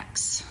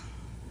facts,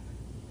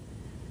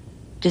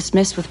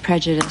 dismissed with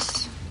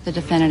prejudice, the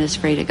defendant is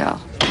free to go.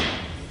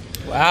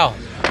 Wow.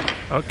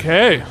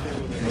 Okay.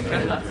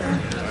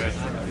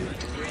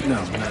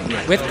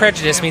 With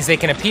prejudice means they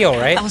can appeal,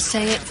 right? I'll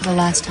say it for the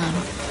last time.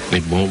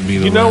 It won't be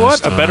the You know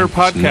last what? A better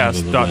time. It's never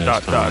podcast. the Dot,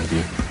 last dot,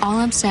 time. dot. All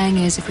I'm saying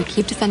is if we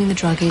keep defending the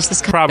druggies,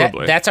 this kind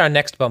Probably. That's our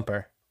next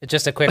bumper. It's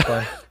just a quick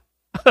one.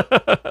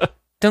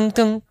 Dun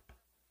dun.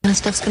 of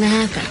stuff's gonna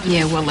happen.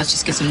 Yeah, well, let's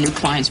just get some new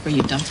clients for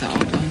you, dump the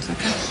old ones,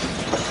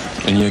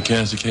 okay? And your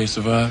cancer case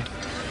survived?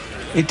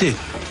 It did.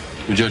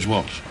 With Judge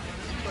Walsh.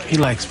 He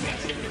likes me.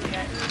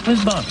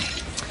 Where's Bobby?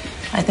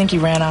 I think he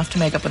ran off to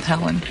make up with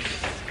Helen.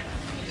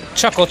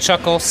 Chuckle,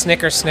 chuckle,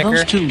 snicker, snicker.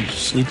 Those two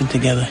sleeping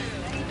together.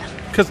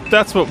 Because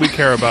that's what we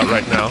care about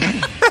right now.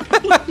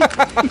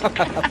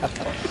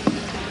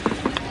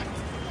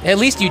 At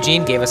least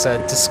Eugene gave us a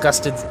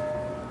disgusted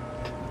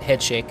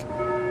head shake.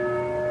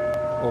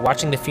 We're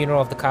watching the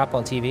funeral of the cop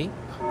on TV.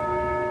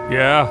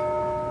 Yeah.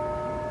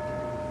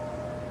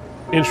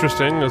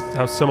 Interesting is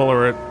how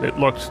similar it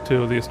looked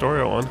to the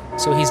Astoria one.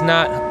 So he's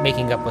not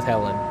making up with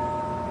Helen.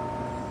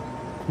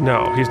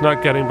 No, he's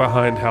not getting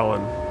behind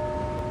Helen.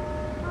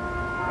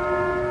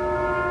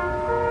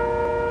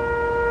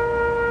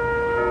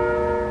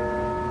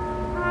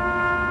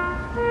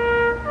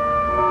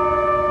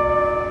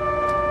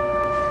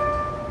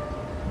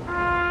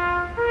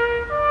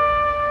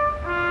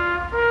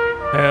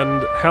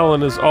 And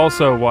Helen is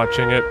also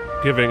watching it,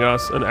 giving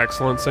us an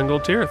excellent single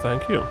tear.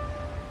 Thank you.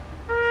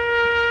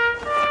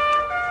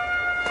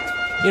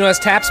 You know, as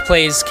Taps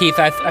plays, Keith,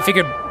 I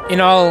figured,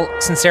 in all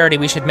sincerity,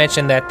 we should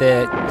mention that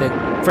the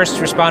first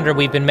responder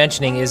we've been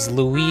mentioning is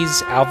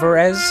Luis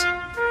Alvarez.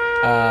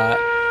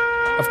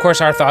 Of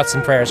course, our thoughts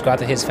and prayers go out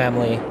to his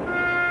family.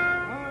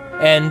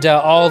 And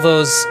all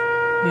those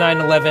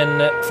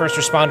 9/11 first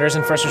responders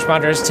and first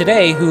responders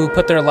today who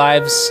put their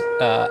lives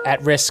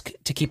at risk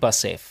to keep us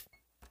safe.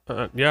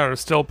 Yeah, are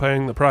still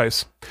paying the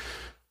price.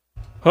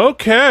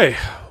 Okay,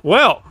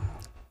 well,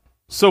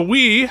 so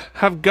we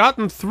have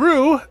gotten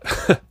through...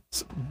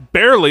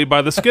 barely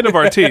by the skin of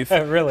our teeth.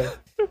 Really?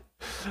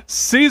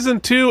 Season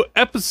 2,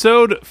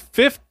 episode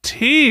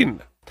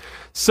 15.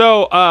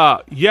 So,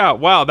 yeah,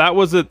 wow, that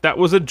was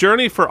a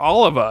journey for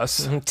all of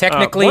us.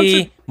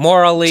 Technically,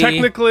 morally,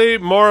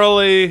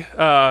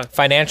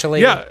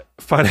 financially. Yeah,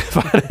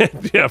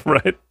 yeah,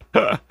 right.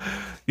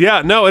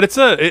 Yeah, no, it's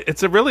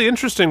a really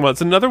interesting one.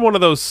 It's another one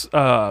of those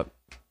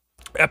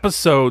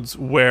episodes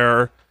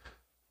where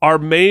our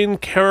main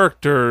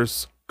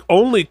characters'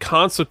 only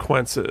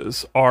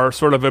consequences are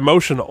sort of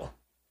emotional,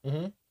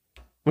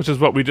 which is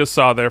what we just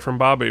saw there from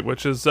Bobby,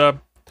 which is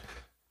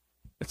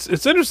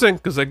it's interesting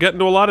because they get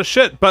into a lot of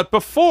shit. But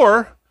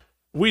before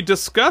we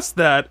discuss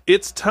that,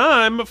 it's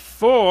time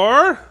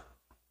for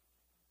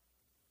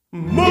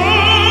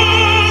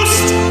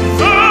Most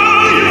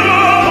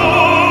Valuable.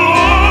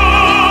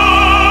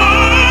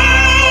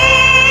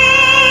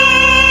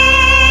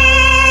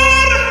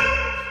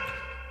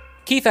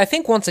 Keith, I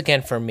think once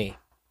again for me,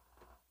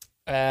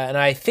 and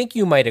I think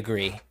you might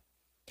agree,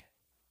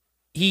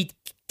 he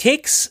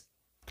takes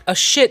a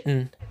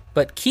shittin',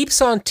 but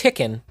keeps on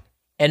ticking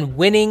and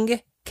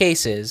winning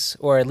cases,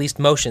 or at least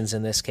motions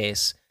in this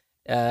case,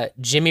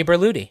 Jimmy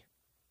Berluti.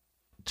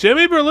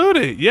 Jimmy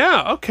Berluti,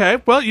 yeah,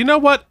 okay. Well, you know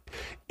what?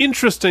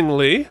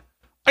 Interestingly,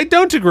 I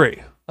don't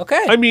agree.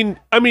 Okay. I mean,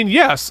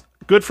 yes,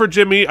 good for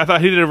Jimmy. I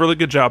thought he did a really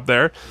good job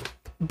there.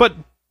 But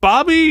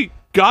Bobby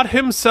got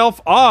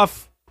himself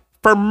off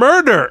for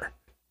murder.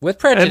 With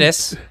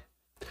prejudice.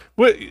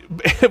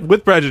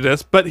 With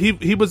prejudice, but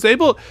he was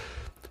able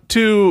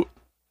to,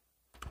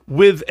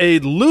 with a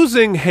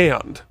losing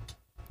hand,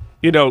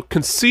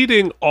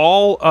 conceding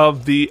all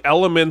of the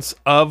elements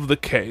of the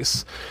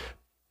case,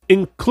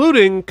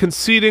 including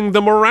conceding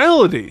the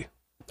morality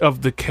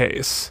of the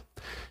case,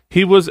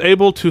 he was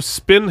able to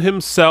spin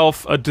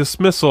himself a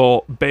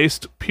dismissal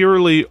based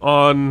purely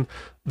on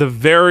the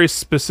very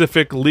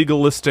specific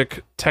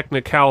legalistic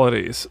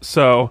technicalities.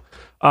 So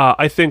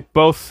I think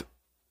both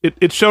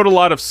it showed a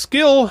lot of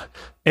skill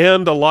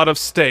and a lot of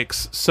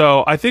stakes.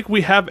 So I think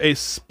we have a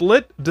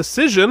split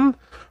decision.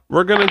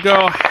 We're going to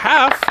go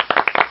half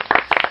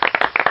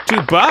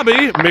to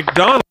Bobby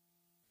McDonald.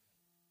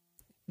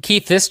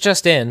 Keith, this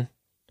just in.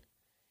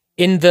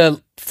 In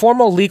the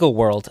formal legal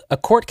world, a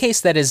court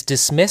case that is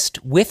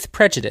dismissed with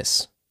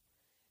prejudice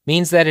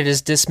means that it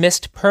is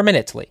dismissed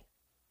permanently.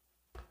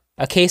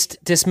 A case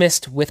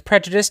dismissed with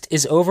prejudice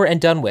is over and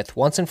done with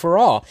once and for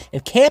all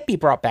and can't be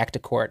brought back to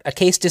court. A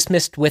case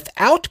dismissed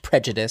without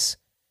prejudice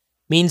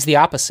means the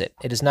opposite.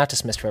 It is not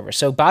dismissed forever.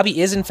 So Bobby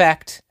is, in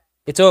fact,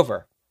 it's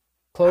over.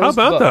 Closed How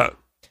about book. that?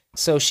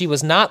 So she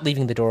was not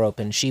leaving the door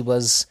open. She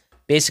was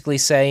basically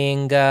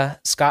saying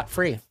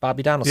scot-free,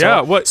 Bobby Donnell.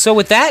 Yeah. So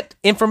with that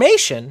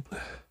information,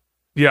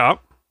 yeah,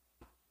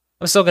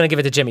 I'm still going to give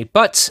it to Jimmy,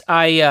 but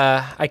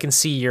I can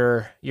see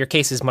your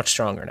case is much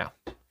stronger now.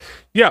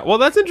 Yeah, well,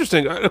 that's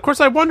interesting. Of course,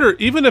 I wonder,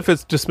 even if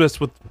it's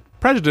dismissed with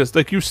prejudice,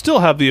 like, you still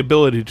have the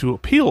ability to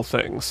appeal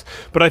things.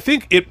 But I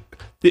think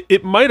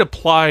it might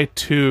apply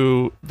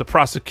to the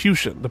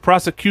prosecution. The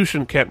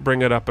prosecution can't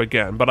bring it up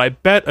again, but I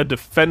bet a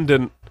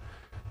defendant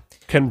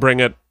can bring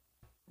it.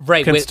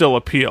 Right, can still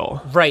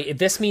appeal. Right.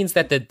 This means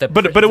that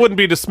but it wouldn't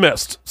be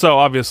dismissed. So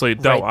obviously,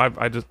 no. Right.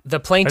 I just the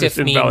plaintiff I just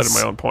invalidated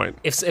means my own point.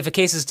 If a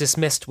case is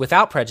dismissed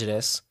without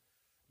prejudice,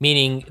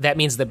 meaning that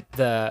means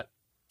the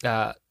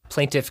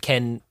plaintiff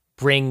can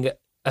bring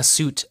a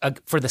suit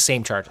for the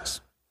same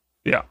charges.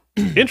 Yeah.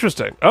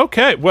 Interesting.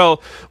 Okay.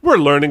 Well, we're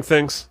learning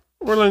things.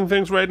 We're learning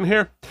things right in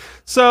here.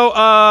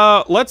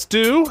 So let's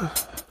do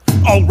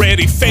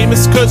Already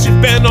famous cause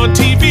you've been on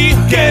TV,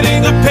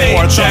 getting a paycheck.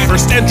 Or the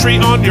first entry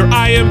on your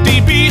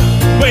IMDb.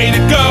 Way to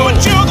go, and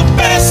you're the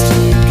best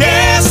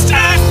guest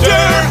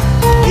actor.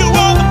 You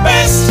are the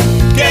best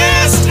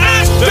guest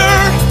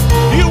actor.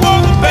 You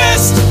are the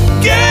best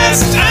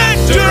guest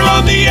actor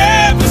on the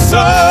episode.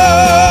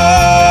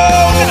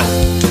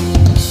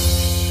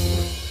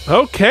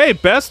 Okay,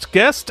 best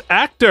guest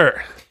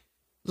actor.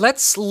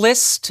 Let's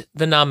list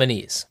the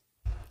nominees.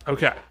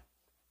 Okay.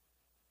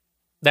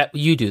 That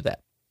you do that.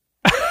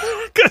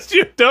 Because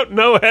you don't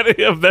know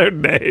any of their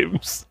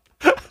names.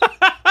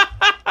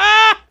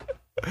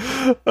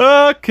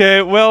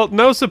 Okay, well,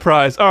 no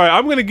surprise. All right,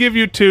 I'm going to give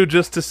you two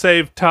just to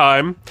save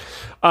time.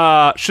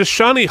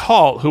 Shoshani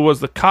Hall, who was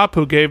the cop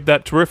who gave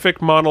that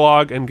terrific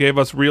monologue and gave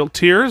us real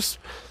tears,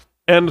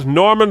 and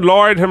Norman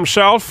Lloyd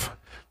himself,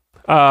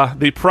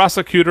 the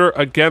prosecutor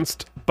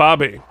against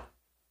Bobby.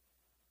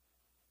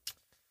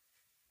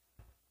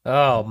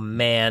 Oh,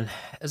 man.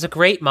 It was a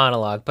great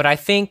monologue, but I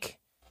think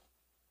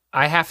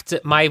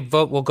my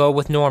vote will go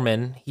with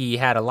Norman. He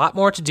had a lot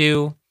more to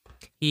do.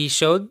 He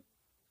showed,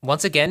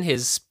 once again,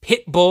 his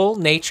pit bull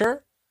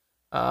nature,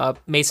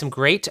 made some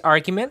great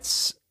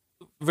arguments,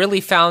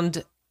 really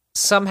found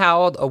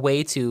somehow a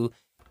way to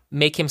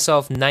make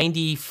himself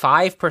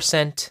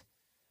 95%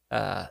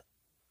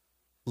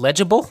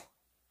 legible.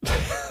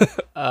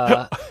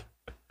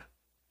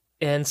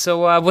 And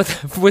so with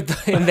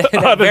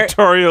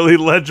auditorially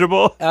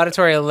legible.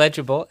 Auditorially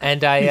legible.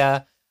 And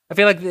I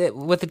feel like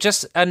with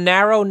just a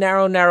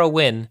narrow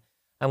win,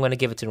 I'm going to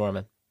give it to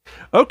Norman.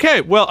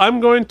 Okay, well,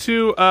 we're going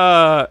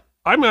to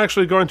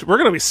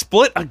be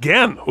split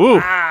again. Ooh.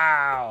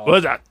 Wow.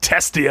 What a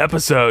testy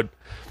episode.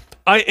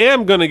 I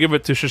am going to give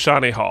it to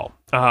Shoshani Hall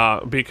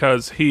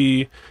because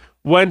he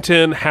went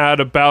in,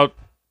 had about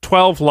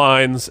 12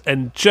 lines,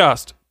 and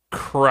just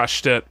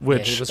crushed it,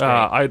 which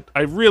I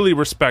really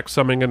respect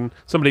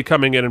somebody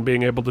coming in and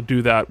being able to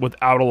do that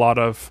without a lot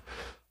of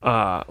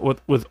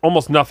with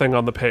almost nothing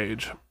on the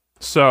page.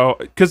 So,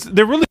 because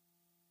they're really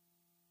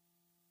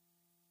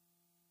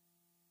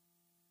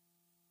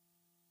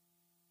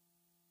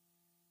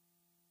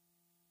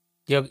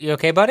You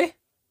okay, buddy?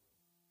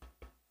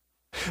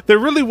 There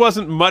really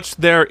wasn't much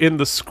there in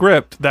the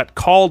script that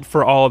called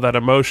for all of that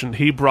emotion.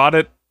 He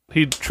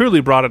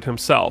truly brought it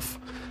himself.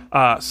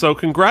 So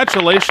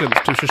congratulations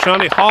to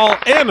Shoshani Hall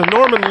and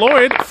Norman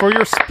Lloyd for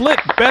your split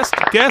Best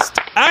Guest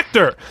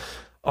Actor.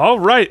 All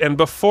right, and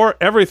before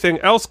everything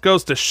else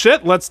goes to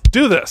shit, let's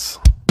do this.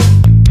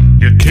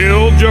 You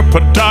killed your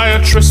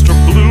podiatrist or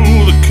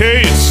blew the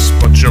case,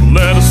 but you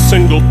let a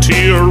single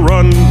tear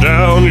run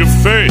down your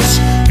face.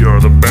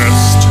 You're the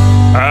best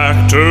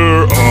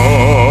actor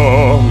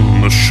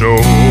on the show.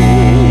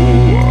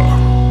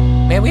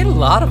 Man,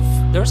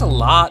 there was a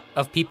lot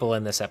of people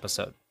in this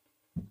episode.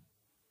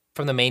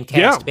 From the main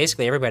cast,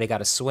 basically everybody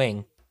got a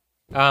swing.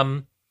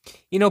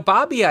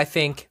 Bobby, I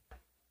think,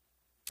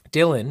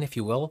 Dylan, if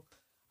you will,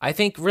 I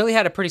think really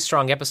had a pretty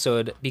strong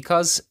episode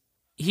because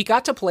he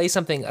got to play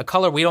a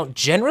color we don't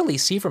generally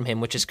see from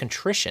him, which is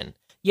contrition.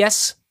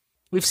 Yes,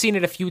 we've seen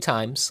it a few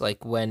times,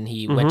 like when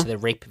he went to the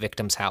rape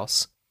victim's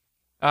house.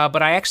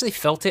 But I actually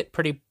felt it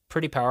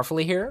pretty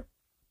powerfully here.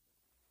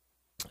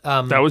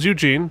 That was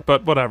Eugene,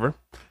 but whatever.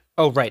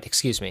 Oh, right,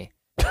 excuse me.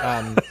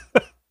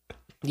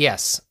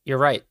 Yes, you're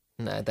right.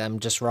 I'm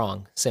just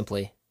wrong,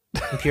 simply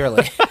and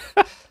purely.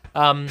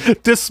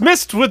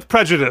 Dismissed with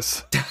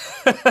prejudice.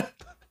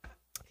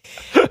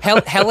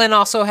 Helen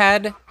also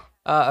had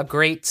a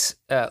great,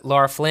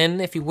 Laura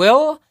Flynn, if you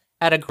will,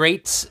 had a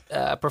great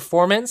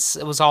performance.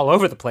 It was all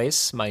over the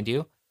place, mind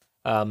you.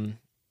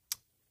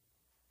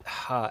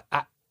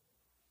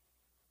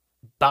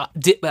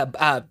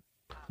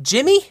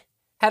 Jimmy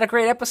had a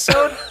great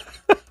episode.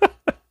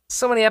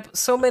 So many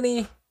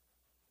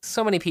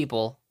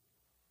people.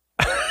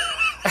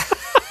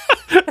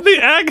 The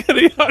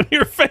agony on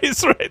your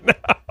face right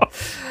now.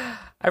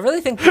 I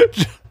really think.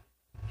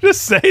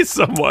 Just say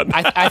someone.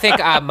 I think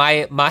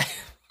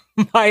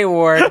my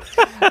award,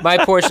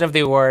 my portion of the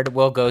award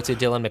will go to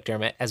Dylan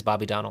McDermott as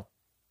Bobby Donnell.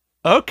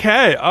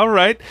 Okay, all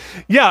right.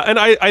 Yeah, and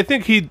I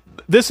think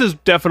this is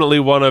definitely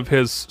one of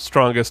his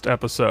strongest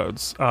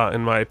episodes,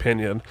 in my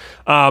opinion.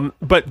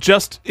 But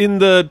just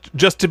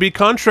to be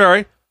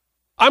contrary,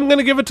 I'm going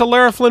to give it to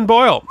Lara Flynn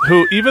Boyle,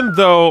 who, even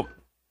though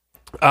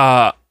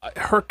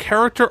her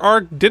character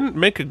arc didn't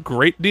make a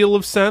great deal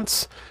of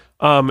sense,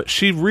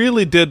 she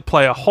really did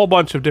play a whole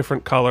bunch of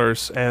different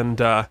colors,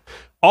 and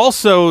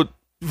also,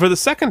 for the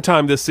second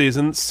time this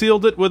season,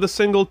 sealed it with a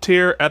single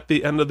tear at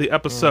the end of the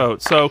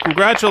episode. So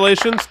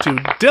congratulations to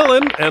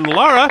Dylan and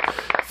Lara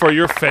for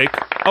your fake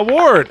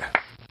award.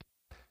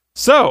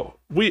 So,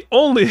 we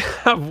only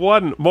have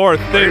one more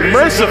thing,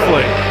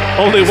 mercifully,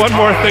 only one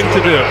more thing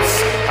to do.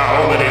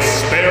 How many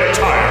spare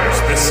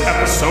tires this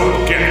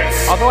episode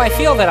gets? Although I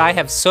feel that I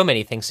have so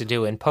many things to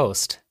do in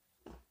post.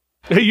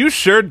 You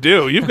sure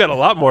do. You've got a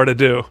lot more to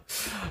do.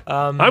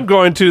 I'm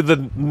going to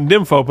the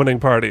Nymph opening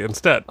party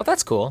instead. Oh,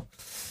 that's cool.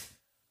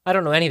 I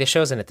don't know any of the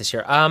shows in it this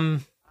year.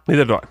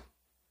 Neither do I.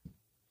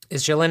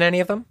 Is Jill in any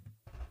of them?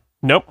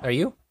 Nope. Are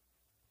you?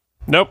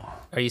 Nope.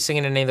 Are you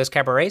singing in any of those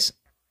cabarets?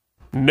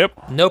 Nope.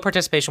 No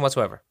participation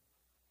whatsoever.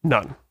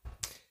 None.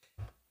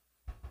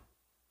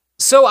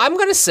 So I'm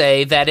going to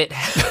say that it...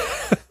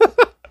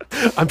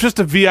 I'm just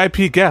a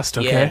VIP guest,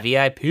 okay?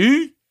 Yeah, VIP.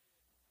 It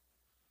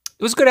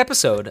was a good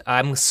episode.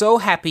 I'm so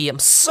happy. I'm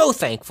so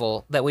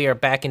thankful that we are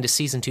back into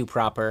season 2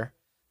 proper.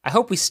 I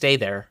hope we stay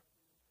there.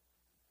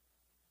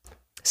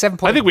 I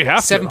think we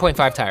have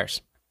 7.5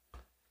 tires.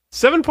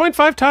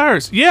 7.5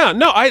 tires. Yeah,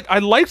 no, I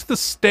liked the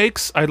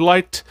stakes. I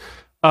liked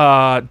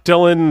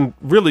Dylan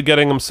really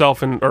getting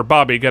himself in, or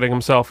Bobby getting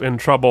himself in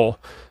trouble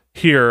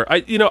here.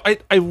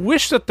 I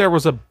wish that there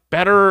was a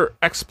better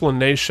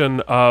explanation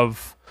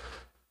of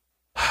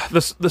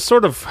the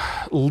sort of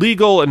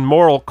legal and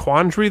moral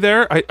quandary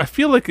there. I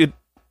feel like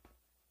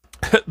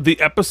the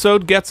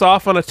episode gets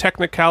off on a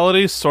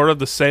technicality sort of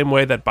the same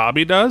way that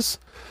Bobby does.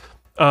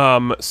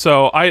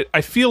 So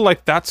I feel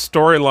like that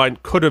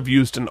storyline could have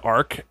used an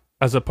arc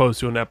as opposed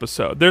to an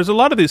episode. There's a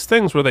lot of these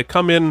things where they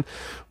come in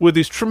with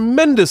these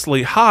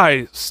tremendously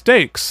high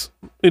stakes,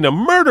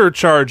 murder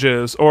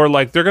charges, or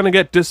like they're going to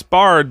get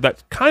disbarred,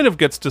 that kind of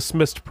gets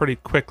dismissed pretty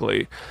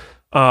quickly.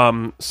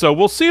 So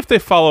we'll see if they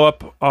follow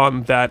up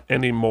on that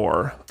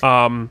anymore.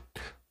 And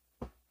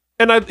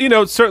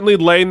certainly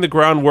laying the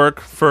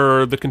groundwork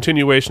for the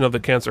continuation of the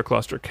Cancer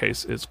Cluster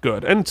case is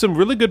good. And some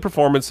really good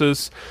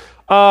performances.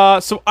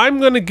 So I'm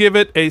going to give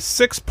it a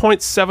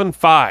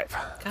 6.75.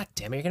 God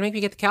damn it, you're going to make me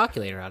get the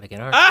calculator out again,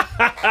 aren't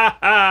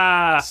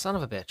you? Son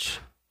of a bitch.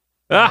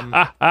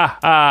 Now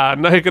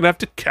you're going to have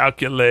to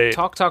calculate.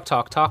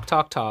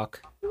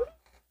 Talk.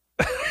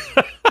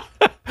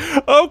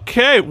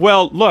 Okay,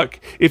 well, look,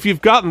 if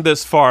you've gotten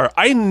this far,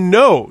 I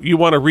know you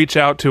want to reach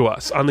out to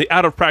us on the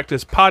Out of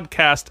Practice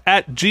Podcast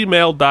at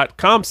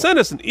gmail.com. Send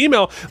us an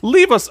email,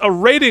 leave us a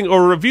rating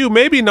or review,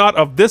 maybe not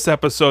of this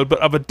episode, but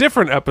of a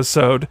different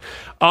episode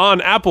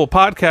on Apple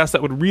Podcasts.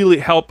 That would really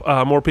help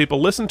more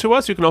people listen to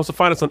us. You can also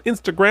find us on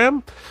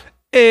Instagram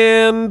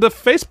and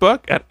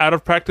Facebook at Out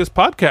of Practice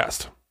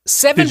Podcast.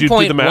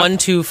 7.125.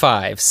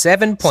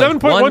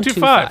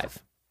 7.125.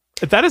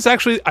 That is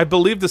actually, I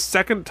believe, the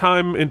second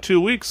time in 2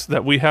 weeks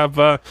that we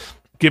have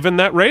given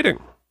that rating.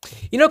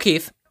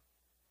 Keith,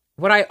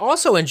 what I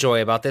also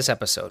enjoy about this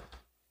episode,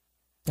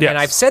 and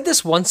I've said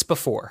this once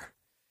before.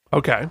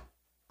 Okay.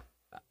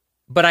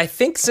 But I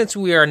think since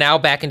we are now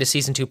back into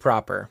season 2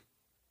 proper,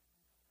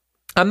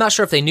 I'm not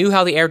sure if they knew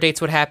how the air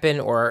dates would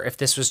happen or if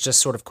this was just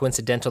sort of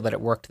coincidental that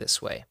it worked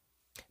this way.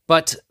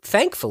 But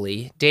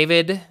thankfully,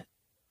 David,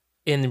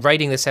 in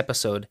writing this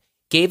episode,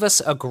 gave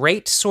us a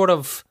great sort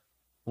of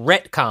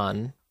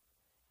retcon,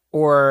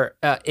 or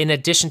in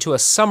addition to a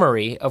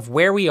summary of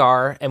where we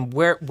are and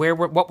what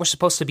we're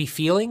supposed to be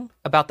feeling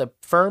about the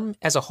firm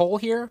as a whole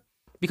here,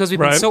 because we've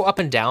been so up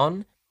and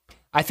down.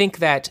 I think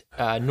that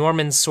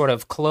Norman's sort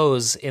of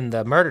close in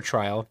the murder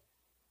trial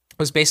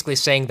was basically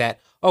saying that,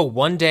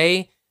 one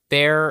day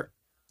they're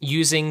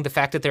using the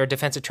fact that they're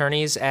defense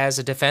attorneys as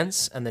a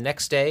defense, and the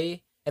next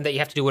day, and that you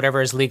have to do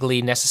whatever is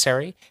legally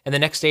necessary, and the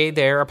next day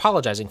they're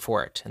apologizing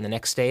for it, and the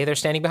next day they're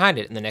standing behind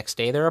it, and the next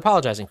day they're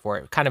apologizing for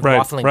it, kind of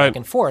waffling back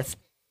and forth.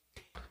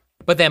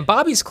 But then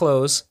Bobby's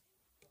close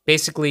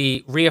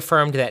basically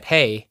reaffirmed that,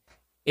 hey,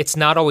 it's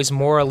not always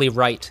morally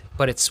right,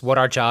 but it's what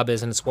our job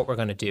is, and it's what we're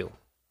going to do.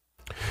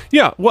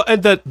 Yeah, well,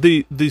 and that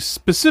the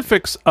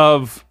specifics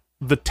of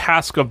the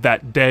task of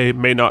that day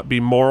may not be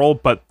moral,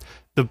 but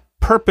the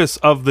purpose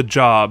of the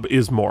job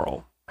is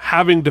moral.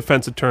 Having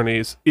defense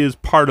attorneys is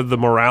part of the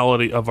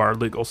morality of our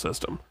legal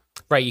system.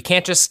 Right. You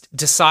can't just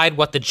decide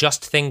what the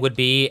just thing would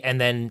be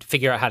and then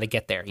figure out how to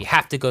get there. You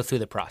have to go through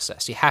the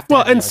process. You have to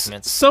have the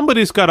arguments.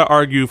 Somebody's got to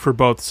argue for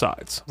both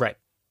sides. Right.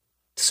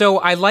 So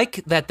I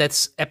like that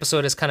this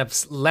episode has kind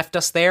of left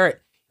us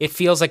there. It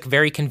feels like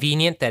very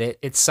convenient that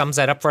it sums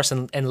that up for us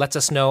and lets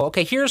us know,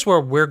 okay, here's where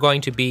we're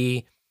going to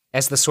be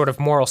as the sort of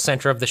moral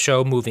center of the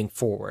show moving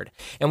forward.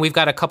 And we've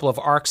got a couple of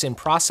arcs in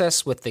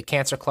process with the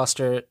Cancer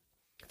Cluster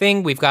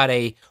thing. We've got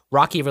a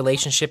rocky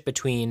relationship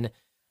between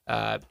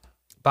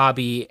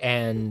Bobby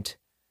and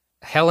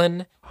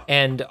Helen,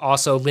 and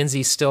also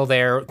Lindsay's still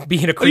there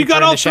being a creeper in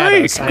the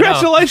shadows.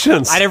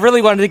 Congratulations! I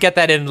really wanted to get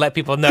that in and let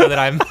people know that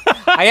I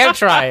am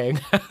trying.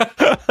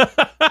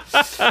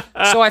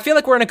 So I feel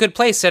like we're in a good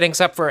place, setting us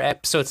up for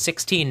episode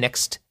 16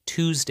 next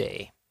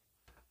Tuesday.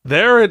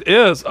 There it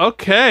is.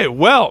 Okay,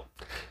 well,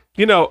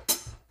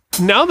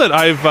 now that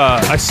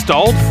I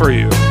stalled for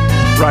you,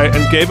 right,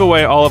 and gave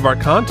away all of our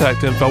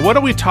contact info, what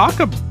do we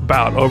talk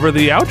about over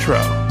the outro?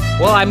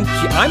 Well,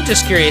 I'm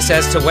just curious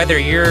as to whether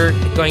you're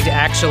going to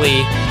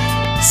actually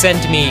send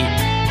me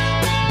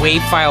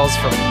WAV files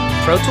from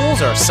Pro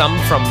Tools or some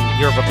from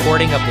your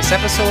recording of this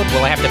episode.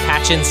 Will I have to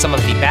patch in some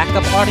of the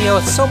backup audio?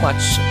 It's so much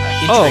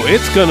intrigue.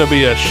 It's going to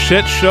be a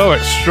shit show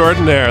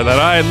extraordinaire that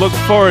I look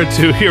forward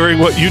to hearing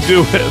what you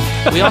do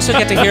with. We also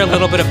get to hear a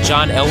little bit of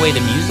John Elway the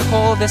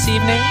musical this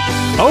evening.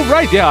 Oh,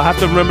 right. Yeah, I'll have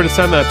to remember to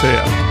send that to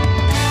you.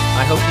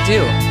 I hope you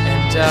do.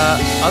 And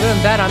other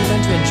than that, I'm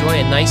going to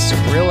enjoy a nice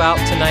grill out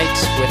tonight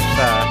with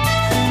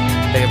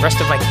the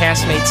rest of my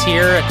castmates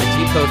here at the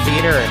Depot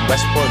Theater in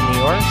Westport, New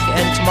York.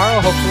 And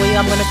tomorrow, hopefully,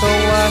 I'm going to go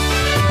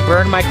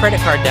burn my credit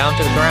card down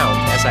to the ground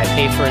as I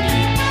pay for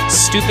the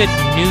stupid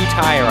new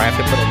tire I have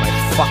to put in my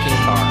fucking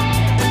car.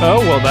 Oh,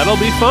 well, that'll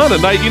be fun.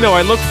 And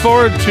I look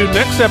forward to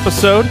next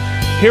episode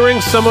hearing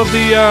some of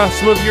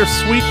your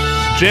sweet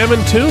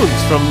jammin' tunes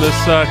from this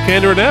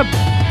Kander and Ebb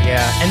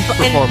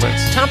performance.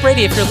 And Tom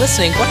Brady, if you're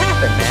listening, what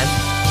happened, man?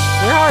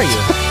 Where are you?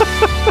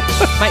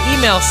 My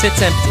email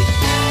sits empty.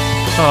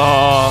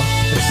 Aw,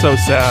 it's so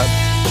sad.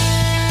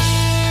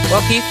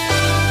 Well, Keith,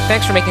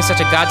 thanks for making such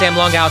a goddamn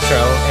long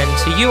outro. And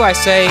to you, I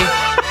say...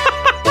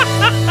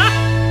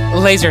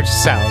 laser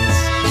sounds.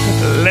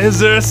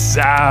 Laser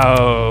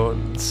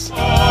sounds.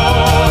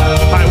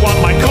 I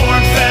want my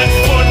corn-fed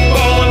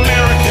football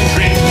American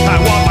dream. I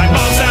want my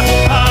mom's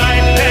apple pie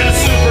and a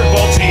Super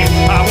Bowl team.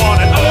 I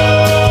want it all.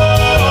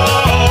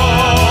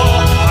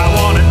 I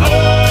want it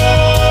all.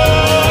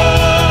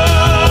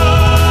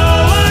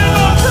 I'm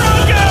a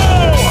Bronco.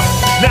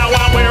 Now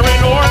I'm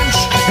wearing orange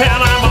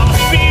and I'm on the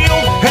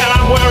field and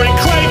I'm wearing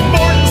Craig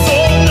Morton's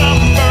old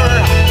number.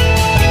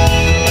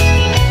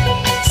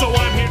 So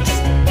I'm here to.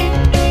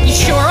 You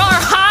sure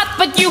are hot,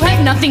 but you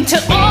have nothing to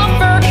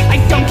offer. I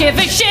don't give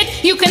a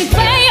shit. You can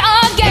play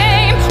a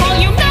game. All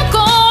you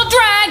knuckle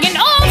dragon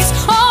oafs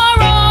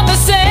are all the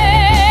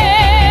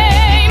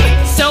same.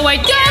 So I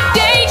get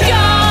day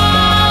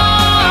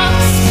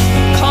jobs,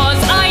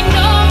 'cause I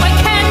know I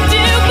can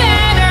do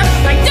better.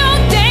 I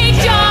don't day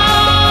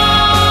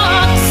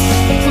jobs.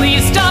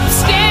 Please stop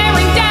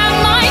staring down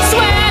my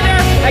sweater.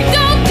 I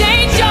don't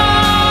day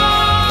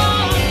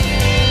jobs.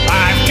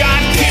 I've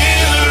got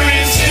killer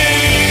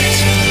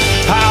instinct.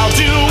 I'll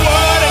do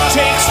what it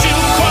takes to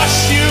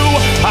crush you.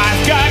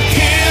 I've got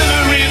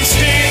killer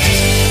instinct.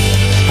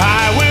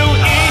 I will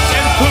eat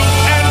and poop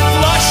and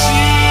flush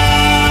you.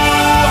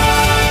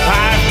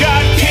 I've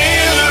got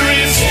killer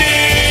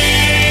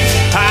instinct.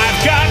 I've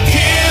got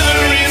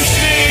killer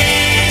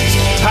instinct.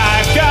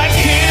 I've got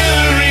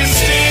killer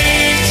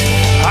instinct.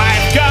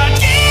 I've got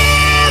killer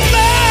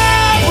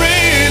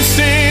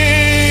instinct.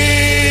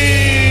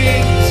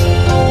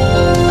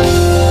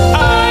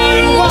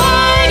 I'm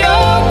wide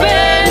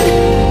open.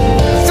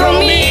 Throw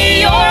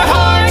me your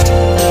heart.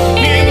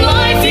 In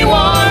life you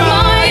are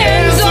my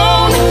end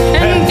zone,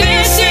 and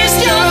this is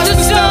just a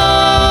start.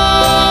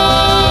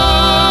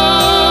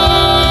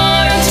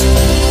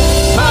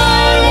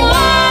 I'm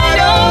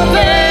wide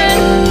open.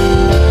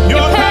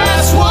 Your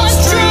past was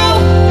true.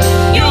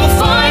 You'll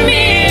find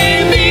me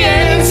in the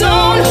end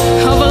zone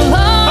of a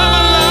life.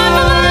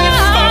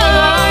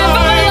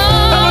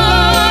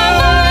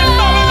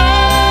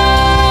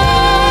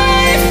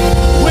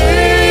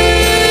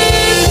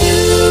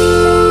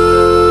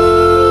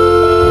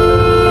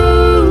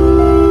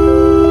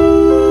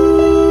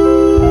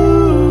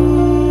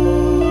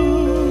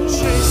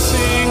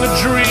 Chasing a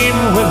dream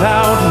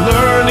without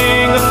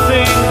learning a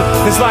thing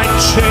is like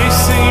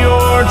chasing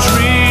your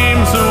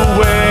dreams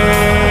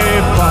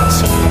away. But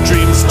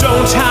dreams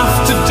don't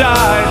have to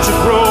die to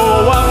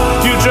grow up.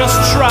 You just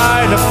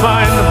try to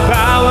find the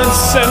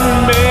balance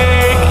and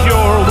make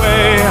your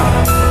way.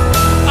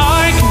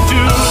 I can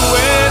do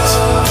it.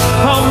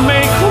 I'll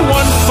make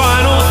one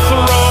final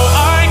throw.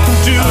 I can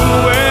do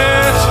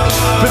it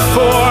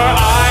before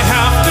I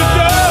have to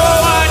go.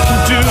 I can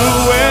do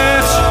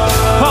it.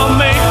 I'll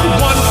make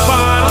one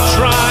final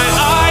try.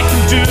 I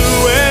can do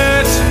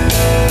it.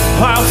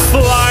 I'll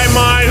fly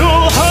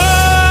mile high.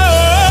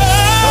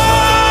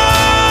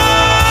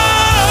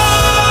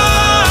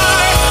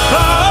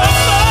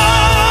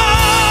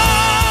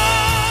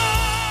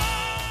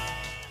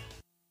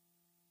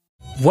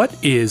 What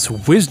is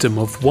Wisdom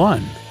of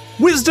One?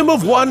 Wisdom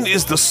of One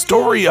is the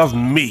story of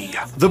me,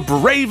 the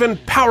brave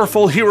and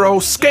powerful hero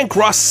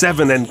Skankross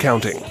 7 and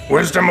counting.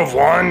 Wisdom of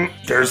One,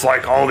 there's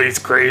like all these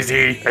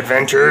crazy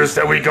adventures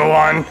that we go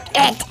on.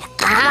 It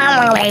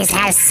always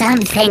has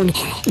something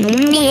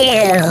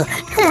new.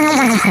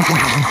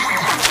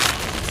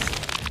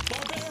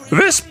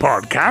 This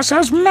podcast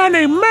has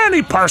many,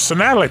 many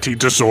personality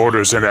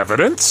disorders in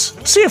evidence.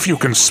 See if you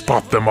can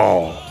spot them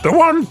all. The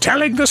one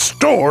telling the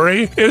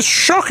story is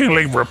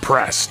shockingly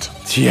repressed.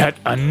 Yet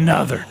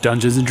another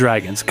Dungeons &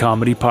 Dragons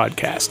comedy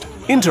podcast.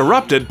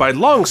 Interrupted by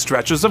long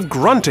stretches of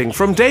grunting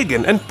from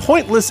Dagon and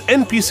pointless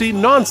NPC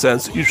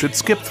nonsense you should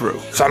skip through.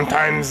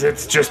 Sometimes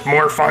it's just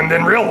more fun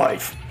than real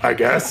life, I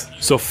guess.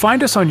 So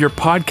find us on your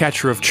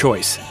podcatcher of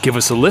choice. Give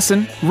us a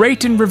listen,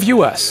 rate and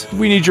review us.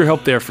 We need your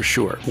help there for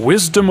sure.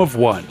 Wisdom of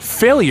One.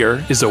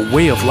 Failure is a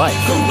way of life.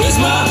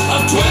 Charisma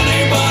of 20.